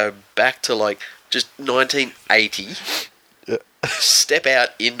and go back to Just 1980. Yeah. Step out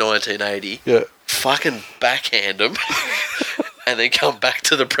in 1980. Yeah. Fucking backhand them. And then come back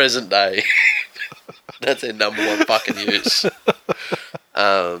to the present day. That's their number one fucking use.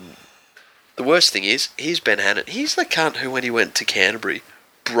 The worst thing is, he's Ben Hannon. He's the cunt who, when he went to Canterbury,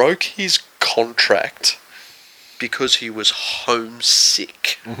 broke his contract because he was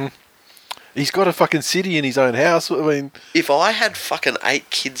homesick. Mm-hmm. He's got a fucking city in his own house. I mean, if I had fucking 8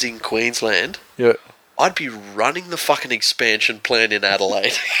 kids in Queensland, yeah, I'd be running the fucking expansion plan in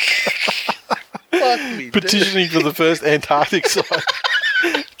Adelaide. Fuck me, petitioning for the first Antarctic side.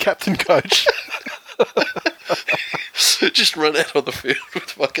 Captain coach. Just run out on the field with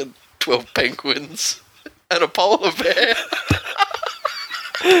fucking 12 penguins and a polar bear.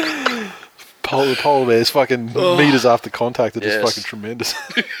 Polar bears fucking meters after contact are just fucking tremendous.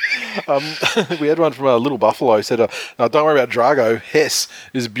 We had one from Little Buffalo said, no, don't worry about Drago. Hess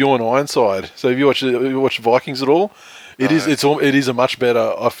is Bjorn Ironside. So have you watched Vikings at all? It is a much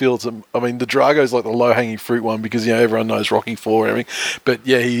better. I feel the Drago's like the low hanging fruit one because everyone knows Rocky IV and everything. But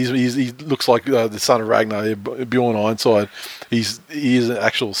yeah, he looks like the son of Ragnar, Bjorn Ironside. He is an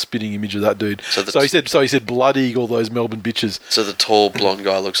actual spitting image of that dude. So he said blood eagle those Melbourne bitches. So the tall blonde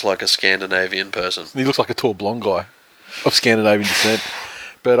guy looks like a Scandinavian person. He looks like a tall blonde guy of Scandinavian descent.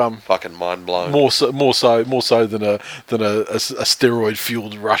 But fucking mind blown. More so than a steroid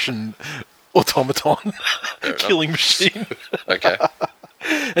fueled Russian automaton killing machine. Okay.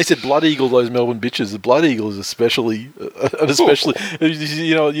 They said blood eagle those Melbourne bitches. The blood eagle is especially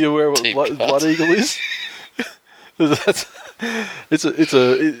you know what blood eagle is. I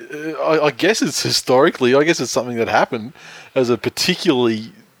guess it's historically. I guess it's something that happened as a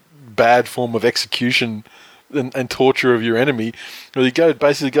particularly bad form of execution and torture of your enemy. Where you go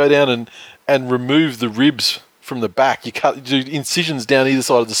down and remove the ribs from the back. You do incisions down either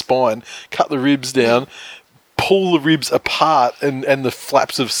side of the spine, cut the ribs down, pull the ribs apart and the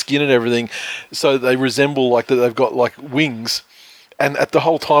flaps of skin and everything so they resemble like that they've got like wings. And at the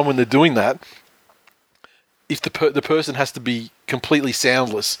whole time when they're doing that, if the person has to be completely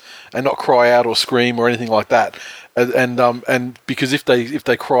soundless and not cry out or scream or anything like that, and because if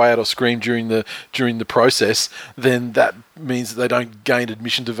they cry out or scream during the process, then that means that they don't gain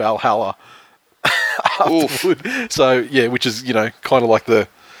admission to Valhalla. Afterward. So yeah, which is kind of like the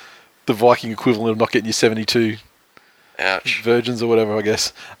Viking equivalent of not getting your 72 virgins or whatever, I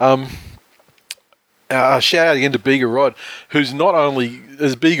guess. Shout out again to Bega Rod, who's not only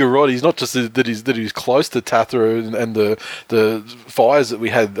as Bega Rod, he's not just that he's close to Tathra and the fires that we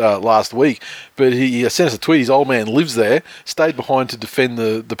had last week, but he sent us a tweet. His old man lives there, stayed behind to defend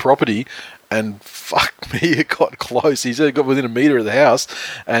the property. And fuck me, it got close. He said it got within a metre of the house.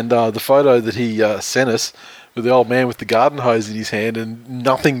 And the photo that he sent us with the old man with the garden hose in his hand and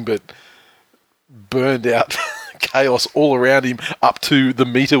nothing but burned out chaos all around him up to the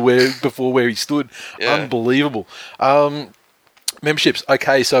metre before where he stood. Yeah. Unbelievable. Memberships.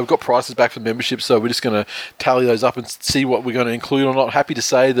 Okay, so I've got prices back for memberships, so we're just going to tally those up and see what we're going to include or not. Happy to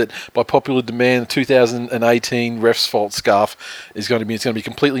say that by popular demand, the 2018 Ref's Fault scarf is going to be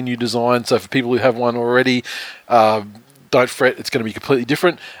completely new design. So for people who have one already, don't fret, it's going to be completely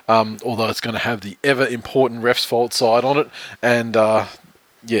different, although it's going to have the ever important Ref's Fault side on it, and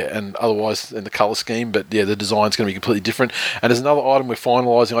and otherwise in the colour scheme, but yeah, the design's going to be completely different. And there's another item we're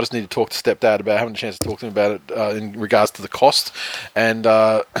finalising. I just need to talk to Stepdad about it. I haven't had a chance to talk to him about it in regards to the cost. And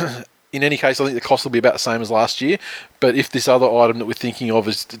in any case, I think the cost will be about the same as last year. But if this other item that we're thinking of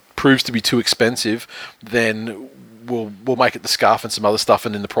proves to be too expensive, then we'll make it the scarf and some other stuff,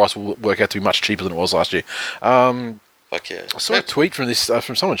 and then the price will work out to be much cheaper than it was last year. Fuck yeah. I saw a tweet from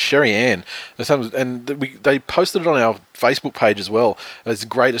someone, Sherry Ann, and they posted it on our Facebook page as well. It's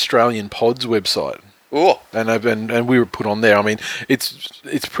Great Australian Pods website. Oh, and we were put on there. I mean, it's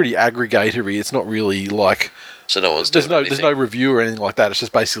pretty aggregatory. It's not really like so no one's there's no review or anything like that. It's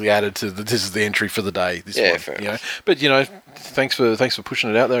just basically added to this is the entry for the day. This one, fair enough. But thanks for pushing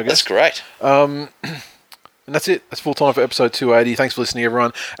it out there, I guess. That's great. And that's it. That's full time for episode 280. Thanks for listening,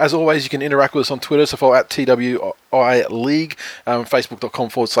 everyone. As always, you can interact with us on Twitter, so follow at TWiL League,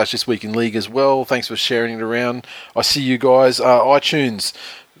 Facebook.com/This Week in League as well. Thanks for sharing it around. I see you guys. iTunes,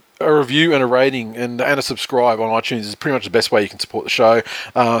 a review and a rating and a subscribe on iTunes is pretty much the best way you can support the show.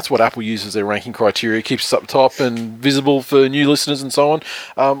 It's what Apple uses their ranking criteria. It keeps us up top and visible for new listeners and so on.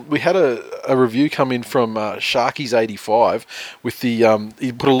 We had a review come in from Sharkies85 with the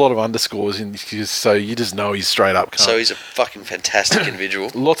he put a lot of underscores in, so you just know he's straight up. So he's a fucking fantastic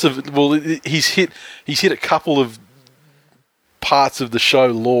individual. He's hit a couple of parts of the show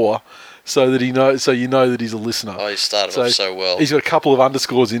lore. so that he knows. So you know that he's a listener. Oh, he started off so well. He's got a couple of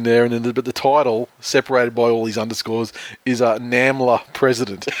underscores in there, and then but the title, separated by all these underscores, is Namler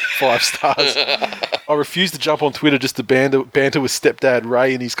President, 5 stars. I refuse to jump on Twitter just to banter with stepdad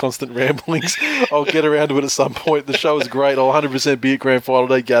Ray and his constant ramblings. I'll get around to it at some point. The show is great. I'll 100% be at Grand Final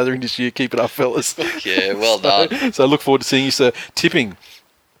Day gathering this year. Keep it up, fellas. Yeah, well done. So I look forward to seeing you, sir. Tipping.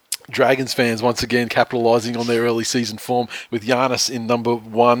 Dragons fans once again capitalising on their early season form with Giannis in number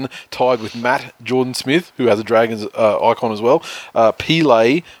 1, tied with Matt Jordan Smith, who has a Dragons icon as well.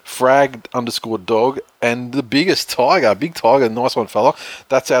 Pele, Frag _dog, and the biggest Tiger, Big Tiger, nice one, fella.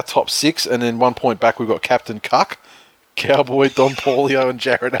 That's our top 6, and then 1 point back we've got Captain Cuck, Cowboy, Don Paulio, and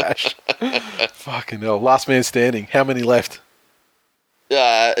Jared Ash. Fucking hell. Last man standing. How many left?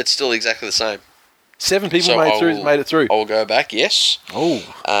 It's still exactly the same. 7 people made it through. I will go back, yes. Oh.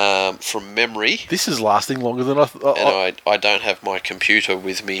 From memory. This is lasting longer than I thought. And I don't have my computer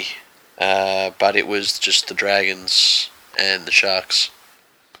with me, but it was just the Dragons and the Sharks.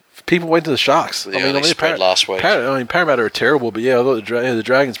 People went to the Sharks. Spread last week. Parramatta are terrible, but yeah, I thought the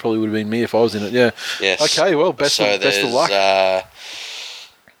Dragons probably would have been me if I was in it, yeah. Yes. Okay, well, best of luck.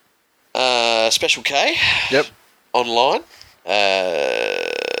 Special K. Yep. Online.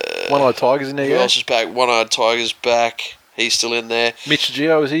 One-Eyed Tiger's in there, Who else is back? One-Eyed Tiger's back. He's still in there. Mitch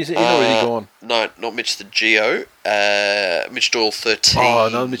Geo, is he in or is he gone? No, not Mitch the Geo. Mitch Doyle 13. Oh,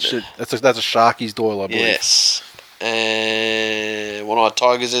 no, Mitch. That's a Sharkies Doyle, I believe. Yes. And One-Eyed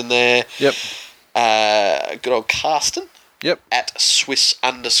Tiger's in there. Yep. Good old Carsten. Yep. At Swiss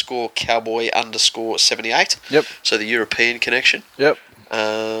 _cowboy _78. Yep. So the European connection. Yep.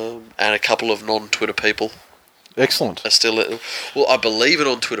 And a couple of non-Twitter people. Excellent. Are still, well, I believe it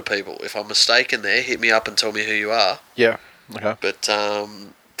on Twitter people. If I'm mistaken there, hit me up and tell me who you are. Yeah. Okay. But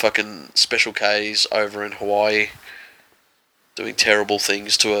fucking Special K's over in Hawaii doing terrible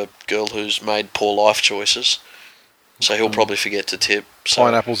things to a girl who's made poor life choices. So he'll probably forget to tip. So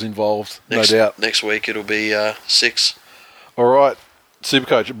Pineapples involved, no doubt. Next week it'll be 6. All right.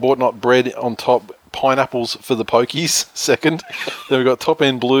 Supercoach, bought not bread on top. Pineapples for the pokies, second. Then we've got Top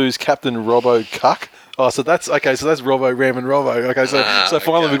End Blues, Captain Robbo Cuck. Oh, so that's okay. So that's Robbo, Ram, and Robbo. Okay, so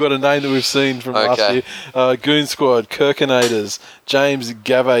finally we've got a name that we've seen from last year. Goon Squad, Kirkinators, James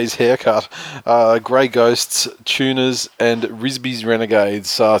Gave's Haircut, Grey Ghosts, Tuners, and Risby's Renegades.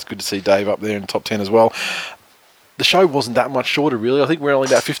 So it's good to see Dave up there in the top 10 as well. The show wasn't that much shorter, really. I think we're only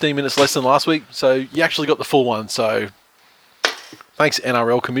about 15 minutes less than last week. So you actually got the full one. So thanks,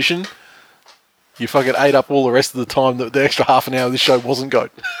 NRL Commission. You fucking ate up all the rest of the time. The extra half an hour this show wasn't going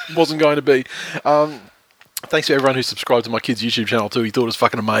to be. Thanks to everyone who subscribed to my kid's YouTube channel too. He thought it was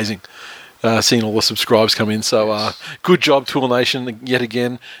fucking amazing seeing all the subscribes come in. So good job, TWiL Nation, yet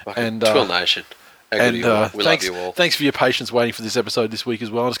again. And TWiL Nation. And we love you all. Thanks for your patience waiting for this episode this week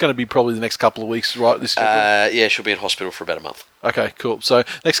as well. And it's going to be probably the next couple of weeks, right? Yeah, she'll be in hospital for about a month. Okay, cool. So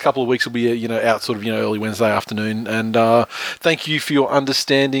next couple of weeks will be out sort of early Wednesday afternoon. And thank you for your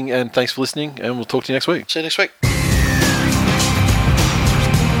understanding and thanks for listening. And we'll talk to you next week. See you next week.